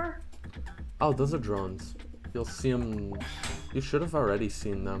seen before. Oh, those are drones. You'll see them. You should have already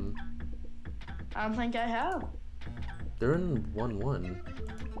seen them. I don't think I have. They're in 1-1.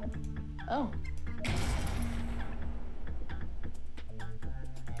 Oh.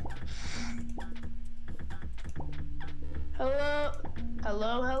 Hello,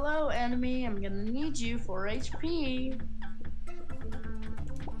 hello, hello, enemy. I'm gonna need you for HP.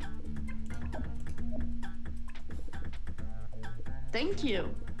 Thank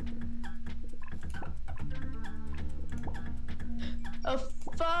you. Oh,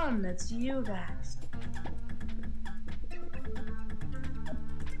 fun! It's you guys.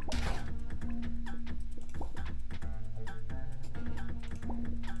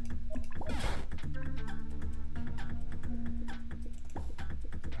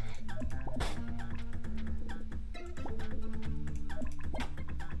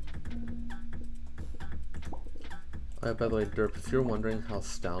 By the way, Derp, if you're wondering how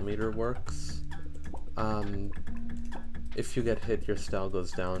style meter works, if you get hit, your style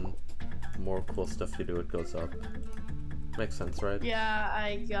goes down. The more cool stuff you do, it goes up. Makes sense, right? Yeah,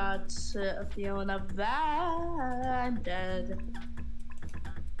 I got a feeling of that. I'm dead.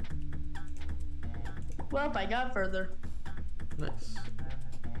 Well, I got further. Nice.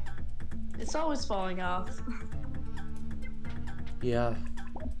 It's always falling off. Yeah.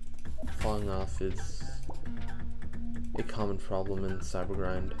 Falling off is a common problem in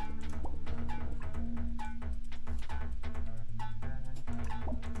Cybergrind.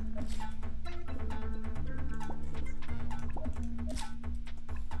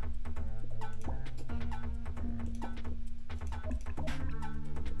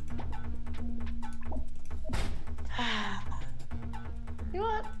 You know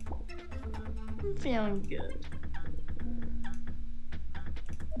what? I'm feeling good.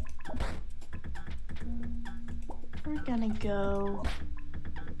 We're gonna go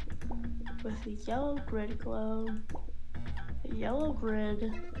with the yellow grid glow. The yellow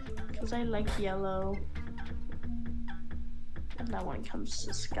grid, because I like yellow. And now when it comes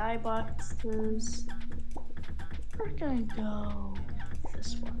to skyboxes, we're gonna go with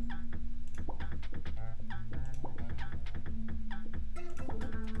this one.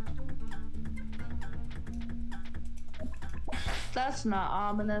 That's not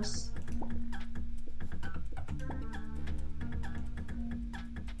ominous.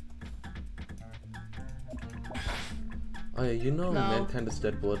 Oh yeah, you know No. Mankind is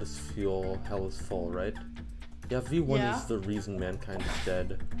Dead, Blood is Fuel, Hell is Full, right? Yeah, V1 Yeah. is the reason Mankind is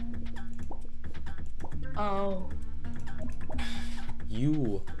dead. Oh.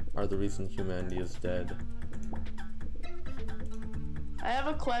 You are the reason humanity is dead. I have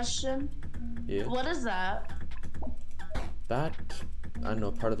a question. Yeah? What is that? That, I don't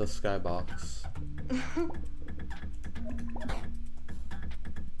know, part of the skybox.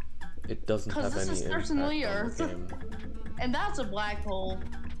 It doesn't 'Cause have this any is impact certainly on Earth. the game. And that's a black hole.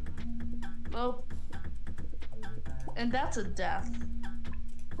 Oh. And that's a death.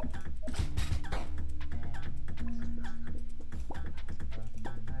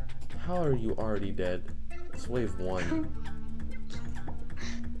 How are you already dead? It's wave 1.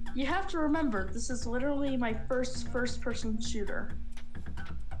 You have to remember, this is literally my first-person shooter.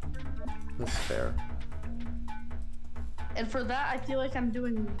 That's fair. And for that, I feel like I'm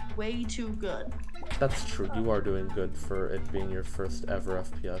doing way too good. That's true, you are doing good for it being your first ever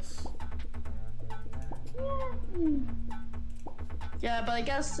FPS. Yeah, but I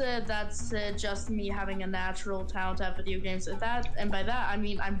guess that's just me having a natural talent at video games. And by that, I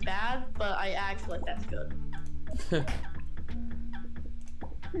mean I'm bad, but I act like I'm good.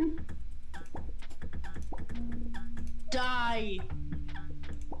 Die!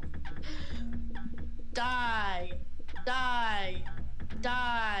 Die! Die!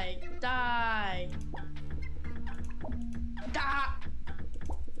 Die! Die! Die!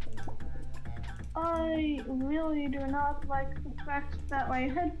 I really do not like the fact that my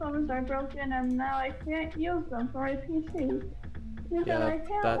headphones are broken and now I can't use them for my PC. Because Yeah, I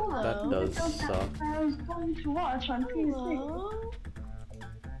can't that watch does videos that suck. I was going to watch on PC. Hello?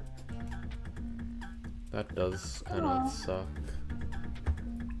 That does kind Aw. of suck.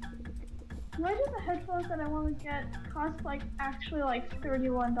 Why do the headphones that I want to get cost actually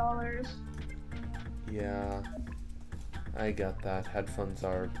 $31? Yeah, I get that. Headphones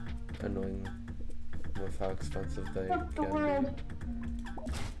are annoying with how expensive they Fuck the can world.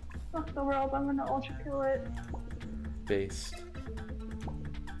 Fuck the world, I'm gonna ultra kill it. be. Based.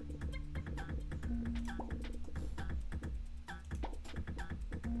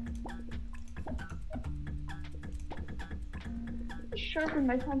 Sharpen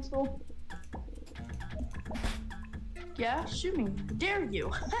my pencil. Yeah, shoot me. Dare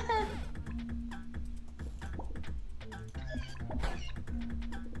you?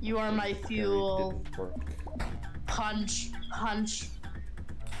 You are my Very fuel. didn't work. Punch, punch.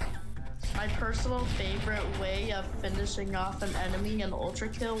 My personal favorite way of finishing off an enemy in Ultra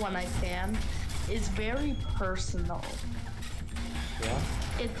Kill when I can is very personal. Yeah?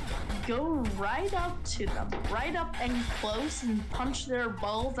 It go right up to them, right up and close, and punch their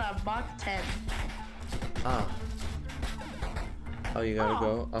balls at Mach 10. Ah. Oh, you gotta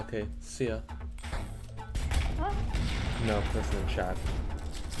Oh. go? Okay, see ya. Huh? No, person in chat.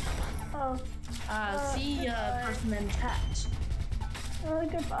 Oh, See person in chat.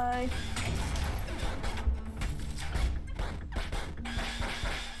 goodbye.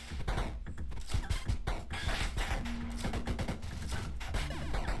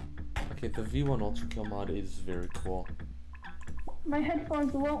 Okay, the V1 Ultra Kill mod is very cool. My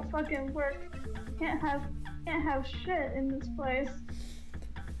headphones won't fucking work. Can't have shit in this place.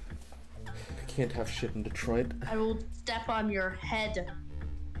 Can't have shit in Detroit. I will step on your head.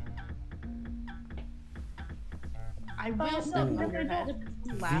 I will no, step no, on your no. head.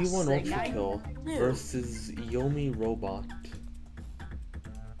 Last V1 thing Ultra I Kill do. versus YOMI Robot.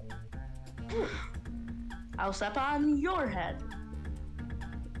 I'll step on your head.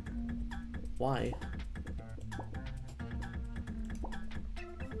 Why?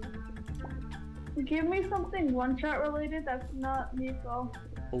 Give me something one-shot related that's not Nico.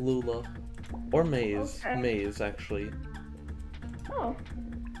 Lula. Or Maze. Okay. Maze, actually. Oh.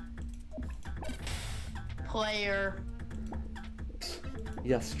 Player.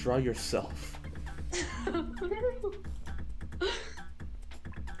 Yes, draw yourself.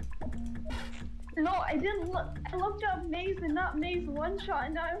 No, I didn't look. I looked up Maze and not Maze one-shot,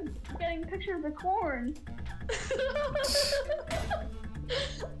 and now I'm getting pictures of corn.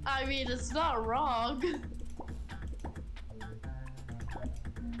 I mean, it's not wrong.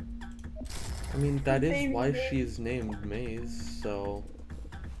 I mean, that is Same why Maze. she's named Maze, so...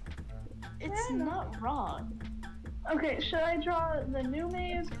 It's Yeah. not wrong. Okay, should I draw the new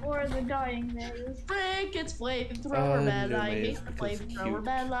Maze or the dying Maze? Frick, it's flamethrower man. new I Maze hate the because flamethrower cute.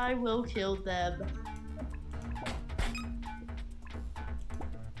 man. I will kill them.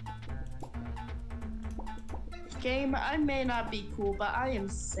 Game, I may not be cool, but I am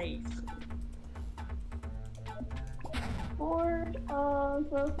safe. Board of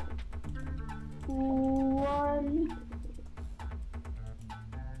one.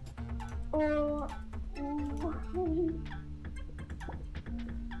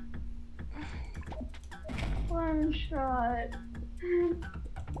 One shot.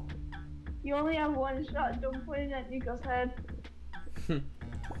 You only have one shot. Don't point it at Nico's head.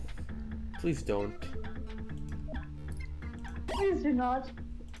 Please don't. Please do not.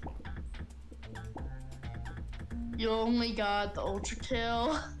 You only got the ultra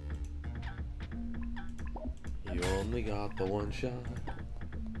kill. You only got the one shot.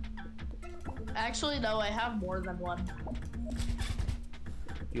 Actually, no, I have more than one.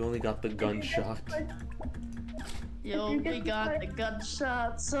 You only got the gunshot. You If you only get to got play- the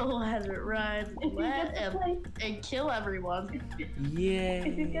gunshot, so let it ride, If you let get to play, and kill everyone. Yeah.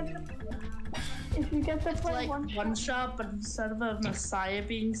 if you get to It's play like one one shot, but instead of a Messiah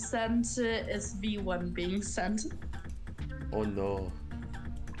being sent, it's V1 being sent. Oh no.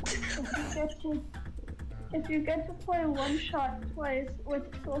 if you get to play one shot twice with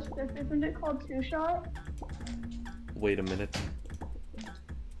Solstice, isn't it called two shot? Wait a minute.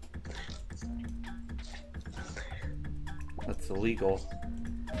 That's illegal.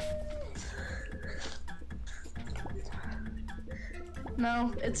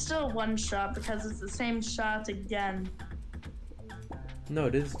 No, it's still one shot because it's the same shot again. No,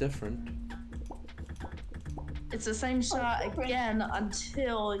 it is different. It's the same shot different. again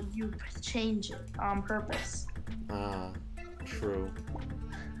until you change it on purpose. Ah, true.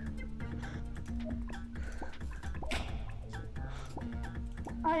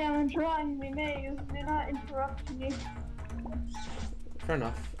 I am drawing the maze. Do not interrupt me. Fair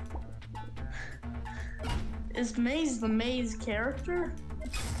enough. Is Maze the Maze character?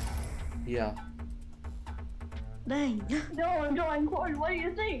 Yeah. Dang. No, I'm drawing corn. What do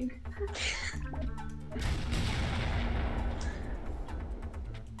you think?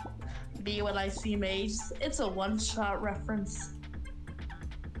 Me when I see Maze, it's a one-shot reference.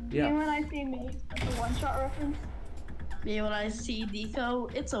 Me Yeah. when I see maze, it's a one shot reference. Me when I see Nico,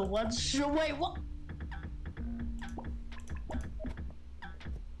 it's a one-shot. Wait, what?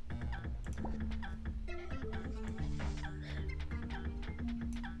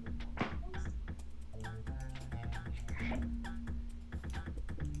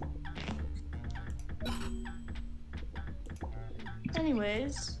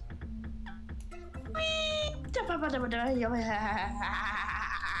 Anyways.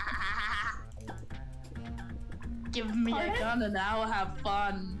 Give me a Pardon? gun and I'll have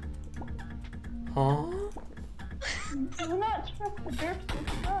fun. Huh? Do not trust the derps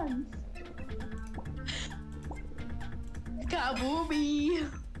with guns.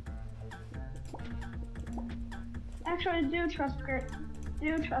 Kaboomy! Actually, I do trust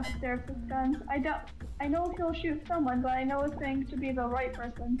derps with guns. I know he'll shoot someone, but I know it's going to be the right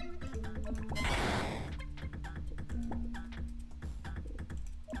person.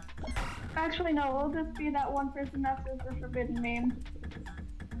 Actually, no, it'll just be that one person that says the forbidden name.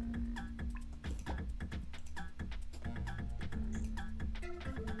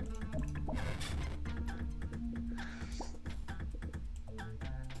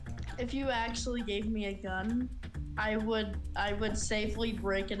 If you actually gave me a gun, I would safely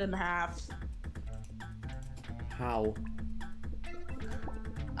break it in half. How?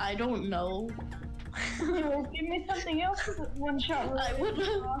 I don't know. Anyways, give me something else with one shot. I would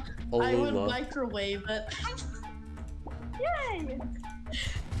Oh, I would Lula. microwave it. Yay!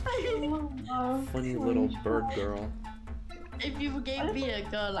 Funny little bird girl. If you gave me a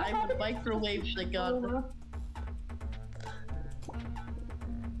gun, I would microwave the gun.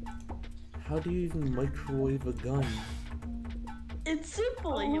 How do you even microwave a gun? It's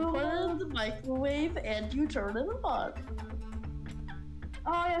simple. You put it in the microwave and you turn it on.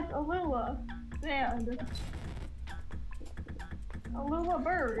 Oh yes, Alula. And Alula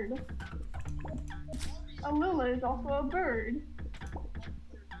bird. Alula is also a bird.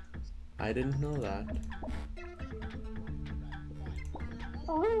 I didn't know that.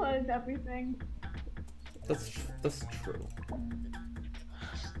 Alula is everything. That's true.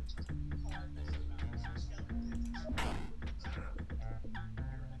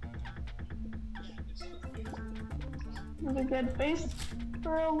 Is a good face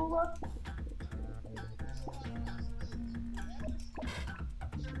for Alula.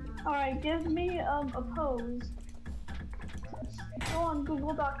 Alright, give me a pose. Go on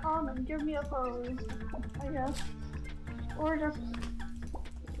google.com and give me a pose, I guess. Or just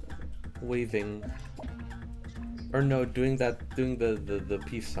Waving. Or no, doing the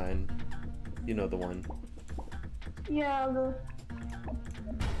peace sign. You know the one. yeah,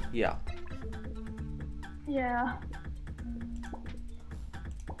 Yeah. yeah.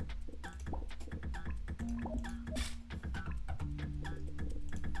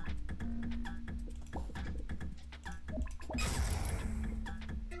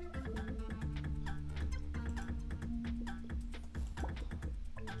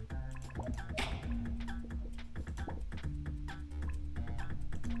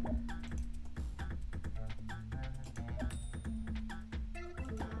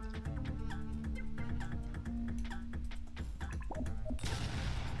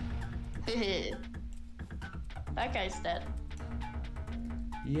 That guy's dead.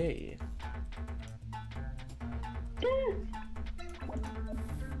 Yay.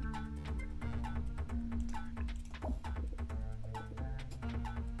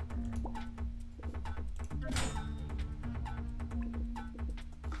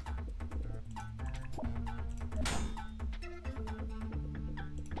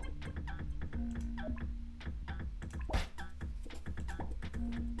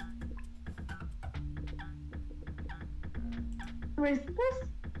 Erase this?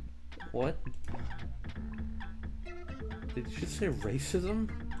 What? Did you say racism?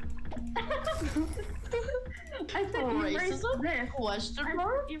 I said erase Racism? this. Question I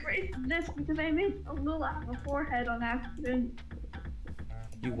mark? erased this because I made Alula have a forehead on accident.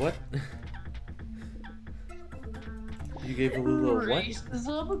 You what? You gave Alula what?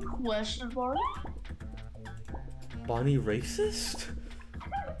 Racism? Question mark? Bonnie racist?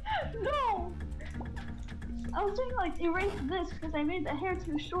 No! I was saying like erase this because I made the hair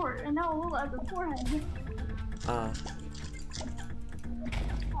too short and now Alula has a forehead. Ah.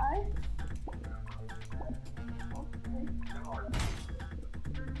 Hi?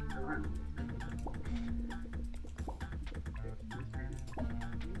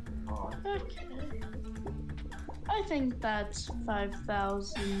 Okay. I think that's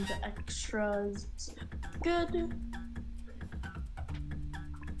 5,000 extras. Good.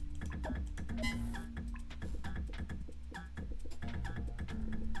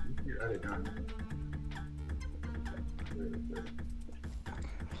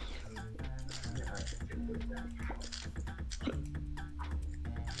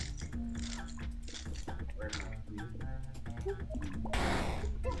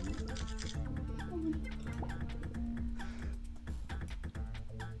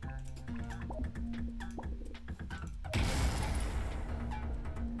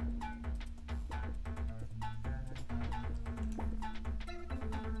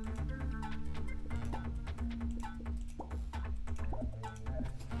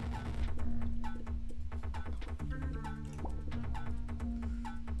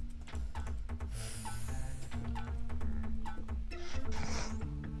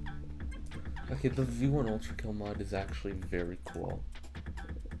 Okay, the V1 Ultra Kill mod is actually very cool.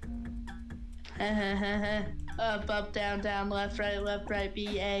 Up, down, down, left, right,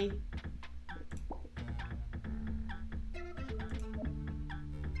 B, A.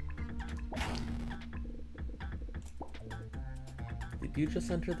 Did you just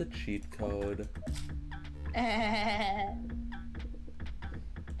enter the cheat code?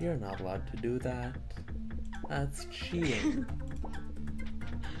 You're not allowed to do that. That's cheating.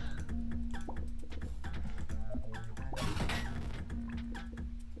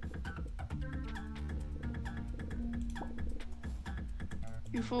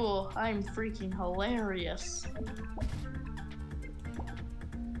 You fool, I'm freaking hilarious.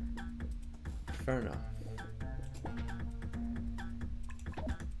 Fair enough.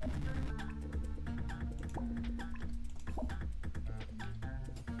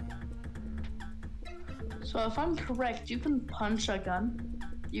 So if I'm correct, you can punch a gun.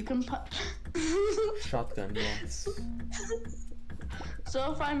 You can punch. Shotgun, yes.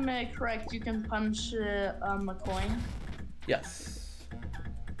 So if I'm correct, you can punch a coin. Yes.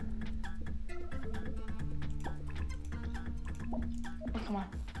 Oh, come on.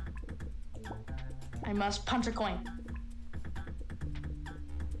 I must punch a coin.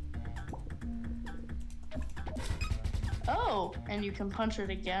 Oh, and you can punch it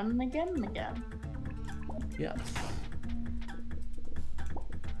again and again and again. Yes.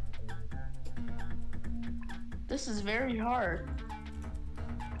 This is very hard.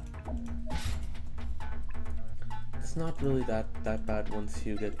 It's not really that bad once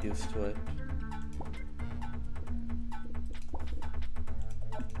you get used to it.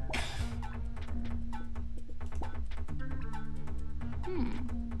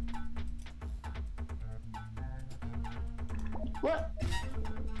 What?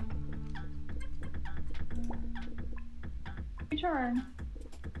 Your turn.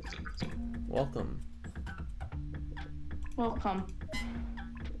 Welcome. Welcome.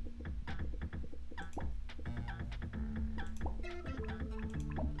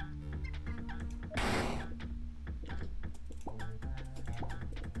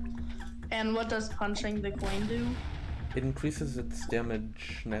 And what does punching the coin do? It increases its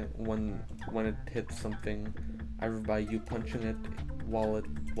damage when it hits something, either by you punching it while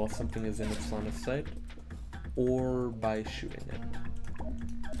something is in its line of sight, or by shooting it.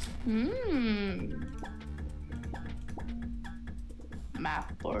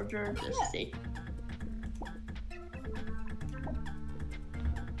 Map border to see.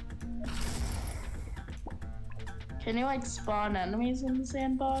 Can you like spawn enemies in the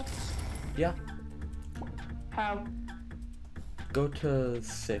sandbox? Yeah. How? Go to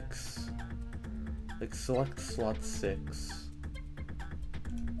 6. Like select slot 6.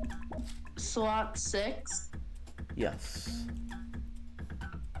 Slot 6? Yes.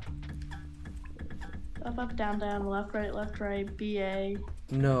 Up, down, down, left, right, BA.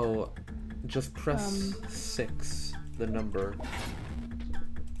 No, just press 6, the number.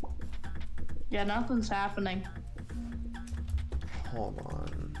 Yeah, nothing's happening. Hold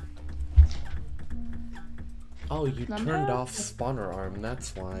on. Oh, you Number? turned off spawner arm,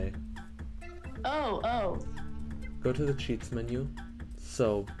 that's why. Oh. Go to the cheats menu.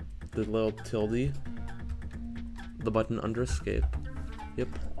 So, the little tilde, the button under escape. Yep.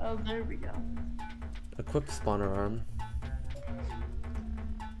 Oh, there we go. Equip spawner arm.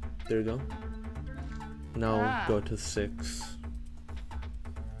 There you go. Now go to 6.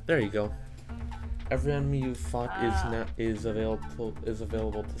 There you go. Every enemy you fought is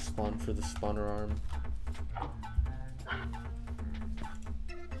available to spawn for the spawner arm.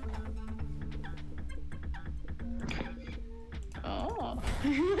 Oh.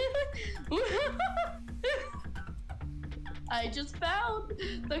 I just found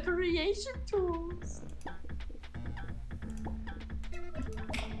the creation tools.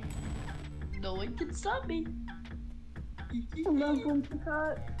 No one can stop me. I love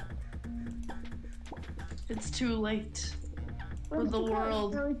Whimsicott. It's too late. For the Whimsicott is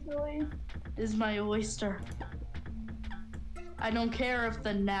world really silly. is my oyster. I don't care if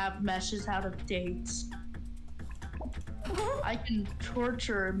the nav mesh is out of date. I can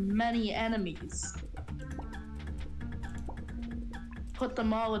torture many enemies. Put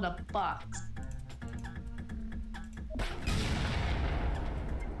them all in a box.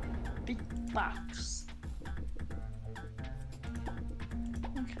 Big box.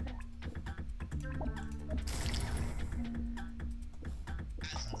 Okay.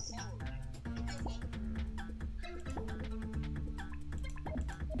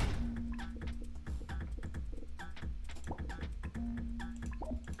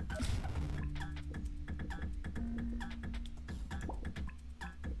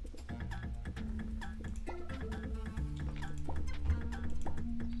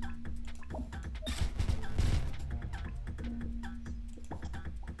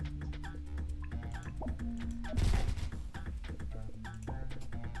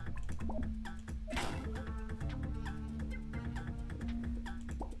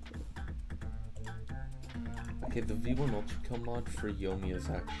 Okay, the V1 Ultra Kill mod for YOMI is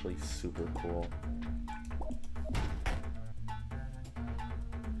actually super cool.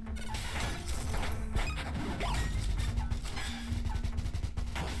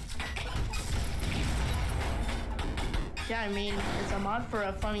 Yeah, I mean, it's a mod for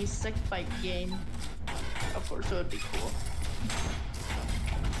a funny stick fight game. Of course it would be cool.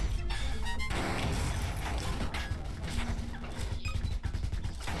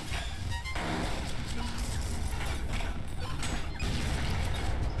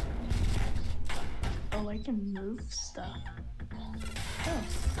 Oh, I can move stuff. Oh.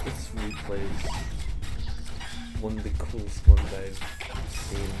 It's replays. one of the coolest ones I've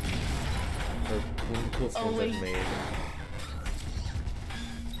seen. Or one of the coolest ones wait. I've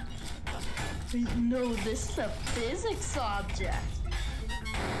made. No, this is a physics object.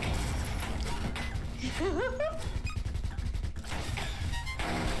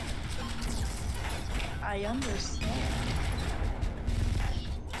 I understand.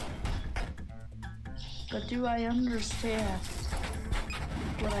 But do I understand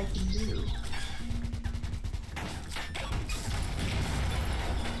what I can do?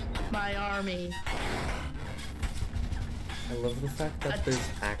 My army. I love the fact that there's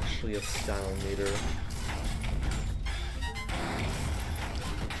actually a style meter.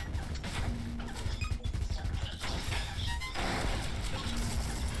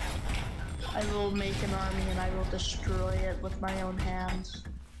 I will make an army and I will destroy it with my own hands.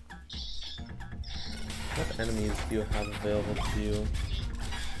 What enemies do you have available to you?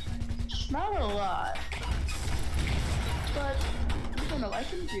 Not a lot. But, I don't know, I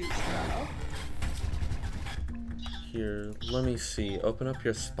can do stuff. Here, let me see. Open up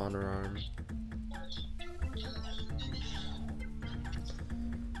your spawner arm.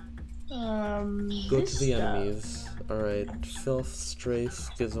 Go to the enemies. Alright. Filth, Stray,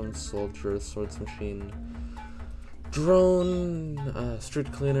 Schism, Soldier, Swords Machine, Drone,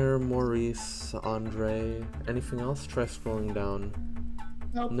 Street Cleaner, Maurice, Andre. Anything else? Try scrolling down.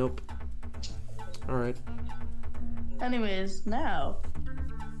 Nope. Nope. Alright. Anyways, now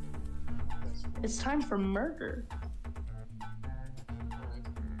it's time for murder.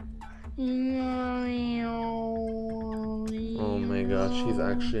 Oh my gosh, he's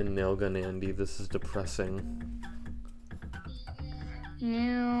actually a nail gun Andy. This is depressing. He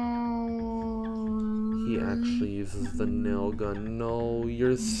actually uses the nail gun. No,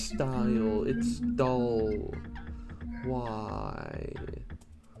 your style, it's dull. Why?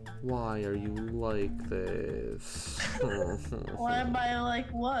 Why are you like this? Why am I like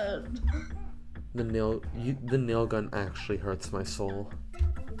what? The nail gun actually hurts my soul.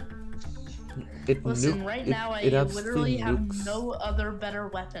 Listen, right now I literally have no other better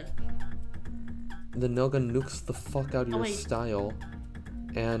weapon. The nail gun nukes the fuck out of your style,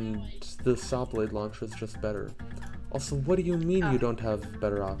 and the saw blade launcher is just better. Also, what do you mean you don't have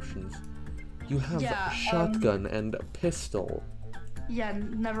better options? You have shotgun and pistol. Yeah,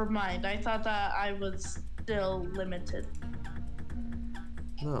 never mind. I thought that I was still limited.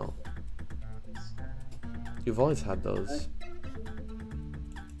 No. You've always had those.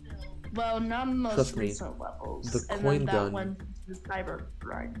 Well, not in most Trust me, recent levels. the and coin then that gun- went to Cyber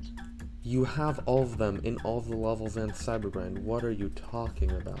Grind. You have all of them in all the levels and Cybergrind. What are you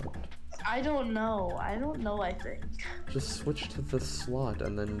talking about? I don't know. I don't know, I think. Just switch to the slot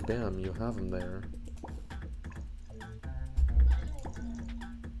and then bam, you have them there.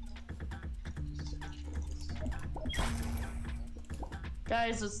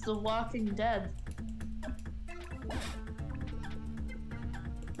 Guys, it's The Walking Dead.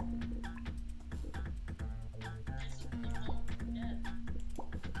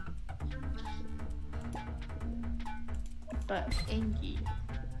 But Angie.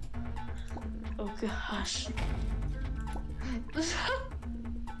 Oh gosh.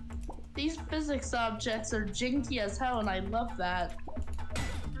 These physics objects are jinky as hell and I love that.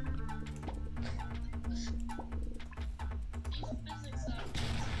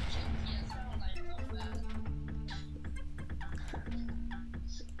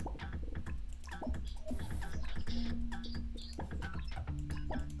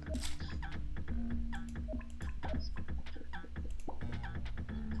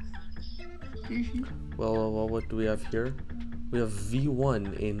 Well, what do we have here? We have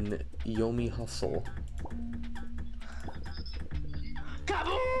V1 in YOMI Hustle.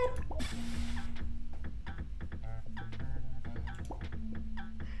 Kaboom!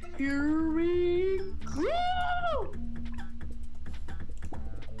 Here we go!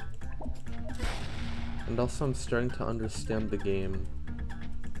 And also I'm starting to understand the game.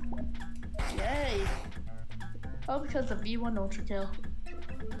 Yay! Oh, because of V1 Ultra Kill.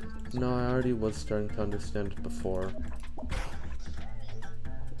 No, I already was starting to understand it before.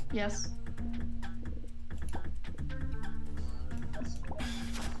 Yes.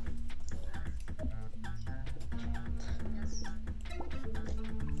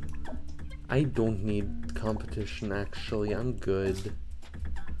 I don't need competition actually, I'm good.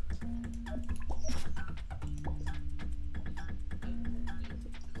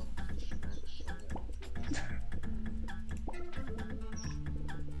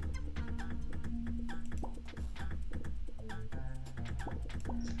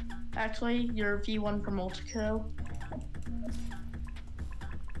 Actually, you're V1 from Ultra Kill.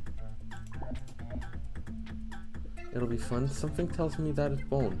 It'll be fun. Something tells me that it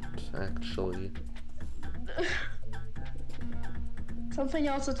won't, actually. Something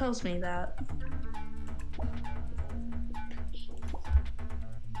also tells me that.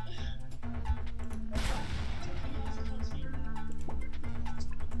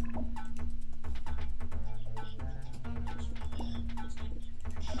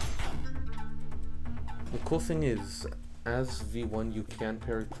 The cool thing is, as V1, you can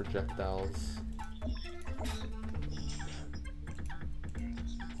parry projectiles.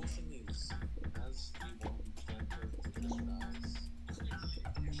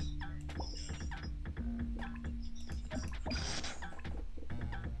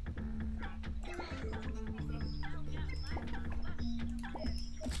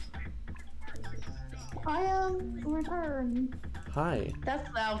 I am returned. Hi. That's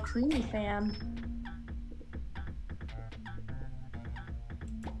the Al Creamy fan.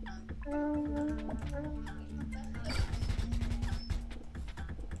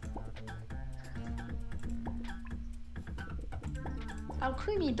 Al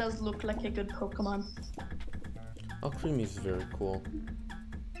Creamy does look like a good Pokemon. Alcremie's very cool.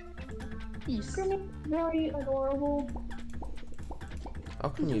 He's Very adorable.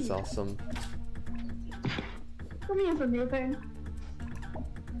 Alcremie's awesome. For me, it's a new thing.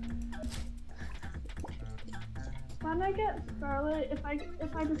 When I get Scarlet,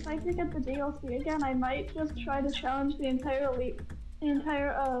 if I decide to get the DLC again, I might just try to challenge the entire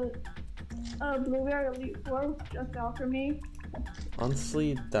Blueberry Elite Four with just Alchemy.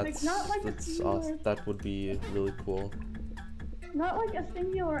 Honestly, that's not like a singular- awesome. That would be really cool. Not like a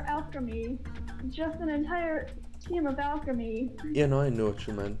singular Alchemy, just an entire team of Alchemy. Yeah, no, I know what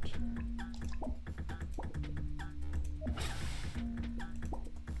you meant.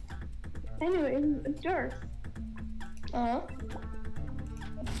 Anyways, Dirk. Uh-huh.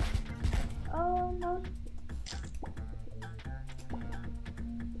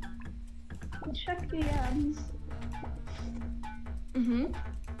 Check the DMs. Mm-hmm.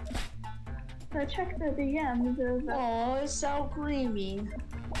 So check the DMs of Oh, it's so creamy.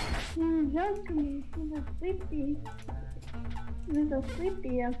 Alchemy. He's a sleepy. He's a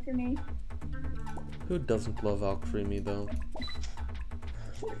sleepy Alchemy. Who doesn't love Alcremie, though?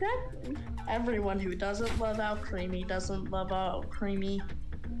 Exactly. Everyone who doesn't love Al Creamy doesn't love Al Creamy.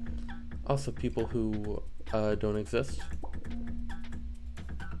 Also, people who don't exist.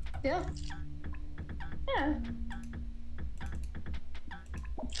 Yeah. Yeah.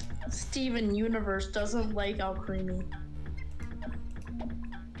 Steven Universe doesn't like Al Creamy.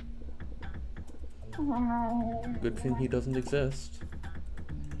 Good thing he doesn't exist.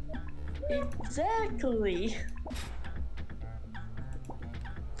 Exactly.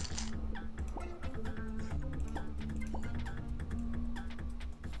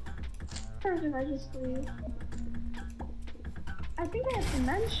 Or did I just leave? I think I have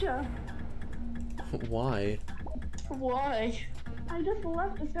dementia. Why? Why? I just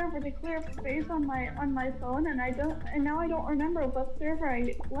left the server to clear up space on my phone, and now I don't remember what server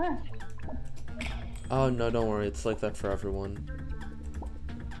I left. Oh, no, don't worry. It's like that for everyone.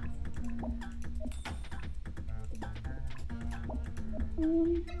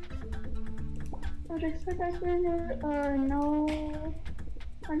 Project Sakai server, no.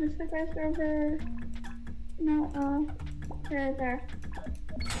 Project Sakai server, no, there.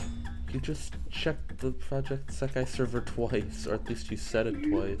 You just checked the Project Sekai server twice, or at least you said it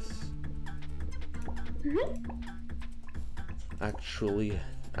twice.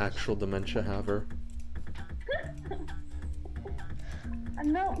 Actual dementia haver.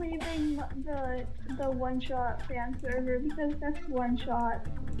 I'm not leaving the one-shot fan server because that's one shot.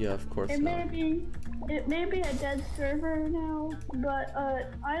 Yeah, of course It not. may be a dead server now, but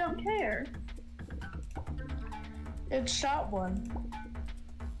I don't care. It shot one.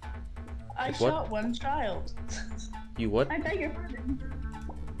 I Like what? shot one child. You what? I beg your pardon.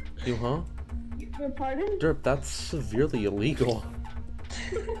 You huh? Your pardon? Derp, that's severely illegal.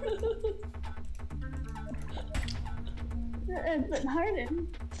 But pardon?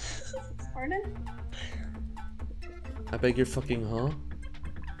 Pardon? I beg your fucking huh?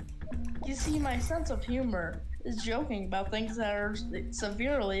 You see, my sense of humor is joking about things that are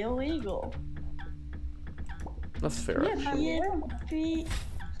severely illegal. That's fair. Yeah,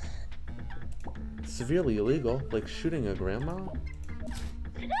 Severely illegal? Like shooting a grandma?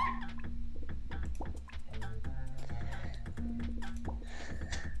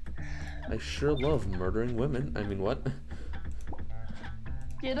 I sure love murdering women. I mean, what?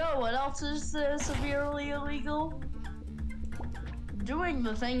 You know what else is severely illegal? Doing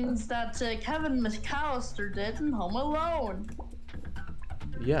the things that Kevin McAllister did in Home Alone.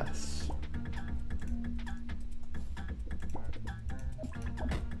 Yes.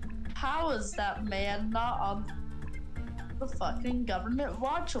 How is that man not on the fucking government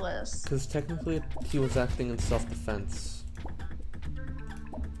watch list? Because technically he was acting in self-defense.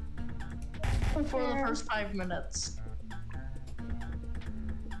 For the first 5 minutes.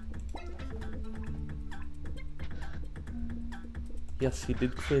 Yes, he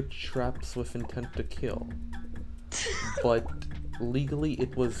did create traps with intent to kill. But legally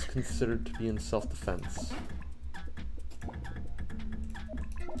it was considered to be in self-defense.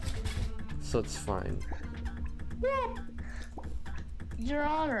 So it's fine. Your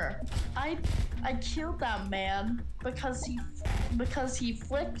Honor, I killed that man because he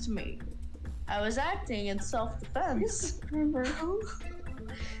flicked me. I was acting in self-defense. Server.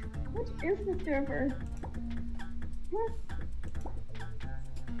 What is the server? What?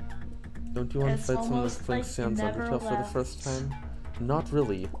 Don't you want to It's fight someone almost that's playing like you Sans never Undertale for the left. first time? Not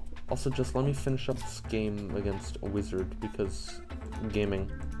really. Also, just let me finish up this game against a wizard, because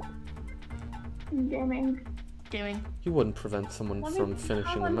gaming. Gaming. Gaming. You wouldn't prevent someone Let me from finishing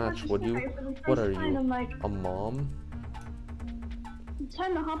hop a on match, Project would you? Sky for the What first are time you, in, like, a mom?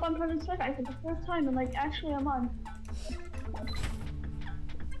 time to hop on Project Sky for the first time in like actually a month.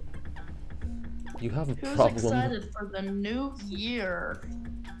 You have a Who's problem. excited for the new year?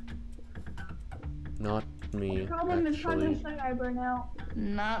 Not me, The problem is actually. Project Sky burnout.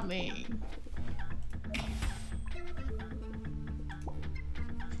 Not me.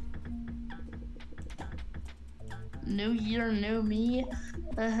 New year, new me.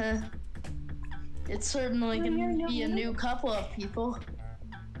 It's certainly New year, gonna new be a me. new couple of people.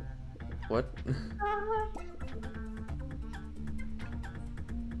 What?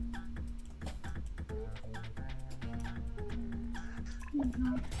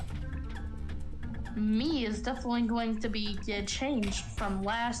 Me is definitely going to be changed from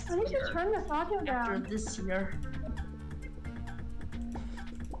last I need to year turn this audio after down. this year.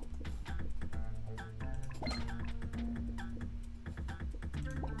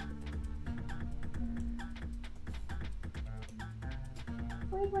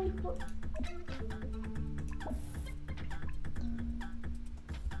 Where's my foot?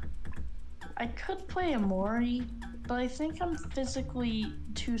 I could play Amori, but I think I'm physically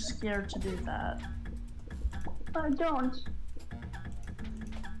too scared to do that. Don't.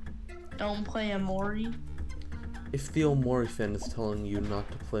 Don't play Amori. If the Omori fan is telling you not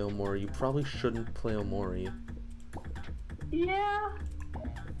to play Omori, you probably shouldn't play Omori. Yeah.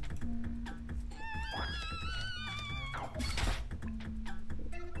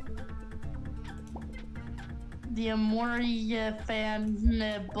 The Amori fan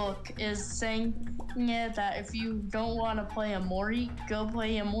book is saying that if you don't want to play Amori, go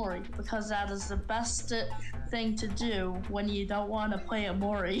play Amori, because that is the best thing to do when you don't want to play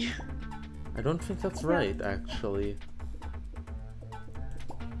Amori. I don't think that's right, actually.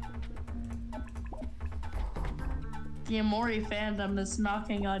 The Amori fandom is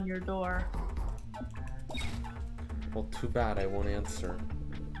knocking on your door. Well, too bad, I won't answer.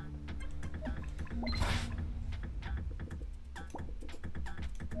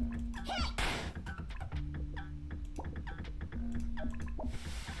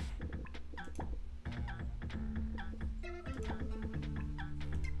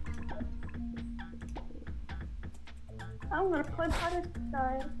 I'm gonna play Project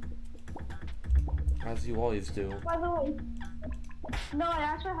Sky. As you always do. By the way, no, I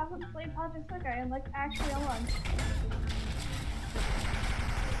actually haven't played Project Sky in like actually a month.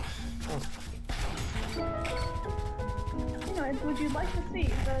 Anyways, would you like to see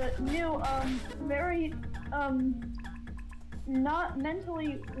the new, very, not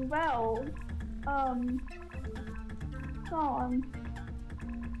mentally well, song?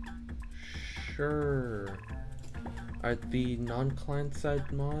 Sure. Are the non-client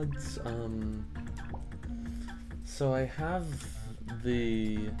side mods, so I have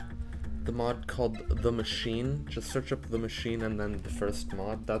the mod called The Machine. Just search up The Machine and then the first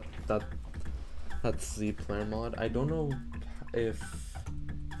mod. That's the player mod. I don't know if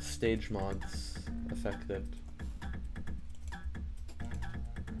stage mods affect it.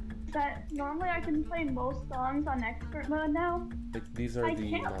 That normally I can play most songs on expert mode now. Like, these are I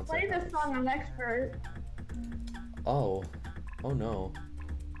the can't mods play I this have. song on expert. Oh no.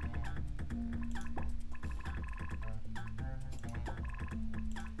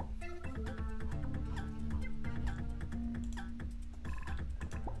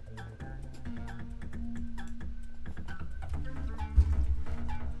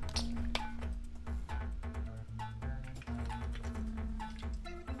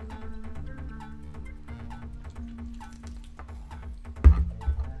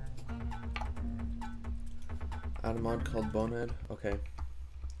 Add a mod called Bonehead? Okay.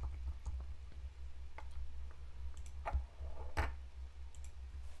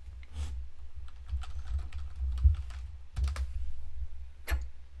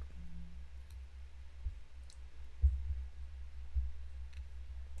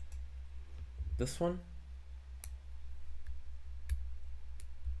 This one?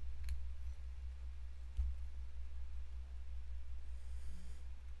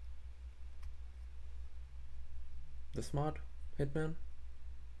 This mod? Hitman?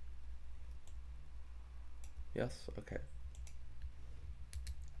 Yes? Okay.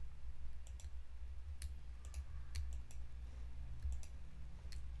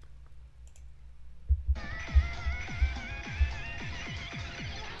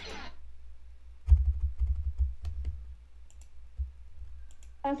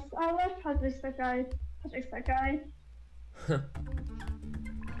 Yes, I love Patrick's that guy. Patrick's that guy.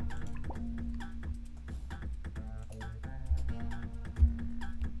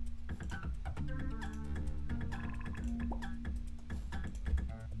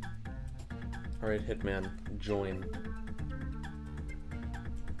 Alright, Hitman, join.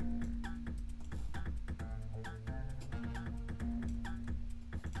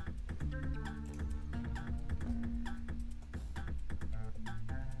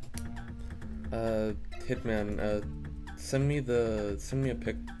 Hitman, send me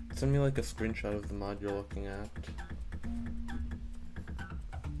like a screenshot of the mod you're looking at.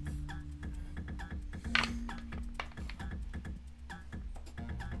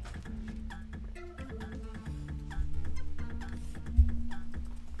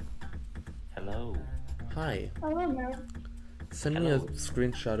 Hello. Hi. Hello, man. Send me a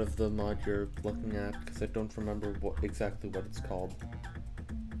screenshot of the mod you're looking at, because I don't remember exactly what it's called.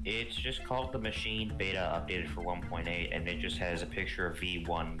 It's just called the Machine Beta updated for 1.8, and it just has a picture of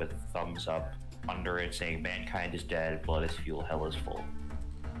V1 with a thumbs up under it saying mankind is dead, blood is fuel, hell is full.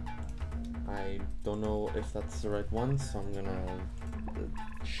 I don't know if that's the right one, so I'm gonna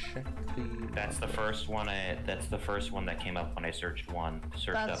check the... That's the first one. That's the first one that came up when I searched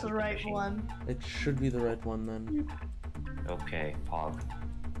That's up the right one. It should be the right one then. Okay, Pog.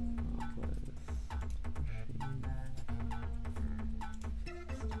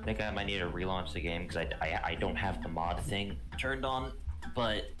 I think I might need to relaunch the game because I don't have the mod thing turned on,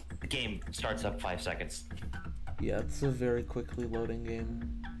 but the game starts up 5 seconds. Yeah, it's a very quickly loading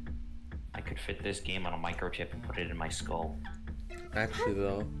game. I could fit this game on a microchip and put it in my skull. Actually,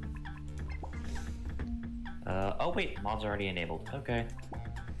 though. Oh wait, mod's already enabled. Okay.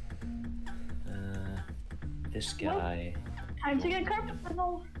 This guy. Time to get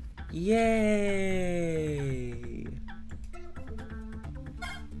carpal. Yay!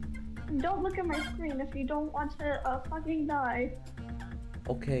 Don't look at my screen if you don't want to fucking die.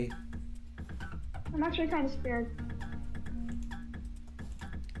 Okay. I'm actually kind of scared.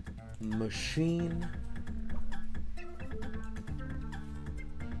 Machine.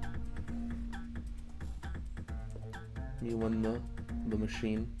 You won the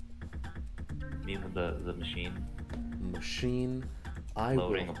machine. Me with the machine. Machine. I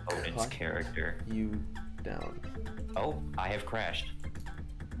Loading will opponent's cut character. you down. Oh, I have crashed.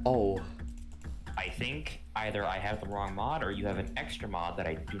 Oh. I think either I have the wrong mod or you have an extra mod that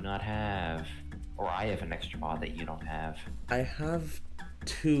I do not have. Or I have an extra mod that you don't have. I have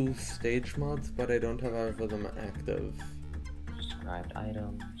 2 stage mods, but I don't have either of them active. Described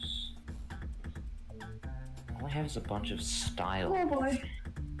items. All I have is a bunch of styles. Oh boy.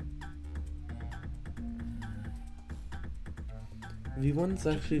 V1's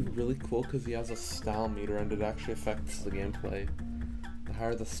actually really cool because he has a style meter and it actually affects the gameplay. The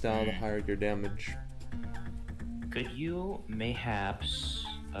higher the style, the higher your damage. Could you mayhaps,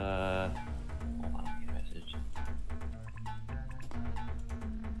 hold on, get a message.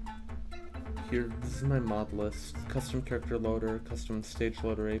 Here, this is my mod list. Custom character loader, custom stage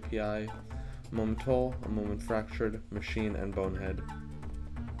loader API, Momental, a Moment Fractured, Machine, and Bonehead.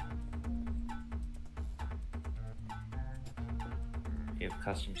 You have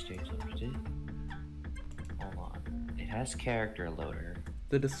custom stage loader. Hold on. It has character loader.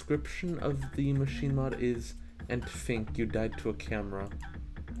 The description of the machine mod is, and think you died to a camera.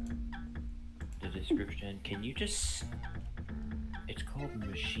 The description, can you just... It's called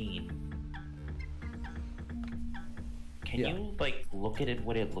machine. Can Yeah. you, like, look at it,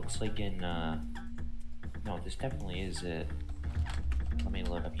 what it looks like in, No, this definitely is it. Let me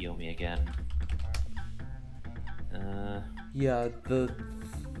load up YOMI again. Yeah, the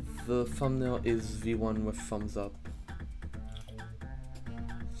thumbnail is V1 with thumbs up.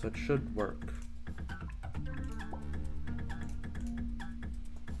 So it should work.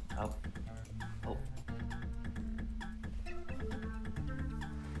 Oh. Oh.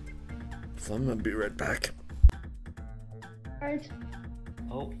 So I'm gonna be right back. Alright.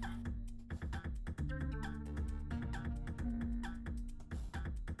 Oh.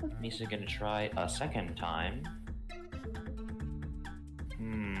 Misa's gonna try a second time.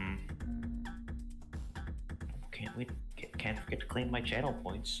 can't forget to claim my channel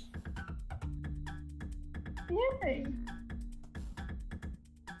points. Yay!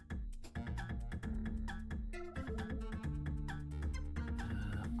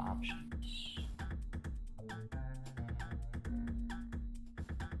 Options.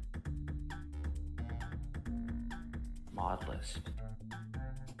 Mod list.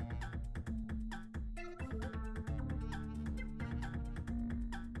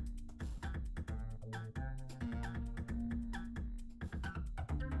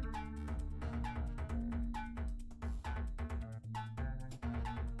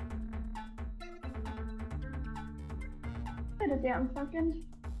 Wait a damn second.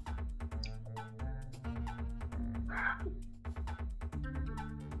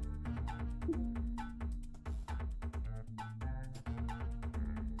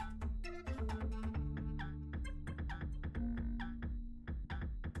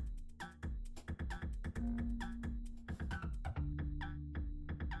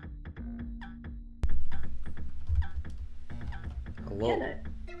 Hello. Get it.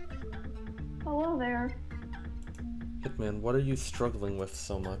 Hello there. Hitman, what are you struggling with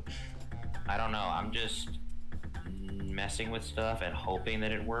so much? I don't know, I'm just messing with stuff and hoping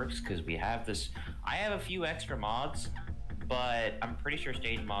that it works, because we have this... I have a few extra mods, but I'm pretty sure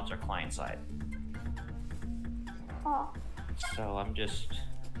stage mods are client-side. Oh, So I'm just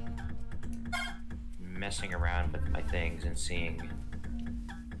messing around with my things and seeing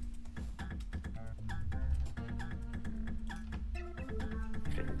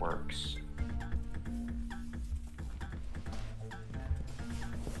if it works.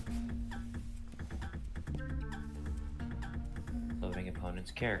 Loading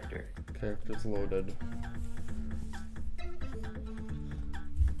opponent's character. Character's loaded.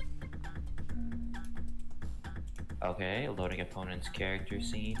 Okay, loading opponent's character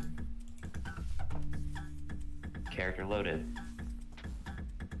scene. Character loaded.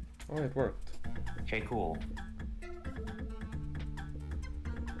 Oh, it worked. Okay, cool. I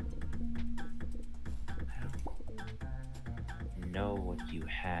don't know what you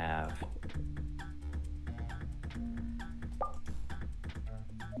have.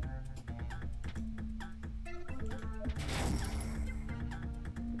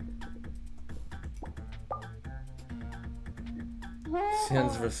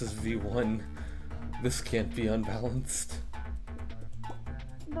 Sans versus V1. This can't be unbalanced.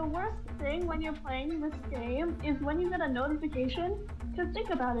 the worst thing when you're playing this game is when you get a notification. Because think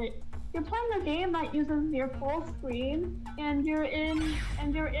about it. You're playing a game that uses your full screen, and you're in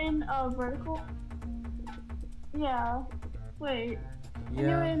a vertical. Yeah. Wait. And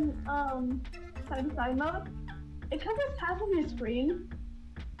you're Yeah. in side to side mode. It covers half of your screen.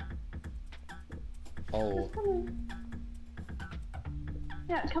 Oh, It's kind of...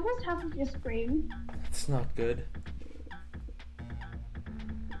 Yeah, it covers half of your screen. it's not good.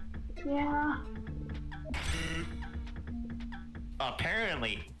 Yeah.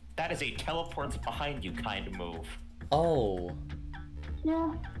 Apparently, that is a teleports behind you kind of move. Oh,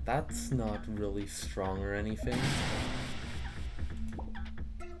 Yeah. that's not really strong or anything.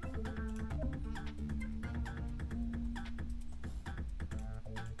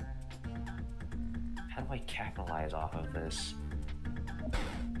 How do I capitalize off of this?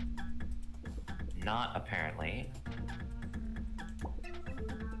 Not apparently.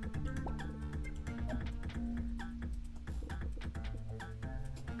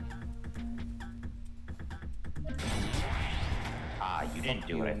 Ah, you didn't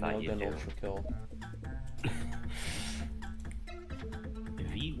do what I thought you'd do. Ultra kill.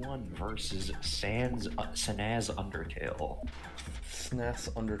 V1 versus Sanaz Undertale. Snas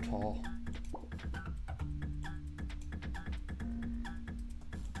Undertale.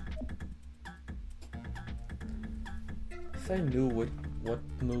 If I knew what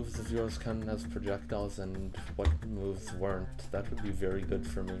moves of yours count as projectiles and what moves weren't, that would be very good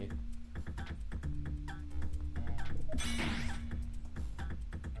for me.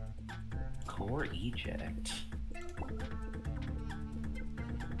 Core eject.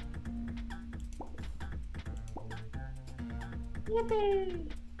 Yippee!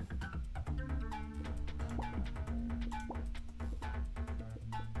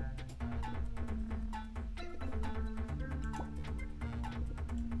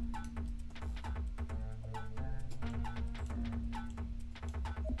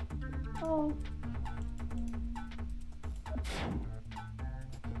 Oh.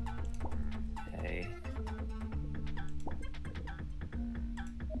 Okay.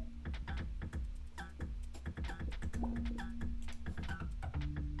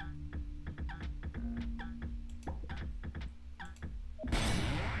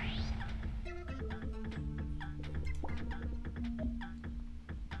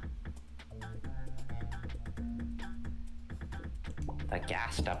 The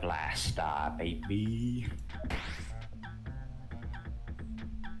Gasta Blasta, baby.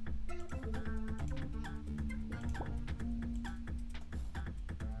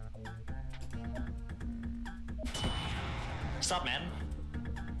 What's up, man?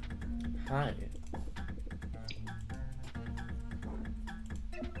 Hi.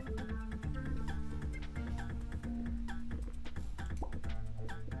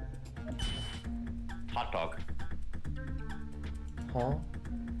 Hot dog. Huh?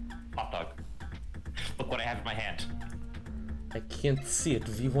 Hot dog. Look what I have in my hand. I can't see it.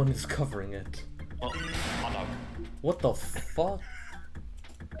 V1 is covering it. Oh, hot dog. What the fuck?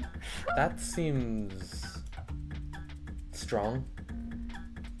 That seems strong.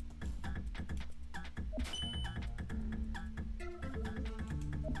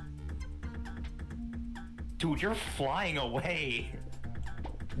 Dude, you're flying away.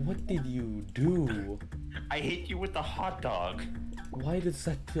 What did you do? I hit you with the hot dog. Why does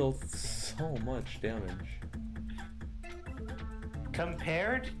that deal so much damage?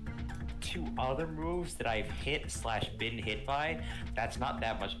 Compared to other moves that I've hit / been hit by, that's not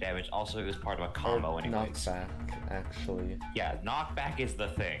that much damage. Also, it was part of a combo anyways. Knockback, actually. Yeah, knockback is the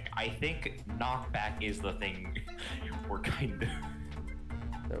thing. I think knockback is the thing we're kind of...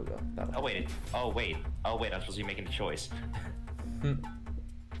 There we go. That'll Oh wait, oh wait, I'm supposed to be making a choice.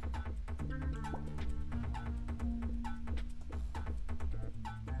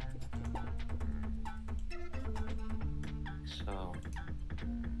 So,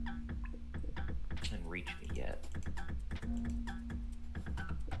 didn't reach me yet.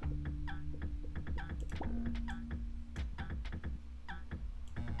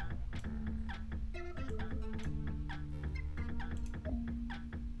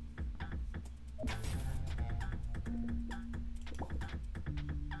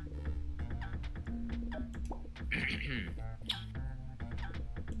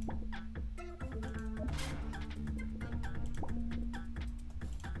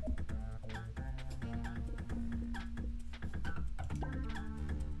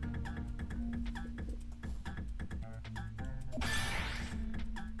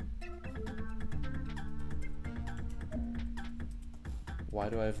 Why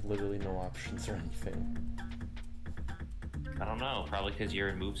do I have literally no options or anything? I don't know, probably because you're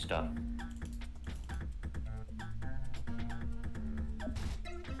in move stuff.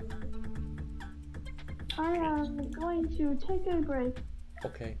 I am going to take a break.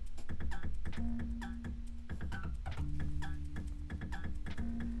 Okay.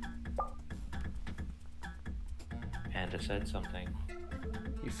 Panda said something.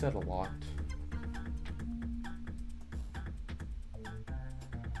 You said a lot.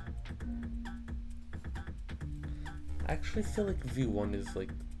 I actually feel like V1 is like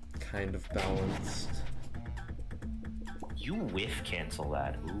kind of balanced. You whiff cancel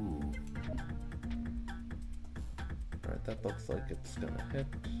that. Ooh. Alright, that looks like it's gonna hit.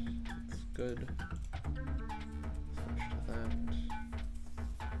 It's good. Switch to that.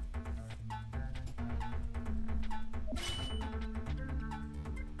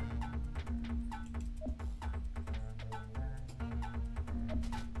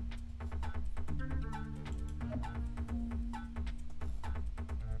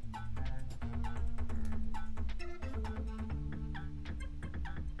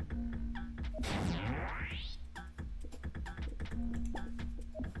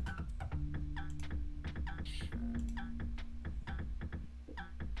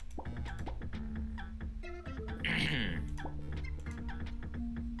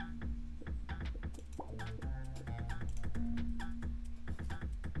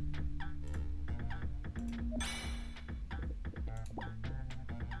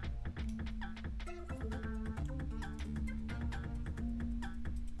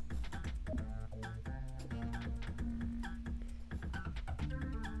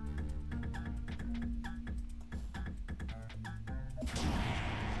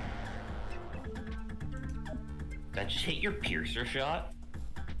 That just hit your piercer shot?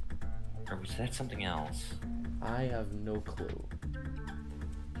 Or was that something else? I have no clue.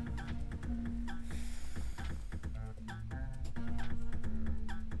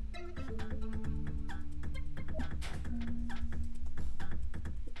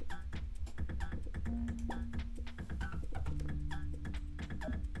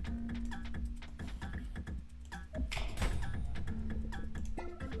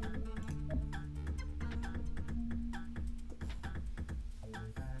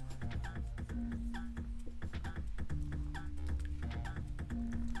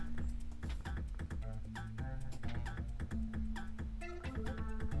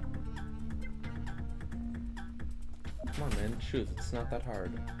 Come on, man, choose. It's not that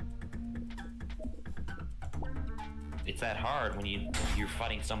hard. It's that hard when you're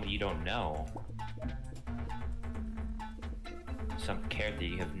fighting somebody you don't know. Some character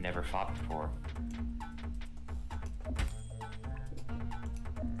you have never fought before.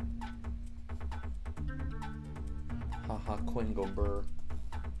 Haha, Quingo Burr.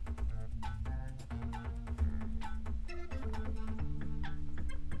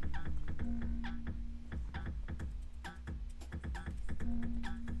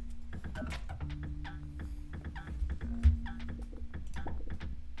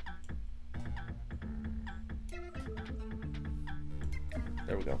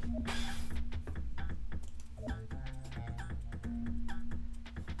 There we go.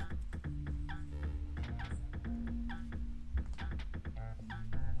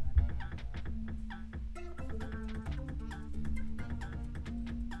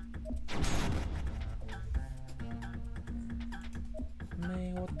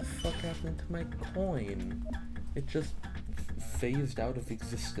 Man, what the fuck happened to my coin? It just phased out of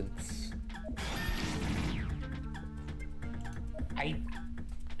existence.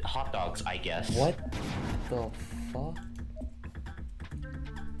 Hot dogs, I guess. What the fuck?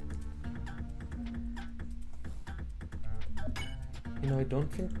 You know, I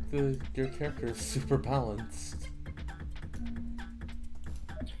don't think your character is super balanced.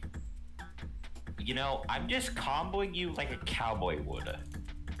 You know, I'm just comboing you like a cowboy would.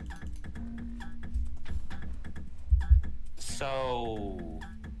 So...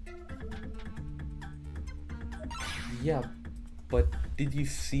 Yeah, but did you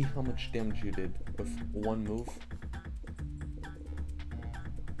see how much damage you did with one move?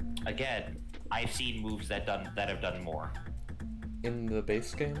 Again, I've seen moves that have done more. In the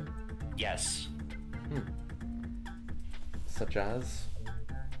base game? Yes. Such as?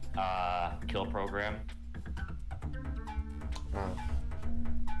 Kill program. Ah.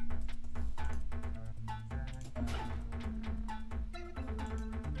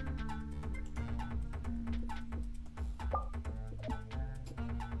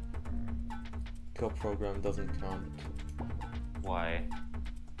 Kill program doesn't count, Why?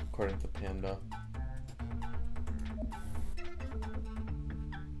 according to Panda.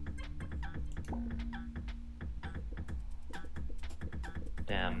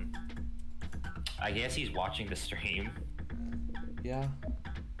 Damn. I guess he's watching the stream. Yeah.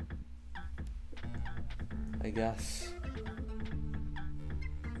 I guess.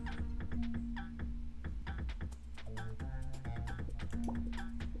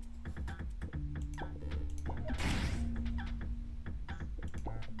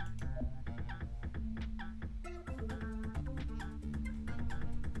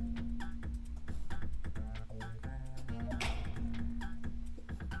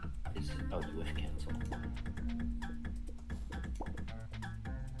 Oh, you have cancel.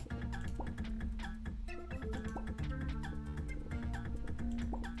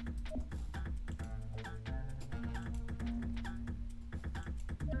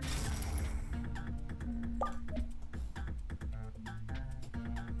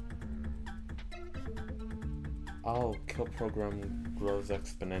 Oh, kill program grows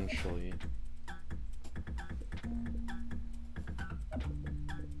exponentially.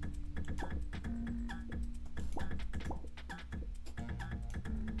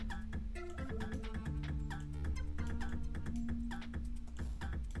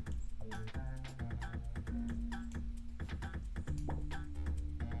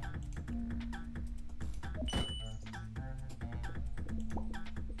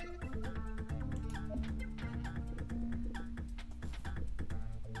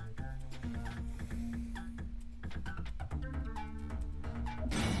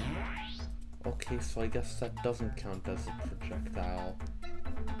 Okay, so I guess that doesn't count as a projectile.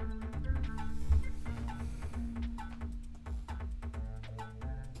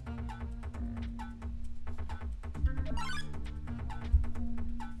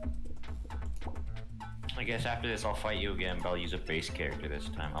 I guess after this I'll fight you again, but I'll use a base character this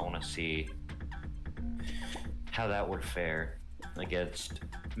time. I want to see how that would fare against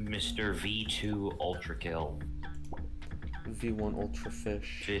Mr. V2 Ultra Kill. V1 Ultra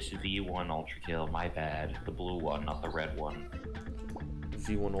Fish. Just V1 Ultra Kill, my bad. The blue one, not the red one.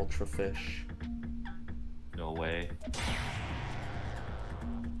 V1 Ultra Fish. No way.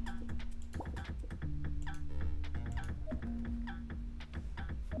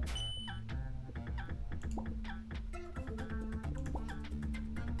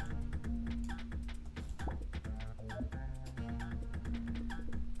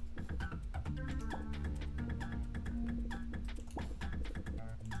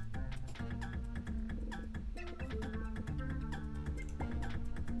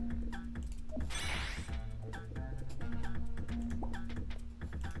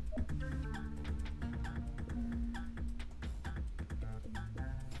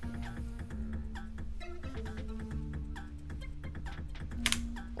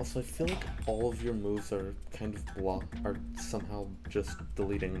 Also, I feel like all of your moves are kind of are somehow just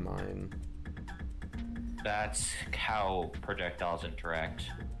deleting mine. That's how projectiles interact.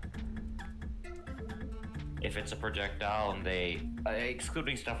 If it's a projectile and they,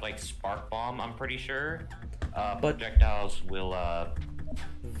 excluding stuff like Spark Bomb, I'm pretty sure, projectiles will,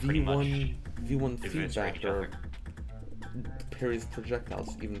 pretty much V1 eviscerate each feedbacker other. parries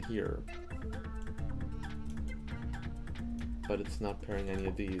projectiles even here. But it's not parrying any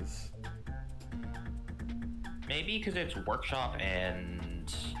of these. Maybe because it's workshop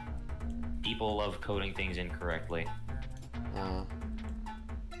and people love coding things incorrectly. That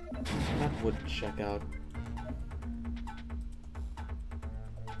would check out.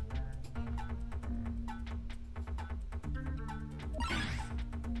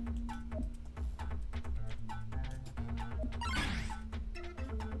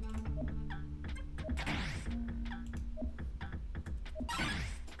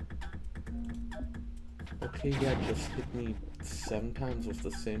 Okay, yeah, just hit me 7 times with the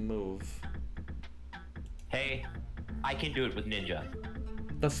same move. Hey, I can do it with Ninja.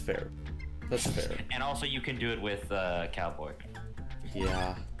 That's fair. That's fair. And also you can do it with Cowboy.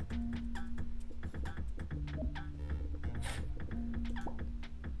 Yeah.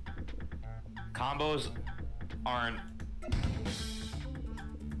 Combos aren't...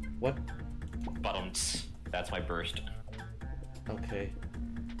 What? Bottoms. That's my burst. Okay.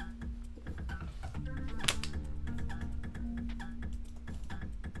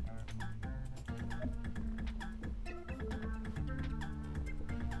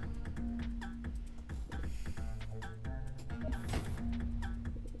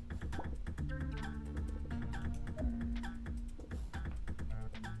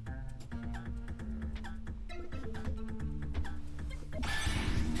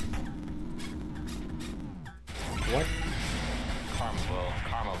 What?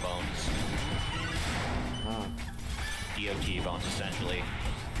 Karma bones. Ah. DOT bones, essentially.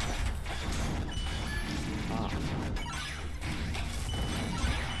 Ah.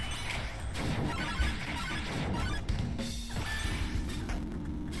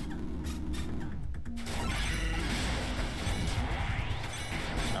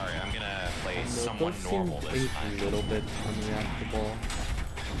 Alright, I'm gonna play No, someone those normal seem this a time. little bit unreactable.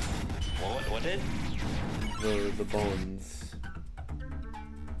 What did? The bones.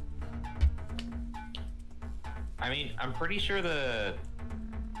 I mean, I'm pretty sure the...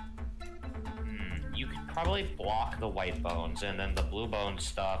 you could probably block the white bones, and then the blue bone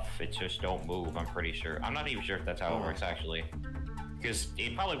stuff, it just don't move, I'm pretty sure. I'm not even sure if that's how it works, actually. Because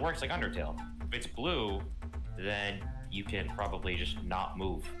it probably works like Undertale. If it's blue, then you can probably just not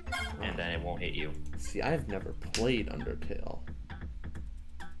move, and then it won't hit you. See, I've never played Undertale.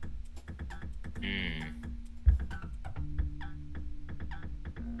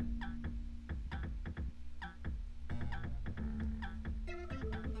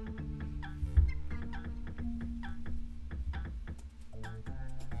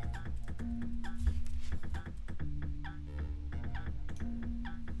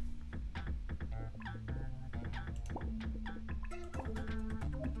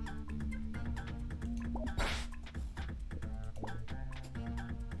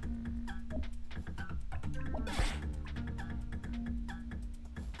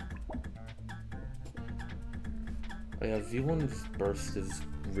 Oh yeah, V1's burst is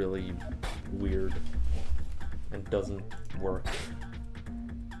really weird and doesn't work.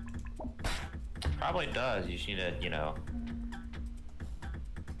 Probably does. You just need to, you know...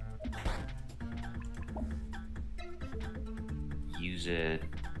 use it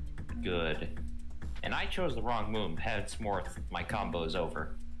good. And I chose the wrong move, hence more my combo is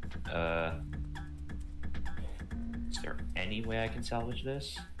over. Is there any way I can salvage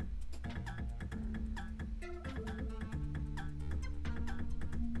this?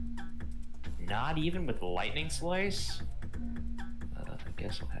 Not even with Lightning Slice? I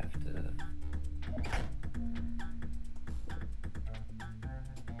guess I'll have to...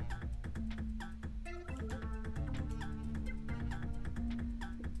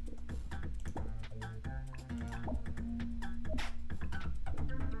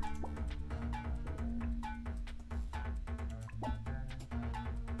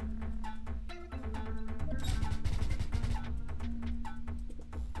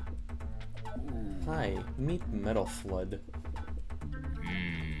 Hi, meet Metal Flood.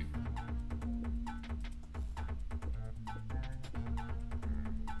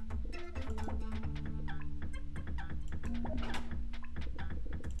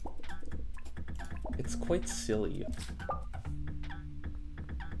 It's quite silly.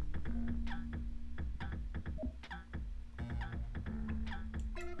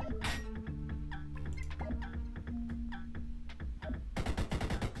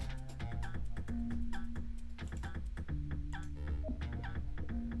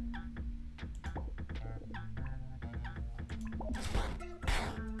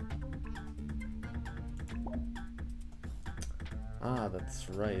 Ah, that's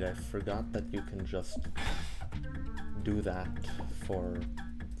right. I forgot that you can just do that for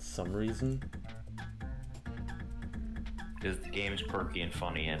some reason. Because the game's quirky and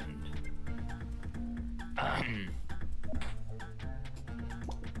funny and...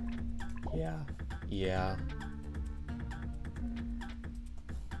 Yeah.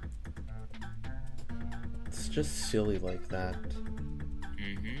 It's just silly like that.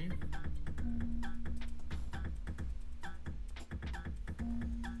 Mm-hmm.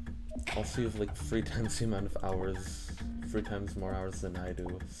 Also, you have like 3 times the amount of hours, 3 times more hours than I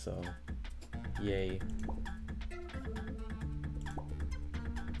do, so yay.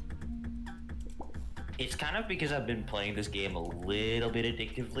 It's kind of because I've been playing this game a little bit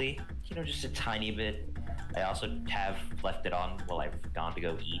addictively, you know, just a tiny bit. I also have left it on while I've gone to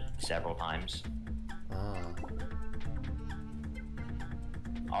go eat several times. Ah.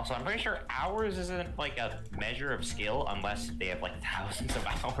 Also, I'm pretty sure hours isn't like a measure of skill unless they have like thousands of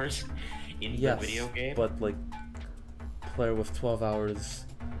hours in the video game. But like player with 12 hours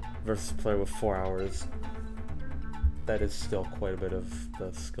versus player with 4 hours, that is still quite a bit of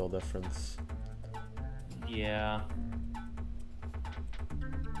the skill difference. Yeah.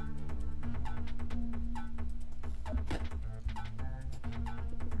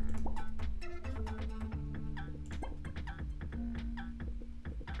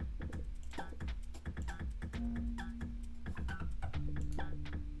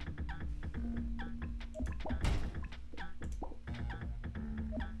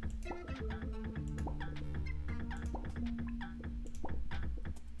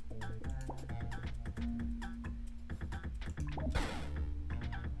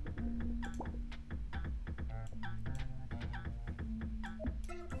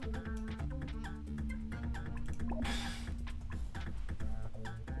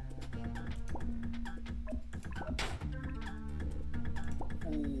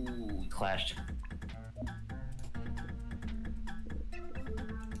 Ooh, clashed.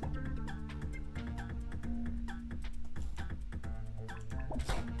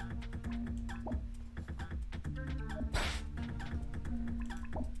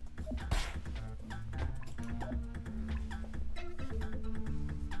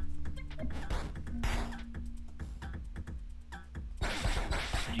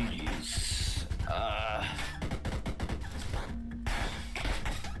 GG's.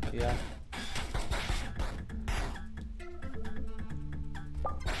 Yeah.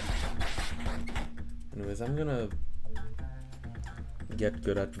 Anyways, I'm gonna get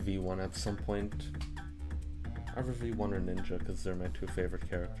good at V1 at some point. Either V1 or Ninja, because they're my 2 favorite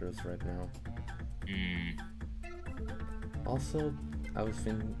characters right now. Also, I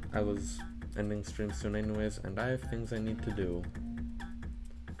was ending stream soon anyways, and I have things I need to do.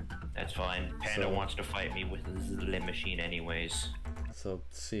 That's fine. Panda wants to fight me with the machine anyways. So,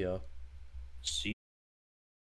 see ya. See